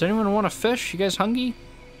 Does anyone want a fish? You guys hungry?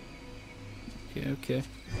 Okay, okay.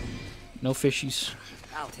 No fishies.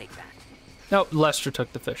 I'll take that. Nope, Lester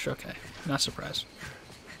took the fish. Okay, not surprised.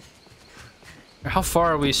 How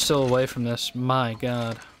far are we still away from this? My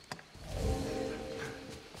God.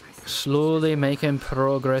 Slowly making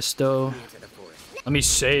progress, though. Let me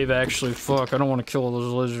save, actually. Fuck, I don't want to kill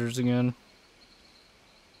those lizards again.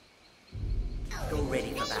 Go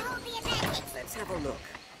ready for battle. Let's have a look.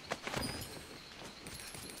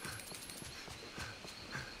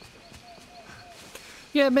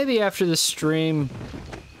 Yeah, maybe after this stream.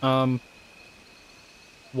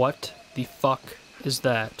 What the fuck is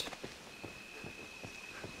that?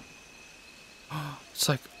 It's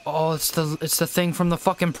like, oh, it's the thing from the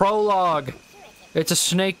fucking prologue. It's a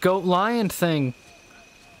snake, goat, lion thing.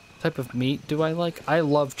 What type of meat do I like? I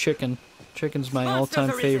love chicken. Chicken's my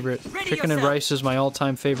all-time favorite. Chicken and rice is my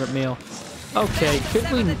all-time favorite meal. Okay, could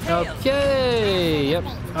we... Okay, yep.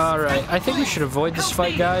 Alright, I think we should avoid this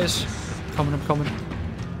fight, guys. Coming, I'm coming.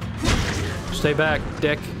 Stay back,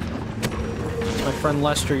 dick. My friend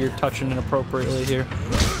Lester, you're touching inappropriately here.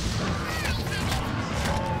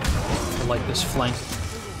 I like this flank.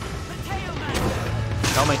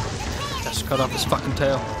 Help me. Just cut off his fucking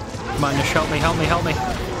tail. Come on, just help me, help me, help me.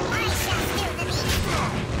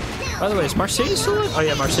 By the way, is Mercedes still alive? Oh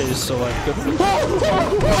yeah, Mercedes is still alive. Good. No,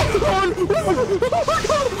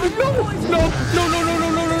 no, no, no, no, no,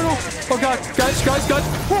 no, no, no. Oh god, guys.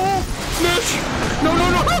 Oh, Nish! No, no,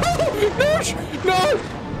 no! Nish! No!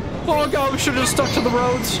 Oh god, we should have stuck to the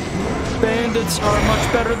roads. Bandits are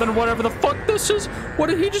much better than whatever the fuck this is. What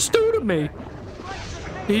did he just do to me?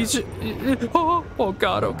 He's... Oh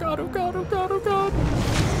god, oh god, oh god, oh god, oh god.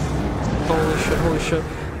 Holy shit, holy shit.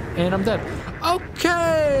 And I'm dead.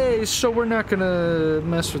 Okay, so we're not gonna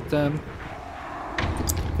mess with them.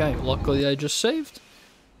 Okay, luckily I just saved.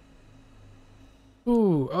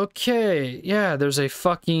 Ooh, okay. Yeah, there's a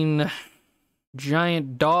fucking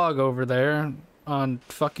giant dog over there on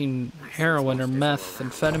fucking heroin or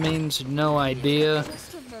methamphetamines. No idea.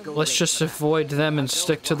 Let's just avoid them and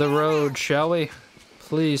stick to the road, shall we?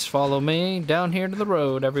 Please follow me down here to the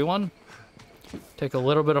road, everyone. Take a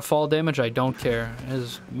little bit of fall damage, I don't care. It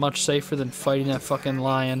is much safer than fighting that fucking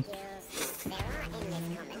lion.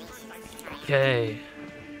 Okay.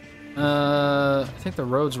 I think the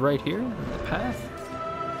road's right here. The path.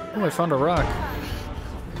 Oh, I found a rock.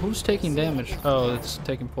 Who's taking damage? Oh, it's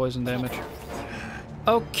taking poison damage.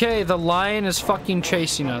 Okay, the lion is fucking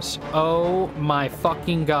chasing us. Oh my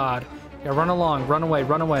fucking god. Yeah, run along. Run away.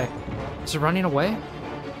 Run away. Is it running away?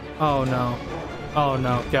 Oh no. Oh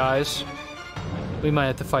no, guys. We might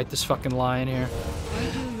have to fight this fucking lion here.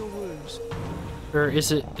 Or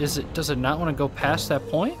is it, does it not want to go past that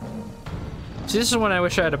point? See, this is when I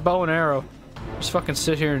wish I had a bow and arrow. Just fucking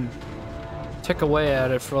sit here and tick away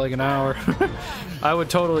at it for like an hour. I would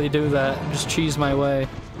totally do that and just cheese my way.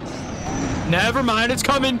 Never mind, it's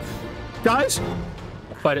coming! Guys!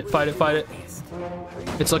 Fight it, fight it, fight it.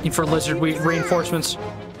 It's looking for lizard reinforcements.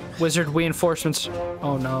 Wizard reinforcements.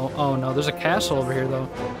 Oh no, there's a castle over here though.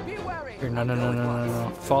 Here,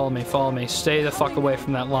 no. Follow me, follow me. Stay the fuck away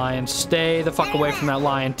from that lion. Stay the fuck away from that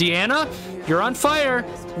lion. Deanna, you're on fire!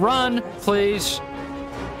 Run, please.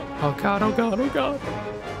 Oh god, oh god, oh god.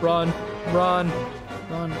 Run, run,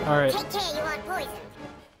 run. Alright. Take care, you want poison.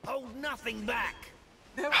 Hold nothing back.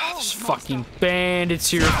 There's fucking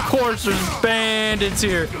bandits here. Of course there's bandits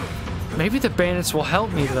here. Maybe the bandits will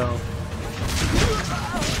help me though.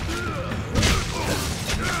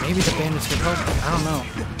 Maybe the bandits will help me. I don't know.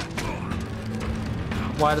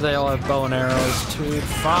 Why do they all have bow and arrows, dude?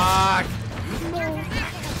 Fuck!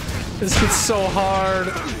 This gets so hard.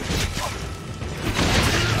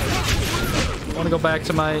 I want to go back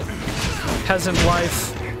to my peasant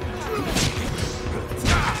life.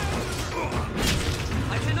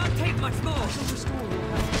 I cannot take much more.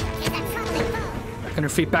 Back on her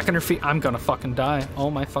feet, back on her feet. I'm gonna fucking die.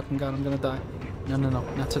 Oh my fucking god, I'm gonna die. No,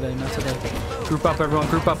 not today, not today. Group up, everyone,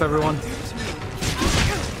 group up, everyone.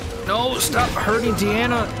 No, stop hurting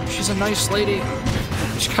Deanna. She's a nice lady.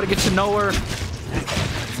 Just gotta get to know her.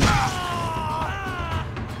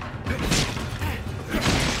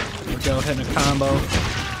 There we go, hitting a combo.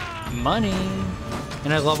 Money.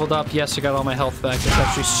 And I leveled up. Yes, I got all my health back. It's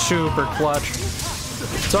actually super clutch.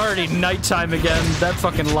 It's already nighttime again. That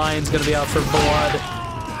fucking lion's gonna be out for blood.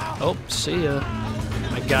 Oh, see ya.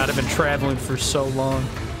 My god, I've been traveling for so long.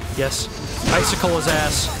 Yes. Icicle his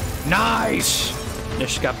ass. Nice! Yeah,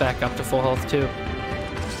 she got back up to full health too.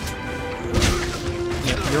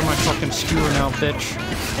 Yep, you're my fucking skewer now, bitch.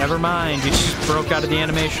 Never mind, you just broke out of the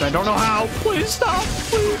animation. I don't know how. Please stop.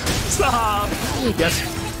 Please stop. Yes.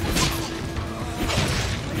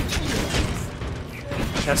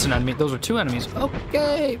 That's an enemy. Those are two enemies.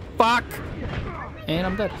 Okay. Fuck. And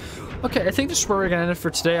I'm dead. Okay, I think this is where we're gonna end it for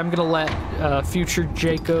today. I'm gonna let future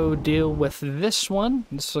Jaco deal with this one.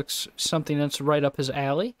 This looks something that's right up his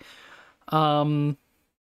alley.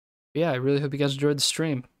 Yeah, I really hope you guys enjoyed the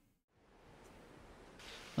stream.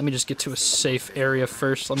 Let me just get to a safe area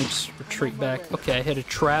first. Let me just retreat back. Okay, I hit a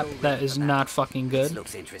trap. That is not fucking good.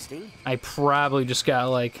 Looks interesting. I probably just got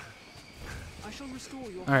like...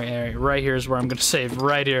 Alright, right here is where I'm gonna save.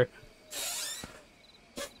 Right here.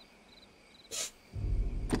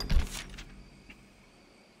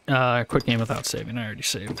 Quick game without saving. I already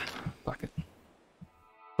saved. Fuck it.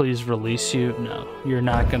 Please release you. No, you're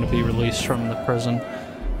not gonna be released from the prison.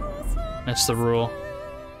 That's the rule.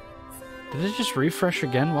 Did it just refresh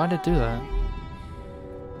again? Why did it do that?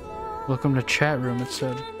 Welcome to chat room, it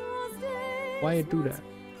said. Why it do that?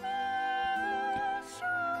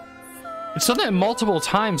 It's done that multiple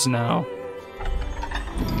times now.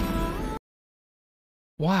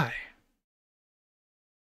 Why?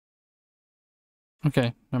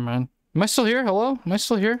 Okay, never mind. Am I still here? Hello? Am I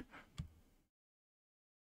still here?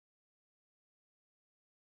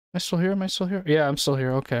 Am I still here? Am I still here? Yeah, I'm still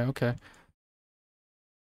here. Okay, okay.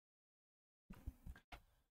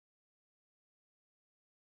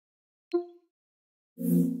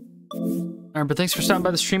 Alright, but thanks for stopping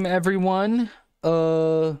by the stream, everyone. Is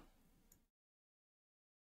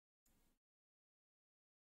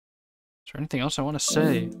there anything else I want to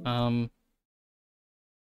say?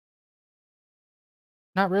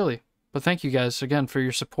 Not really. But thank you guys again for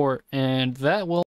your support, and that will